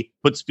lamely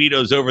put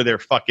Speedos over their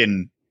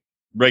fucking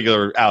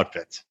regular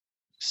outfits.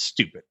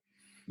 Stupid.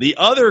 The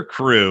other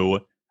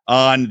crew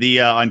on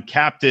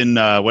Captain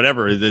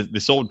whatever,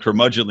 this old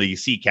curmudgeonly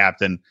sea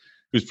captain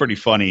who's pretty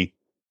funny,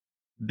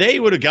 they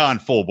would have gone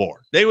full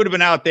bore. They would have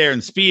been out there in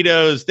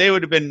Speedos. They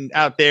would have been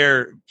out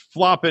there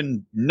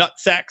flopping nut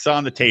sacks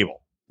on the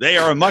table. They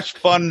are a much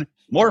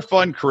more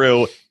fun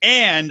crew.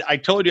 And I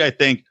told you, I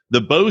think the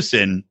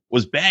bosun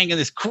was banging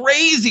this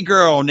crazy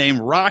girl named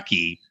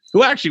Rocky,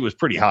 who actually was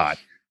pretty hot,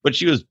 but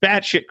she was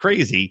batshit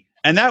crazy.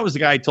 And that was the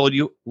guy I told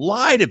you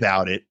lied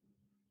about it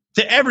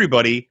to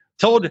everybody,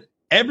 told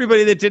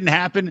everybody that didn't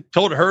happen,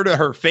 told her to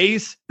her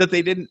face that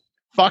they didn't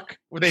fuck,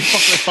 where they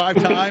fucked like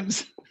 5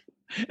 times.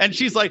 And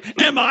she's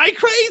like, am I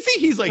crazy?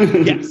 He's like,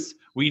 yes,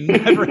 we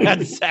never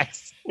had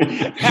sex.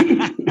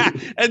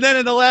 And then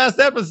in the last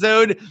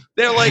episode,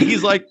 they're like,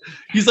 he's like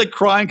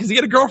crying because he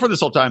had a girlfriend this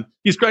whole time.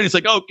 He's crying. He's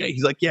like, okay.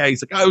 He's like, yeah.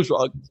 He's like, I was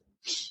wrong.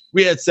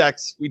 We had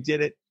sex. We did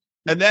it.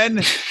 And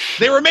then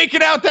they were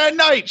making out that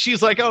night.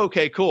 She's like, oh,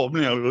 okay, cool.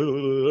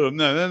 And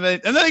then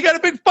they got a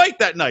big fight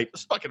that night. It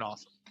was fucking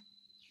awesome.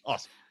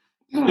 Awesome.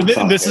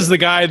 And this is the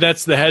guy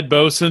that's the head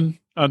bosun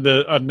on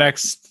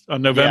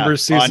November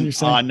season. You're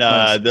saying?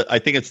 I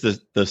think it's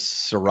the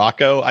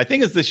Sirocco. I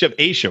think it's the ship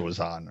Aisha was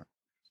on.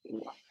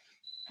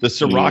 The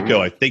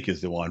Sirocco, I think,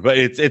 is the one, but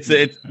it's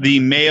the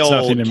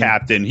male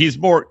captain.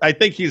 I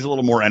think he's a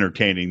little more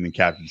entertaining than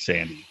Captain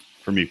Sandy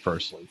for me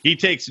personally. He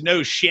takes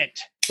no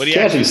shit, but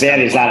Captain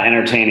Sandy's not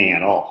entertaining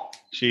at all.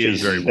 She's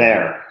is very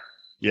there.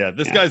 Yeah,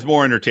 this guy's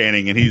more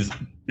entertaining, and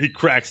he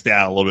cracks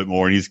down a little bit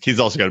more, and he's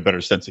also got a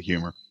better sense of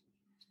humor.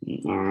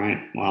 All right.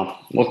 Well,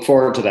 look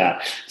forward to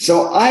that.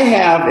 So I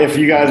have, if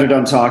you guys are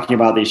done talking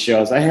about these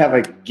shows, I have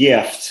a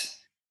gift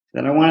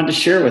that I wanted to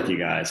share with you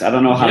guys. I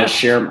don't know how to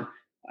share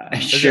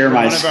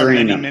my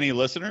screen. Many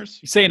listeners.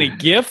 You saying a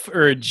GIF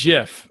or a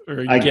GIF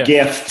or a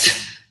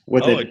gift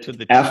with an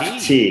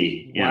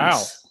FT.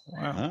 Yes.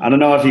 Wow. I don't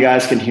know if you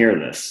guys can hear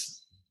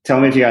this.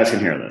 Tell me if you guys can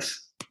hear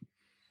this.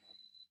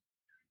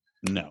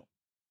 No.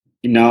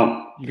 You're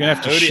gonna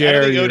have to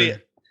share.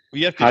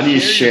 You have to how do you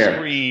share share? Your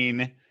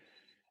screen,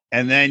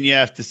 and then you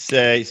have to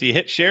say. So you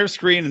hit share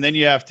screen, and then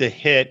you have to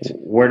hit.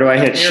 Where do I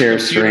hit share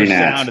screen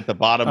sound at the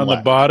bottom? On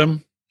left. the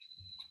bottom,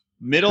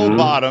 middle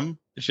bottom.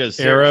 It says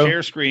arrow.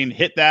 Share screen.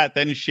 Hit that,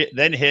 then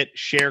hit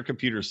share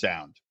computer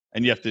sound,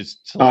 and you have to.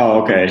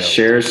 Oh, okay.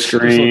 Share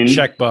screen.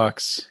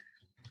 Checkbox.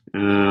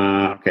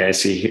 Okay. I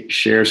see.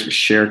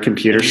 Share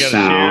computer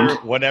sound. Share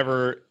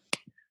whatever.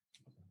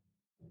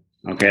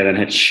 Okay. Then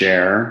hit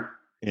share.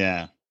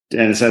 Yeah.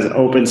 And it says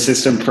open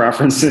system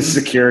preferences,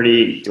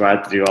 security. Do I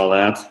have to do all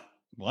that?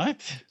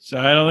 What? So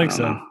I don't think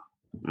so. All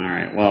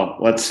right. Well,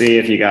 let's see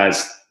if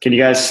can you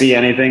guys see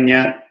anything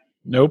yet?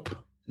 Nope.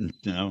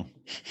 No.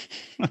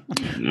 All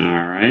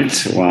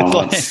right.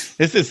 Well, is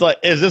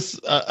this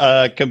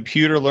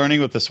computer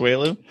learning with the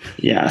Swelu?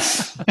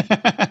 Yes.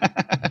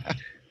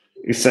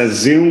 It says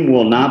Zoom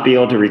will not be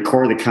able to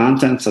record the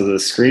contents of the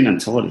screen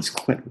until it is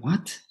quit.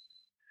 What?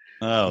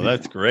 Oh,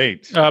 that's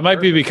great. It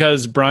might be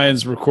because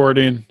Brian's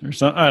recording or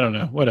something. I don't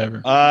know.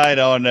 Whatever. I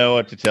don't know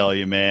what to tell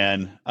you,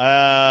 man.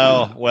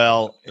 Oh,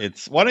 well,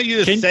 why don't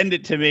you just send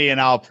it to me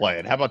and I'll play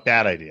it? How about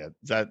that idea?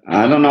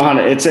 I don't know how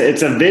to. It's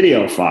a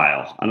video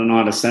file. I don't know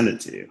how to send it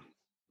to you.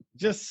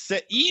 Just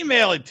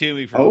email it to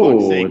me for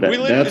fuck's sake.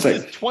 This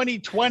is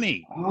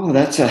 2020. Oh,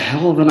 that's a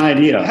hell of an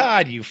idea.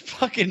 God, you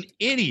fucking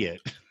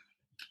idiot.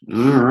 All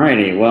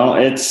righty. Well,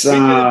 it's... We could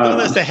have done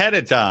this ahead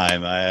of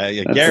time.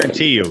 I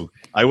guarantee you.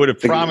 I would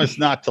have promised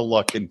not to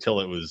look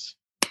until it was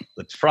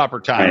the proper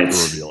time to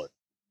reveal it.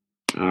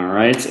 All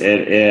right.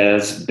 It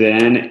has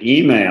been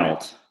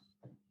emailed.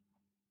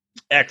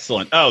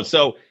 Excellent. Oh,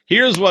 so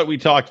here's what we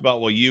talked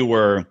about while you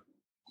were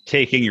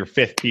taking your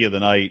fifth pee of the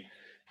night.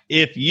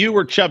 If you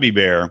were Chubby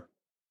Bear,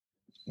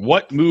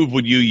 what move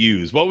would you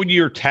use? What would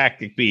your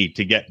tactic be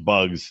to get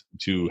Bugs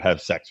to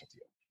have sex with you?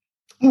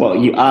 Well,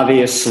 you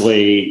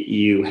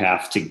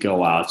have to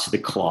go out to the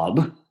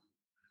club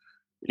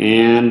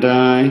and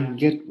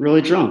get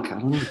really drunk. I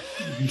don't know.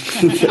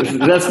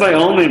 That's my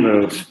only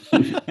move.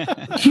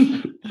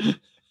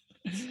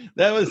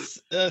 That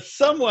was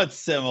somewhat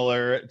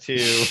similar to.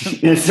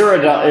 Is there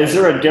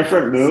a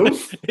different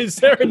move? Is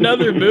there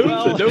another move?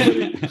 Well,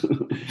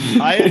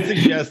 I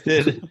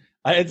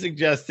had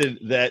suggested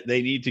that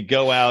they need to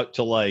go out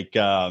to a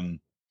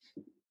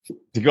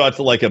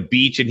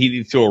beach, and he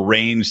needs to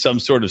arrange some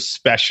sort of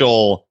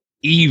special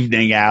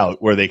evening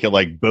out where they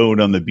could bone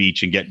on the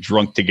beach and get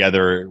drunk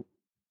together,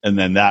 and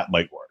then that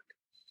might work.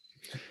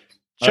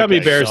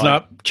 Chubby Bear's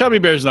not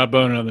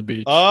boning on the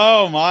beach.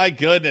 Oh my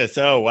goodness!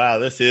 Oh wow,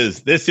 this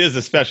is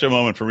a special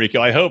moment for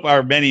Rico. I hope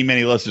our many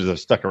listeners have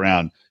stuck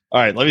around.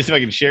 All right, let me see if I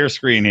can share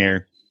screen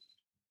here.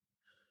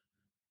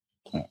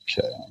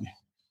 Okay,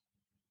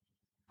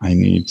 I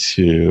need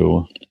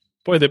to.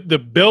 Boy, the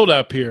build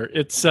up here.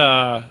 It's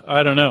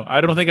I don't know. I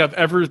don't think I've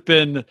ever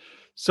been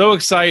so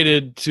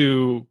excited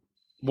to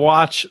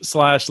watch /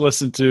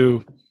 listen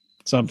to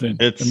something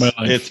in my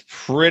life. It's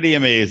pretty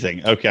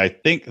amazing. Okay, I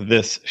think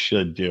this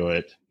should do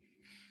it.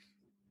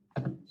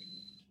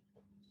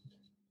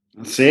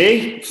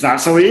 See? It's not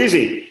so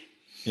easy.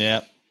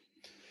 Yeah.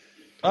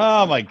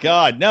 Oh my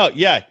God. No,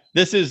 yeah.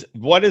 This is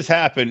what has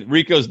happened.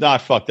 Rico's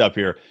not fucked up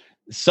here.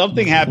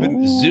 Something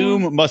happened.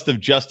 Zoom must have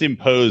just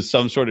imposed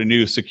some sort of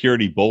new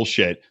security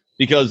bullshit,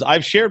 because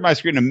I've shared my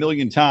screen 1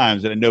 million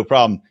times and no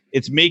problem.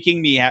 It's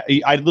making me, I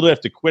literally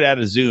have to quit out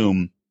of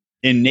Zoom,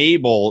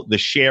 enable the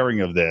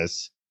sharing of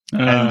this,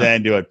 and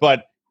then do it.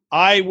 But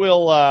I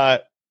will,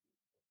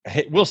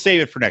 we'll save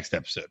it for next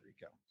episode,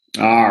 Rico.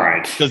 All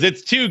right. Because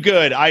it's too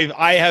good.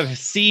 I have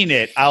seen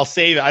it. I'll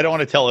save it. I don't want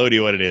to tell Odie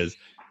what it is.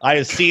 I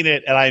have seen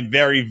it and I'm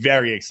very,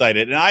 very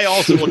excited. And I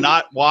also will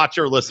not watch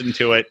or listen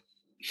to it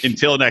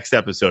until next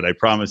episode. I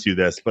promise you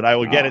this, but I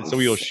will get it, so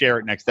we will share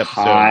it next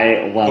episode.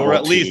 High level or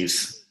at tease.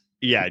 least,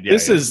 yeah.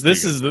 This is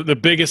the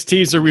biggest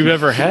teaser we've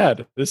ever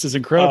had. This is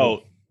incredible.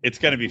 Oh, it's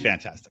going to be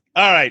fantastic.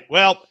 All right.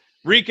 Well,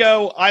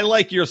 Rico, I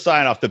like your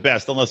sign off the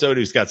best, unless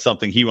Odie's got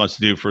something he wants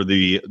to do for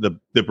the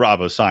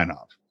Bravo sign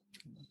off.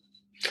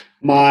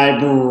 My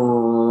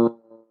Bravo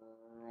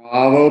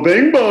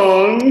Bing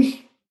Bong.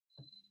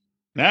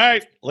 All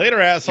right. Later,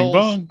 assholes.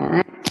 Bing bong. All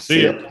right.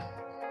 See ya.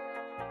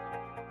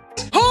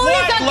 Who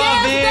is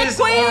against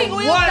the queen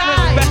will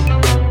die.